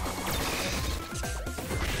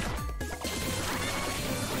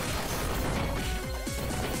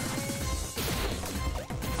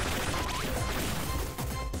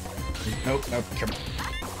 Oh, come on.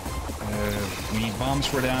 We need bombs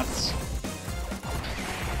for that.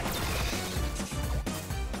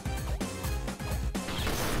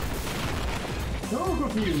 So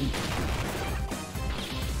confused.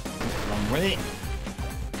 Wrong way.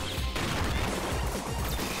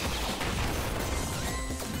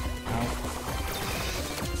 Ow.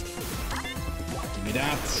 Give me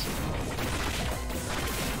that.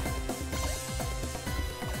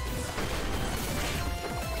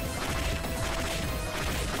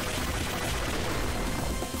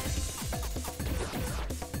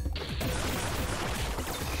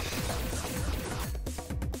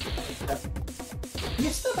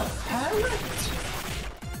 Is that a parrot?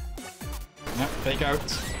 Yep, fake out.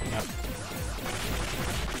 Yep.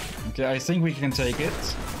 Okay, I think we can take it.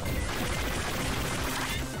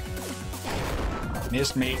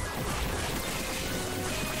 Missed me.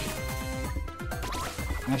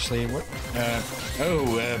 Actually, what?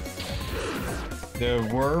 The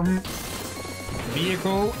worm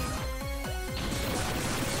vehicle.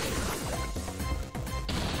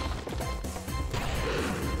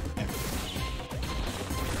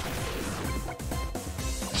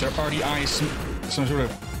 So are the eyes some sort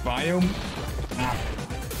of biome? Ah.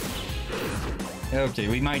 Okay,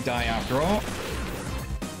 we might die after all.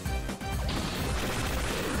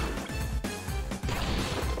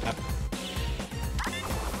 Ah.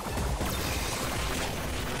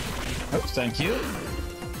 Oh, thank you.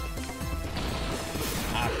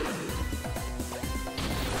 Ah.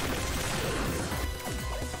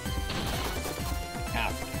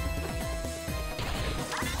 Ah.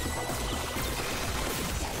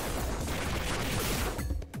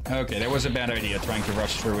 Okay, that was a bad idea, trying to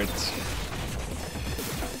rush through it.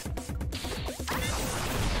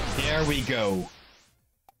 There we go.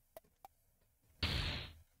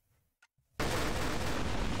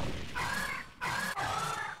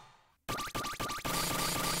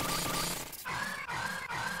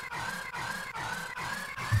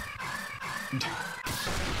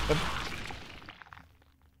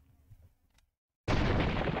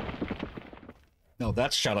 No,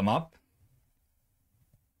 that shut him up.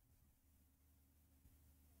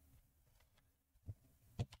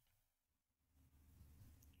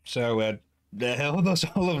 So, the hell does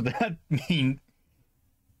all of that mean?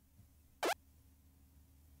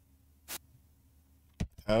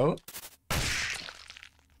 Oh.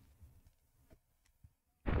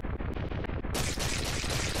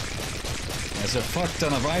 There's a fuck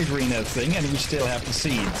ton of ivory in that thing, and we still have the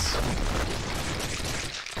seeds.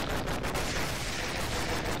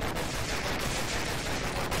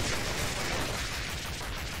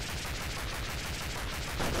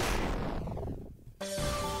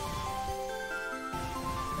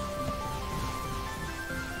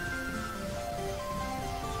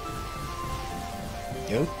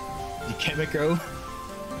 Yep, the chemical.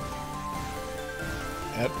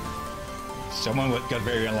 Yep. Someone got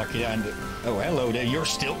very unlucky and oh hello there, you are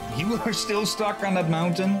still stuck on that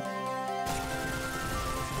mountain.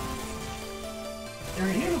 You're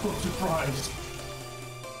a little surprised.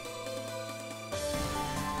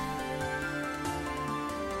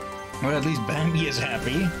 Well, at least Bambi is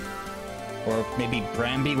happy. Or maybe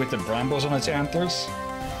Brambi with the brambles on its antlers.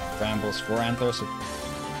 Brambles, 4 antlers.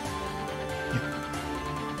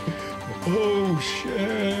 Oh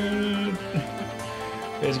shit!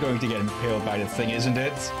 It's going to get impaled by the thing, isn't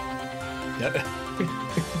it? Yep.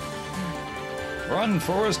 Run,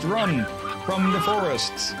 Forrest, run! from the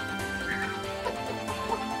forest.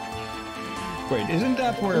 Wait, isn't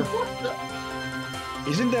that where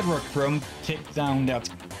Chrome kicked down that?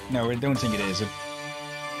 No, I don't think it is.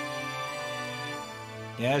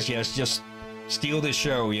 Yes, just steal the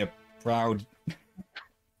show, you proud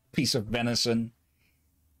piece of venison.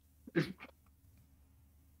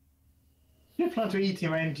 You plan to eat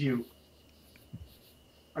him, ain't you?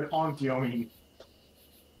 Or aren't you, I mean?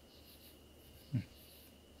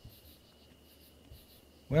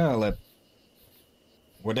 Well,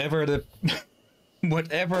 whatever the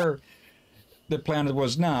whatever the planet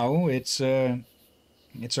was now, it's a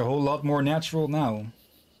whole lot more natural now.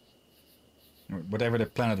 Or whatever the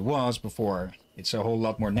planet was before, it's a whole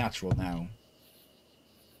lot more natural now.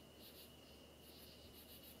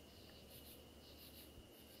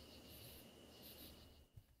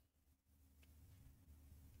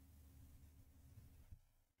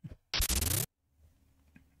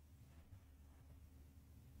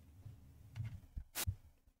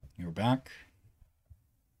 You're back.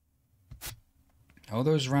 All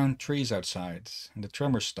those round trees outside, and the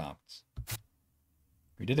tremor stopped.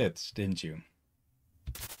 You did it, didn't you?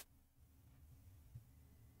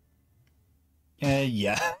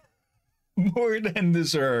 Yeah. More than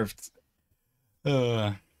deserved.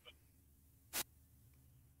 Alright,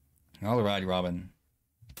 Robin.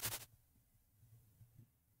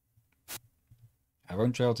 I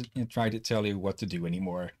won't try to tell you what to do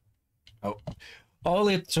anymore. Oh. All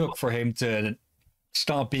it took for him to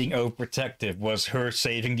stop being overprotective was her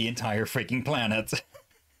saving the entire freaking planet.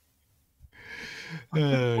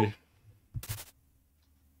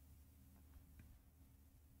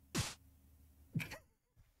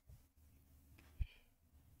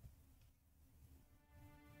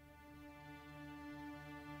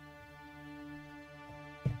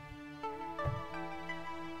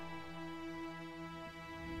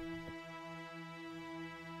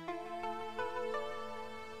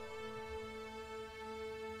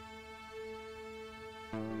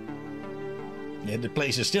 Yeah, the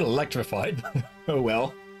place is still electrified. Oh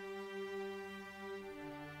well.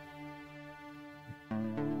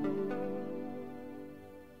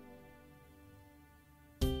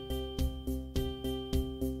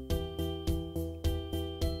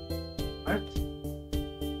 What?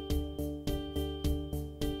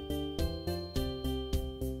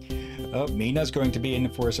 Oh, Mina's going to be in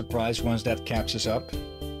for a surprise once that catches up.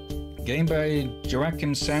 Game by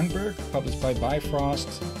Joachim Sandberg, published by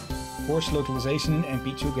Bifrost. Forced localization in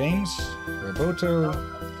MP2 games. Roboto.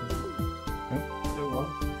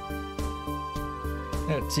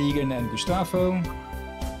 Tegan and Gustavo.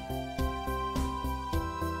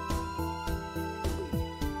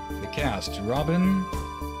 The cast: Robin,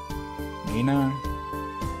 Mina,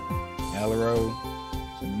 Elro.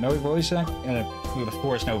 So no voice act, well, of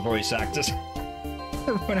course, no voice actors.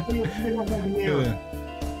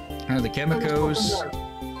 The Chemicals.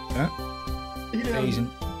 Asian.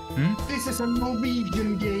 This is a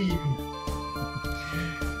Norwegian game.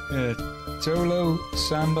 Tolo,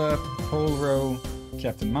 Samba, Polro,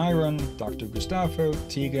 Captain Myron, Dr. Gustavo,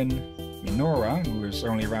 Tegan, Minora, who is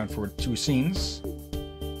only around for 2 scenes.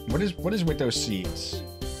 What is with those seeds?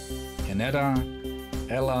 Canetta,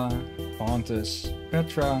 Ella, Pontus,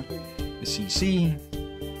 Petra, the CC,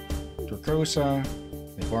 Dracosa,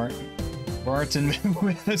 the Barton, who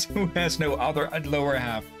has no other lower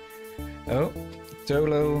half. Oh,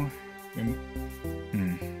 Tolo.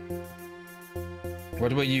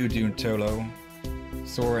 What will you do, Tolo?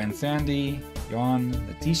 Thor and Sandy, Jan,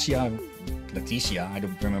 Leticia, I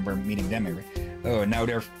don't remember meeting them ever. Oh, now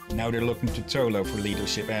they're looking to Tolo for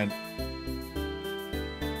leadership. And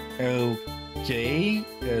okay,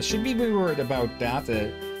 should we be worried about that?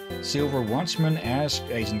 Silver Watchman, Ash,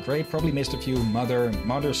 Agent Grey probably missed a few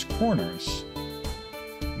Mother's Corners.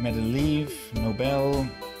 Medeleave, Nobel,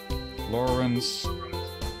 Lawrence,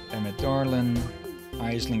 Emmett Darlin,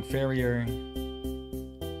 Aisling Ferrier,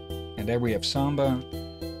 and there we have Samba,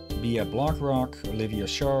 Bia Blockrock, Olivia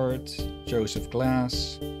Shard, Joseph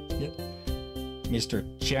Glass, yep. Mr.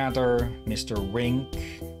 Chatter, Mr. Wink,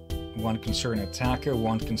 one concerned attacker,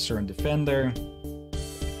 one concerned defender,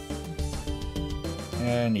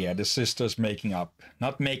 and yeah, the sisters making up.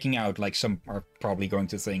 Not making out like some are probably going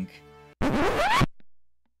to think.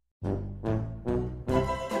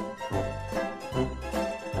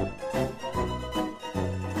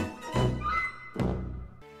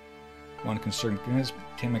 One concerned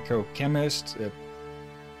chemical chemist.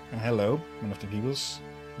 Hello, one of the peoples.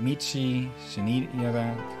 Michi,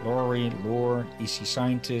 Sinidia, Lori, Lore, EC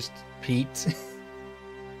scientist, Pete.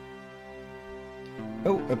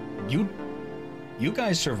 Oh, you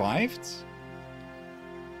guys survived?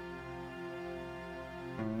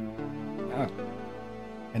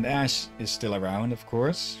 And Ash is still around, of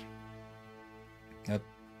course.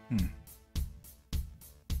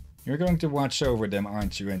 You're going to watch over them,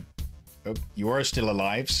 aren't you? And you are still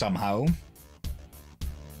alive, somehow.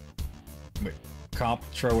 Wait,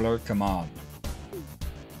 Comptroller, come on.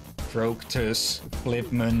 Proctus,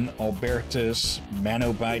 Flipman, Albertus,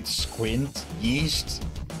 Manobite, Squint, Yeast.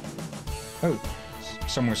 Oh,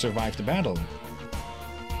 someone survived the battle.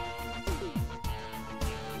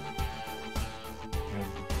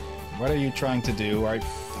 What are you trying to do? Are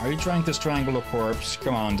you trying to strangle a corpse?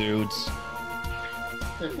 Come on, dudes.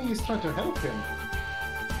 I think he's trying to help him.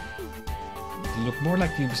 It looked more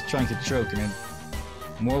like he was trying to choke him.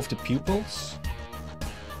 More of the pupils?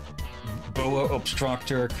 Boa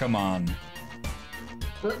Obstructor, come on.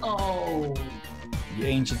 Oh! The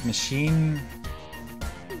Ancient Machine.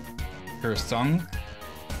 Her Thunk.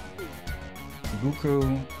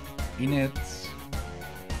 Buku. Init.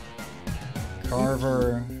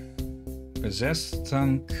 Carver. Possessed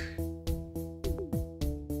Thunk.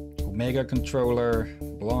 Omega Controller.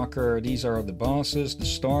 Blocker. These are the bosses. The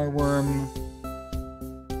Starworm.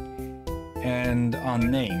 And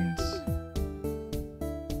Unnamed.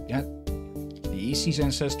 Yeah. The EC's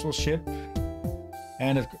ancestral ship.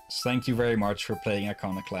 And of course, thank you very much for playing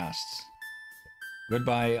Iconoclasts.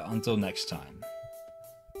 Goodbye until next time.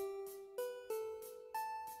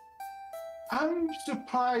 I'm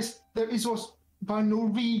surprised that it was by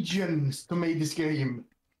Norwegians to make this game.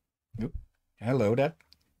 Oop. Hello,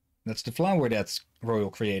 that's the flower that's Royal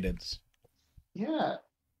created. Yeah.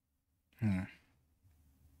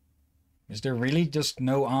 Is there really just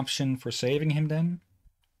no option for saving him then?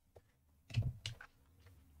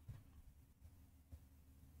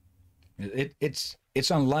 It's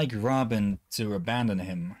unlike Robin to abandon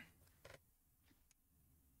him.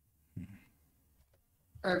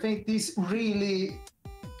 I think this really,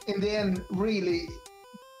 in the end, really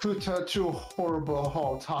put her through a horrible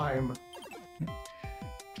hard time.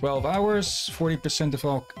 12 hours, 40% of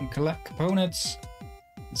all components,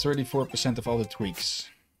 34% of all the tweaks.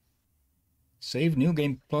 Save new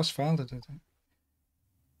game plus file.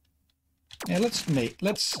 Yeah, let's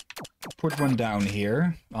put one down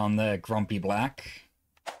here on the Grumpy Black.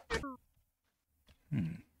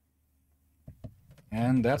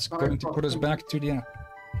 And that's going to put us back to the...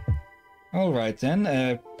 Alright then,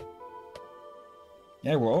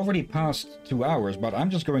 yeah, we're already past 2 hours, but I'm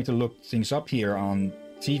just going to look things up here on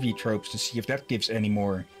TV tropes to see if that gives any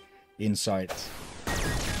more insight.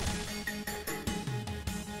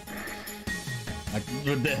 Like,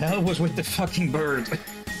 what the hell was with the fucking bird?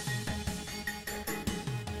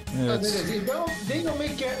 They don't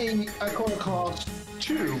make an Iconoclast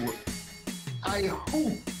 2. I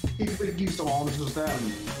hope it will give some answers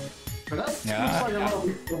then. But that's like a lot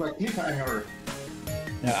of like cliffhanger.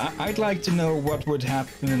 Yeah, I'd like to know what would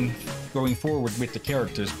happen going forward with the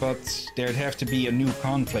characters, but there'd have to be a new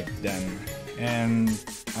conflict then. And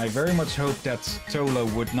I very much hope that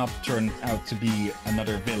Tolo would not turn out to be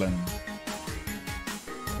another villain.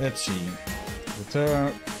 Let's see.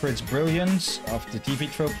 For its brilliance of the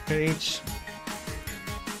TV tropes page,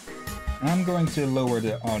 I'm going to lower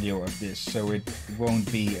the audio of this so it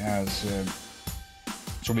won't be as...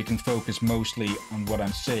 so we can focus mostly on what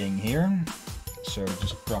I'm saying here. So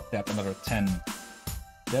just drop that another 10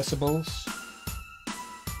 decibels.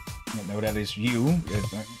 No, that is you.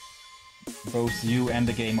 Both you and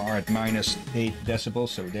the game are at minus 8 decibels,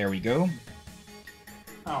 so there we go.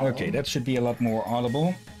 Okay, that should be a lot more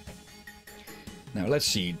audible. Now let's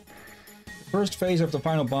see. The first phase of the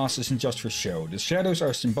final boss isn't just for show. The shadows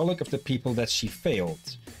are symbolic of the people that she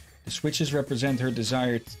failed. The switches represent her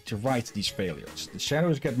desire to right these failures. The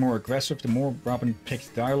shadows get more aggressive the more Robin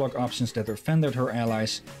picked dialogue options that offended her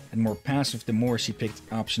allies, and more passive the more she picked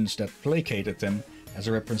options that placated them, as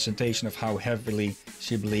a representation of how heavily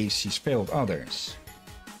she believes she's failed others.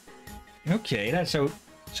 Okay, that's so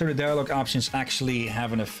the dialogue options actually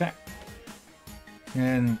have an effect.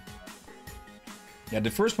 And yeah, the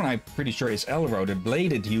first one I'm pretty sure is Elro. The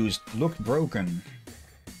blade it used looked broken.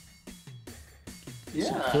 Yeah.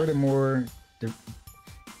 So furthermore,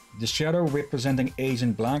 the shadow representing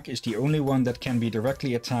Agent Black is the only one that can be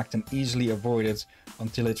directly attacked and easily avoided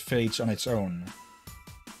until it fades on its own.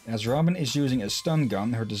 As Robin is using a stun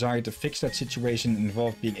gun, her desire to fix that situation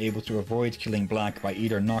involved being able to avoid killing Black by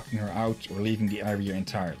either knocking her out or leaving the area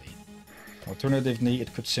entirely. Alternatively,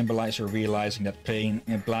 it could symbolize her realizing that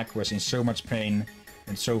Black was in so much pain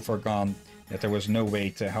and so far gone that there was no way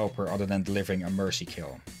to help her other than delivering a mercy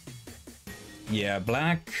kill. Yeah,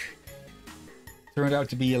 Black turned out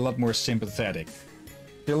to be a lot more sympathetic.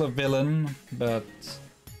 Still a villain, but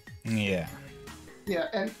yeah. Yeah,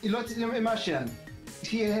 and let's imagine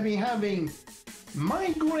he had been having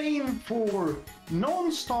migraine for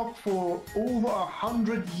non-stop for over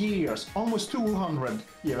 100 years, almost 200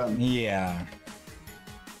 even. Yeah.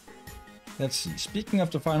 Let's see. Speaking of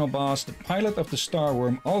the final boss, the pilot of the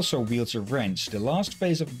Starworm also wields a wrench. The last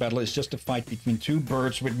phase of the battle is just a fight between two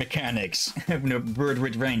birds with mechanics. No, bird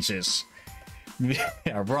with wrenches.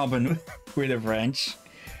 Yeah, Robin with a wrench.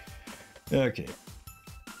 Okay.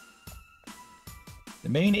 The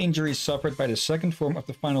main injuries suffered by the second form of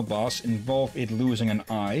the final boss involve it losing an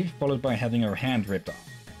eye, followed by having her hand ripped off.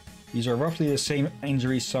 These are roughly the same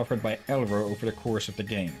injuries suffered by Elro over the course of the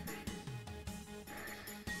game.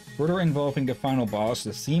 Further involving the final boss,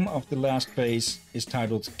 the theme of the last phase is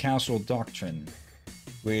titled Castle Doctrine,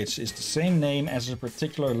 which is the same name as a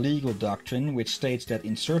particular legal doctrine which states that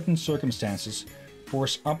in certain circumstances,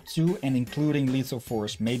 force up to and including lethal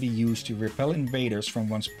force may be used to repel invaders from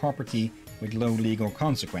one's property with low legal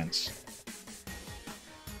consequence.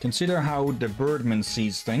 Consider how the Birdman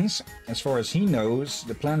sees things. As far as he knows,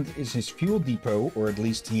 the planet is his fuel depot, or at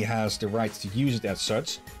least he has the right to use it as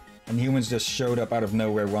such, and humans just showed up out of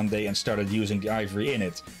nowhere one day and started using the ivory in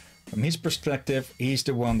it. From his perspective, he's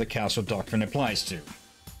the one the Castle Doctrine applies to.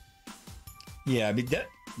 Yeah, I mean,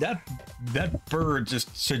 that bird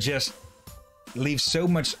just suggests, leaves so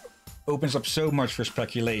much, opens up so much for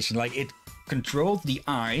speculation. Like, it controlled the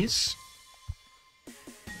eyes.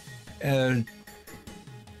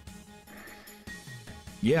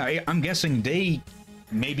 Yeah, I'm guessing they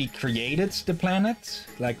maybe created the planet.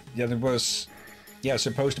 Like, yeah, there was, yeah,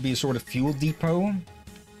 supposed to be a sort of fuel depot,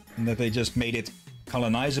 and that they just made it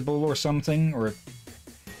colonizable or something, or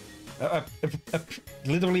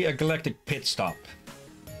literally a galactic pit stop,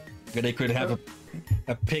 where they could have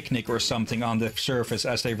a picnic or something on the surface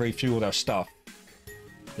as they refuel their stuff.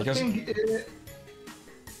 Because I think,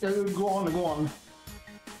 go on.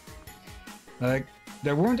 Like,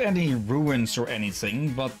 there weren't any ruins or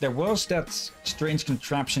anything, but there was that strange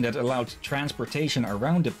contraption that allowed transportation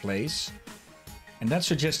around the place. And that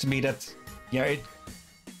suggests to me that, yeah,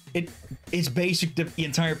 it's basic. The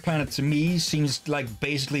entire planet to me seems like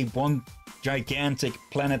basically one gigantic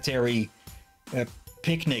planetary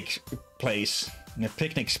picnic place, a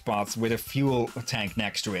picnic spot with a fuel tank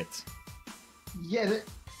next to it. Yeah,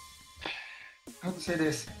 how to say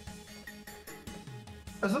this?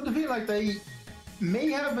 I sort of feel like they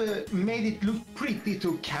may have made it look pretty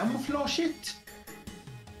to camouflage it.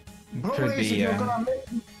 Probably if you're gonna make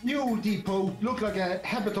the fuel depot look like a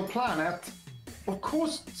habitable planet, of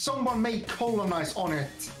course someone may colonize on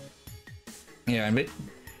it. Yeah, but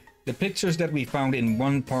the pictures that we found in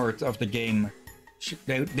one part of the game,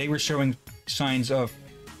 they were showing signs of,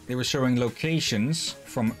 they were showing locations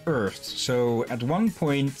from Earth. So at one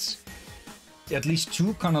point, at least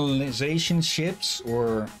two colonization ships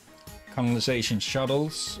or colonization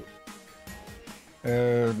shuttles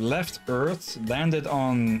left Earth, landed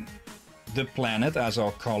on the planet, as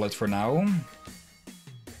I'll call it for now,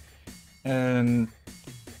 and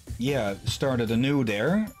yeah, started anew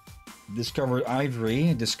there, discovered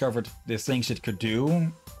ivory, discovered the things it could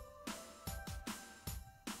do.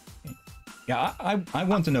 Yeah, I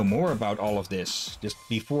want to know more about all of this, just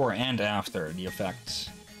before and after the effects.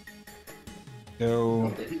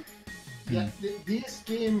 So yeah, this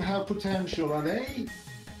game have potential, and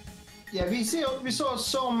we saw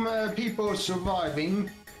some people surviving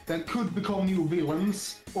that could become new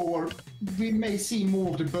villains, or we may see more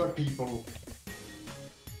of the bird people.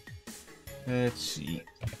 Let's see.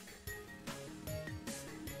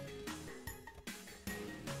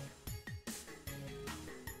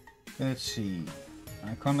 Let's see.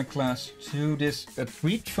 Iconoclasts 2. This a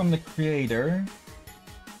tweet from the creator.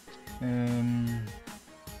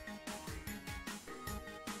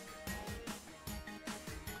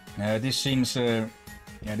 This seems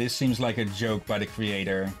this seems like a joke by the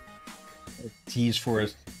creator. A tease for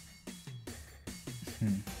it.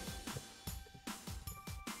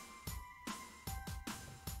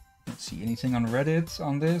 Let's see, anything on Reddit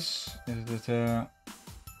on this? Is it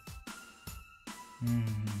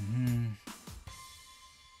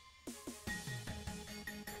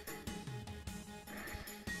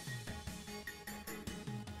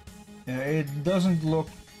it doesn't look.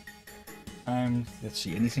 Let's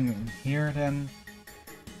see, anything in here then?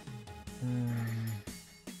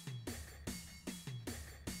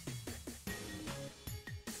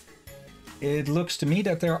 It looks to me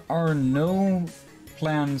that there are no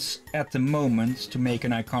plans at the moment to make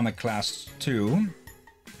an Iconoclasts 2.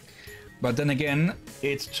 But then again,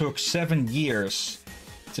 it took 7 years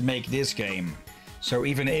to make this game. So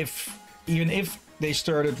even if they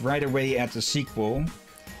started right away at the sequel,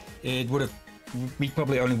 it would have we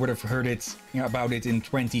probably only would have heard it, about it in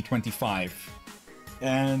 2025.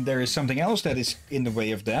 And there is something else that is in the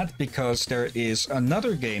way of that, because there is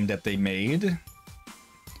another game that they made,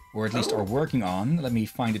 or at least are working on. Let me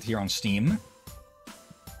find it here on Steam.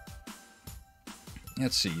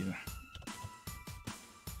 Let's see.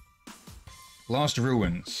 Lost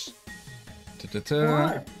Ruins.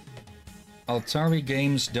 What? Atari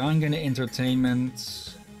Games, Dangan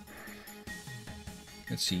Entertainment.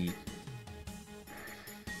 Let's see.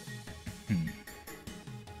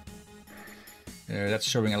 That's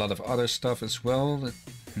showing a lot of other stuff as well.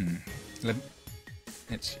 Let's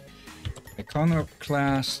see.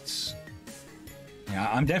 Iconoclasts.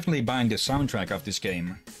 Yeah, I'm definitely buying the soundtrack of this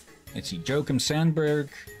game. Let's see. Joachim Sandberg.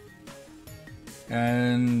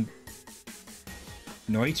 And...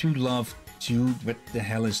 Noi to Love 2. What the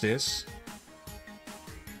hell is this?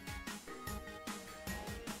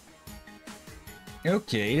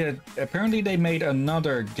 Okay, apparently they made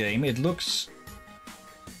another game. It looks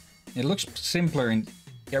simpler, and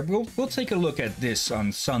yeah, we'll take a look at this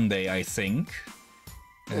on Sunday, I think.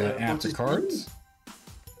 After cards.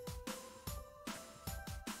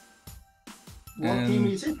 What game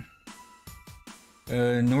is it?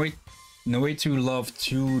 Noi to Love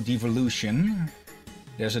 2 Devolution.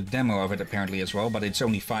 There's a demo of it apparently as well, but it's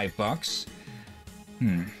only $5.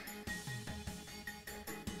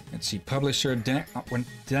 Let's see, publisher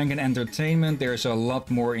Dangan Entertainment. There's a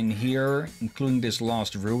lot more in here, including this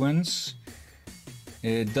Lost Ruins.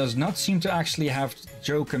 It does not seem to actually have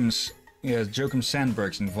Joachim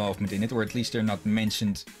Sandberg's involvement in it, or at least they're not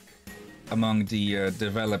mentioned among the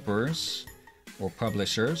developers or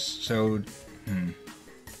publishers. So,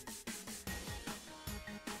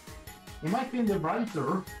 It might be in the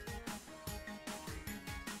writer.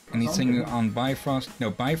 Anything on Bifrost?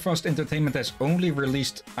 No, Bifrost Entertainment has only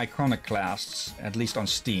released Iconoclasts, at least on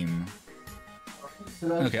Steam.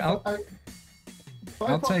 So Okay, I'll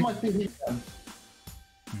take... Might be Hillyan.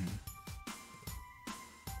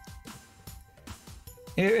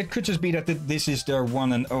 It could just be that this is their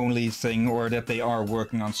one and only thing, or that they are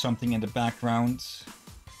working on something in the background.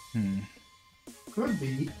 Could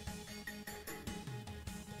be.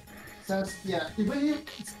 Since, yeah, it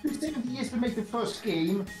took 70 years to make the first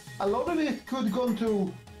game. A lot of it could go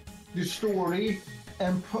into the story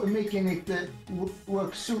and making it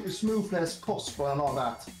work smoothly as possible and all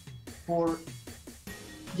that. For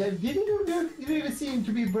yeah, it really seemed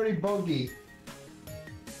to be very buggy.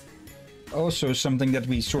 Also, something that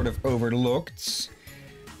we sort of overlooked,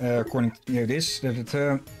 according to this,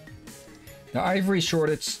 that the ivory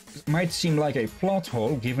shortage might seem like a plot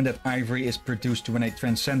hole, given that ivory is produced when a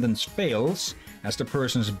transcendence fails, as the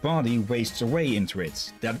person's body wastes away into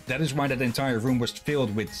it. That is why that entire room was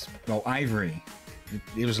filled with, well, ivory.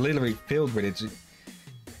 It was literally filled with it.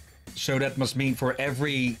 So that must mean for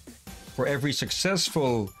every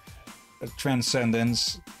successful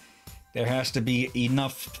transcendence, there has to be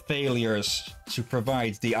enough failures to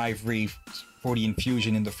provide the ivory for the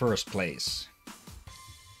infusion in the first place.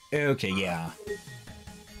 Okay, yeah.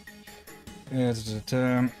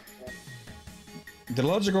 The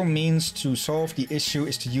logical means to solve the issue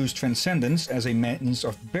is to use transcendence as a means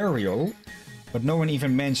of burial, but no one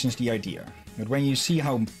even mentions the idea. But when you see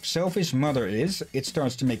how selfish Mother is, it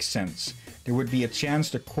starts to make sense. There would be a chance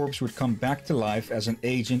the corpse would come back to life as an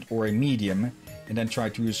agent or a medium, and then try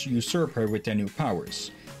to usurp her with their new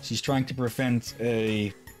powers. She's trying to prevent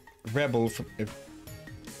a rebel from...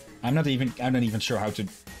 I'm not even sure how to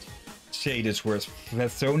say this word.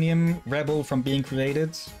 Plethonium rebel from being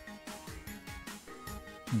created.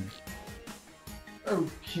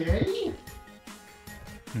 Okay.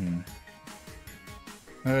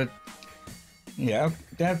 Yeah,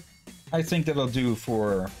 that I think that'll do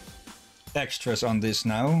for extras on this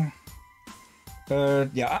now.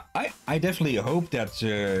 Yeah, I definitely hope that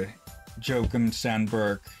Joachim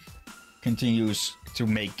Sandberg continues to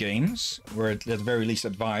make games, or at the very least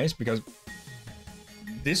advise, because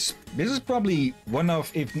this is probably one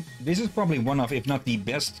of, if not the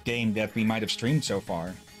best game that we might have streamed so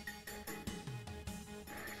far.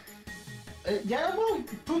 Yeah, well,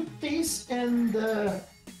 put this in the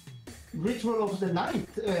Ritual of the Night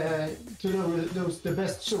to those the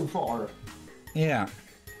best so far. Yeah.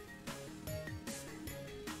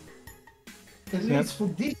 At least for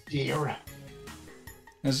this year.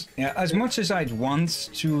 As much as I'd want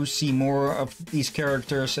to see more of these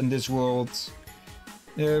characters in this world,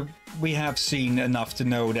 we have seen enough to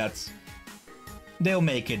know that they'll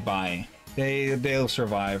make it by. They'll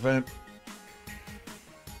survive.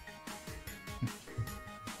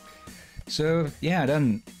 So yeah,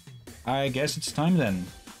 then I guess it's time then.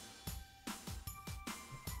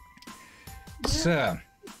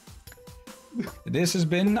 This has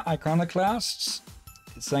been Iconoclasts.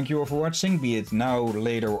 Thank you all for watching, be it now or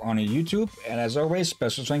later on YouTube. And as always,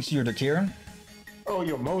 special thanks to you, the Kieran. Oh,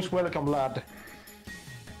 you're most welcome, lad.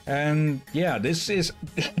 And yeah, this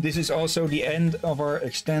is also the end of our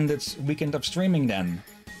extended weekend of streaming then.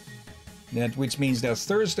 Which means that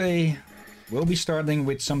Thursday we'll be starting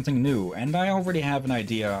with something new, and I already have an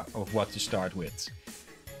idea of what to start with.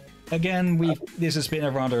 Again, this has been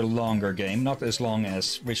a rather longer game, not as long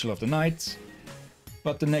as Ritual of the Night,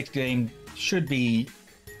 but the next game should be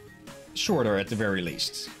shorter at the very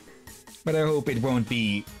least. But I hope it won't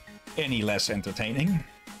be any less entertaining.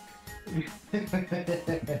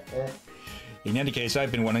 In any case,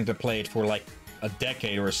 I've been wanting to play it for like a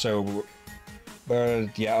decade or so,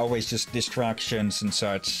 but yeah, always just distractions and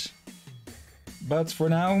such. But for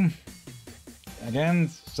now, again,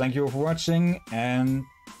 thank you all for watching, and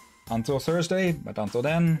until Thursday, but until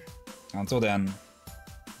then,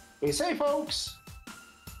 Be safe, folks!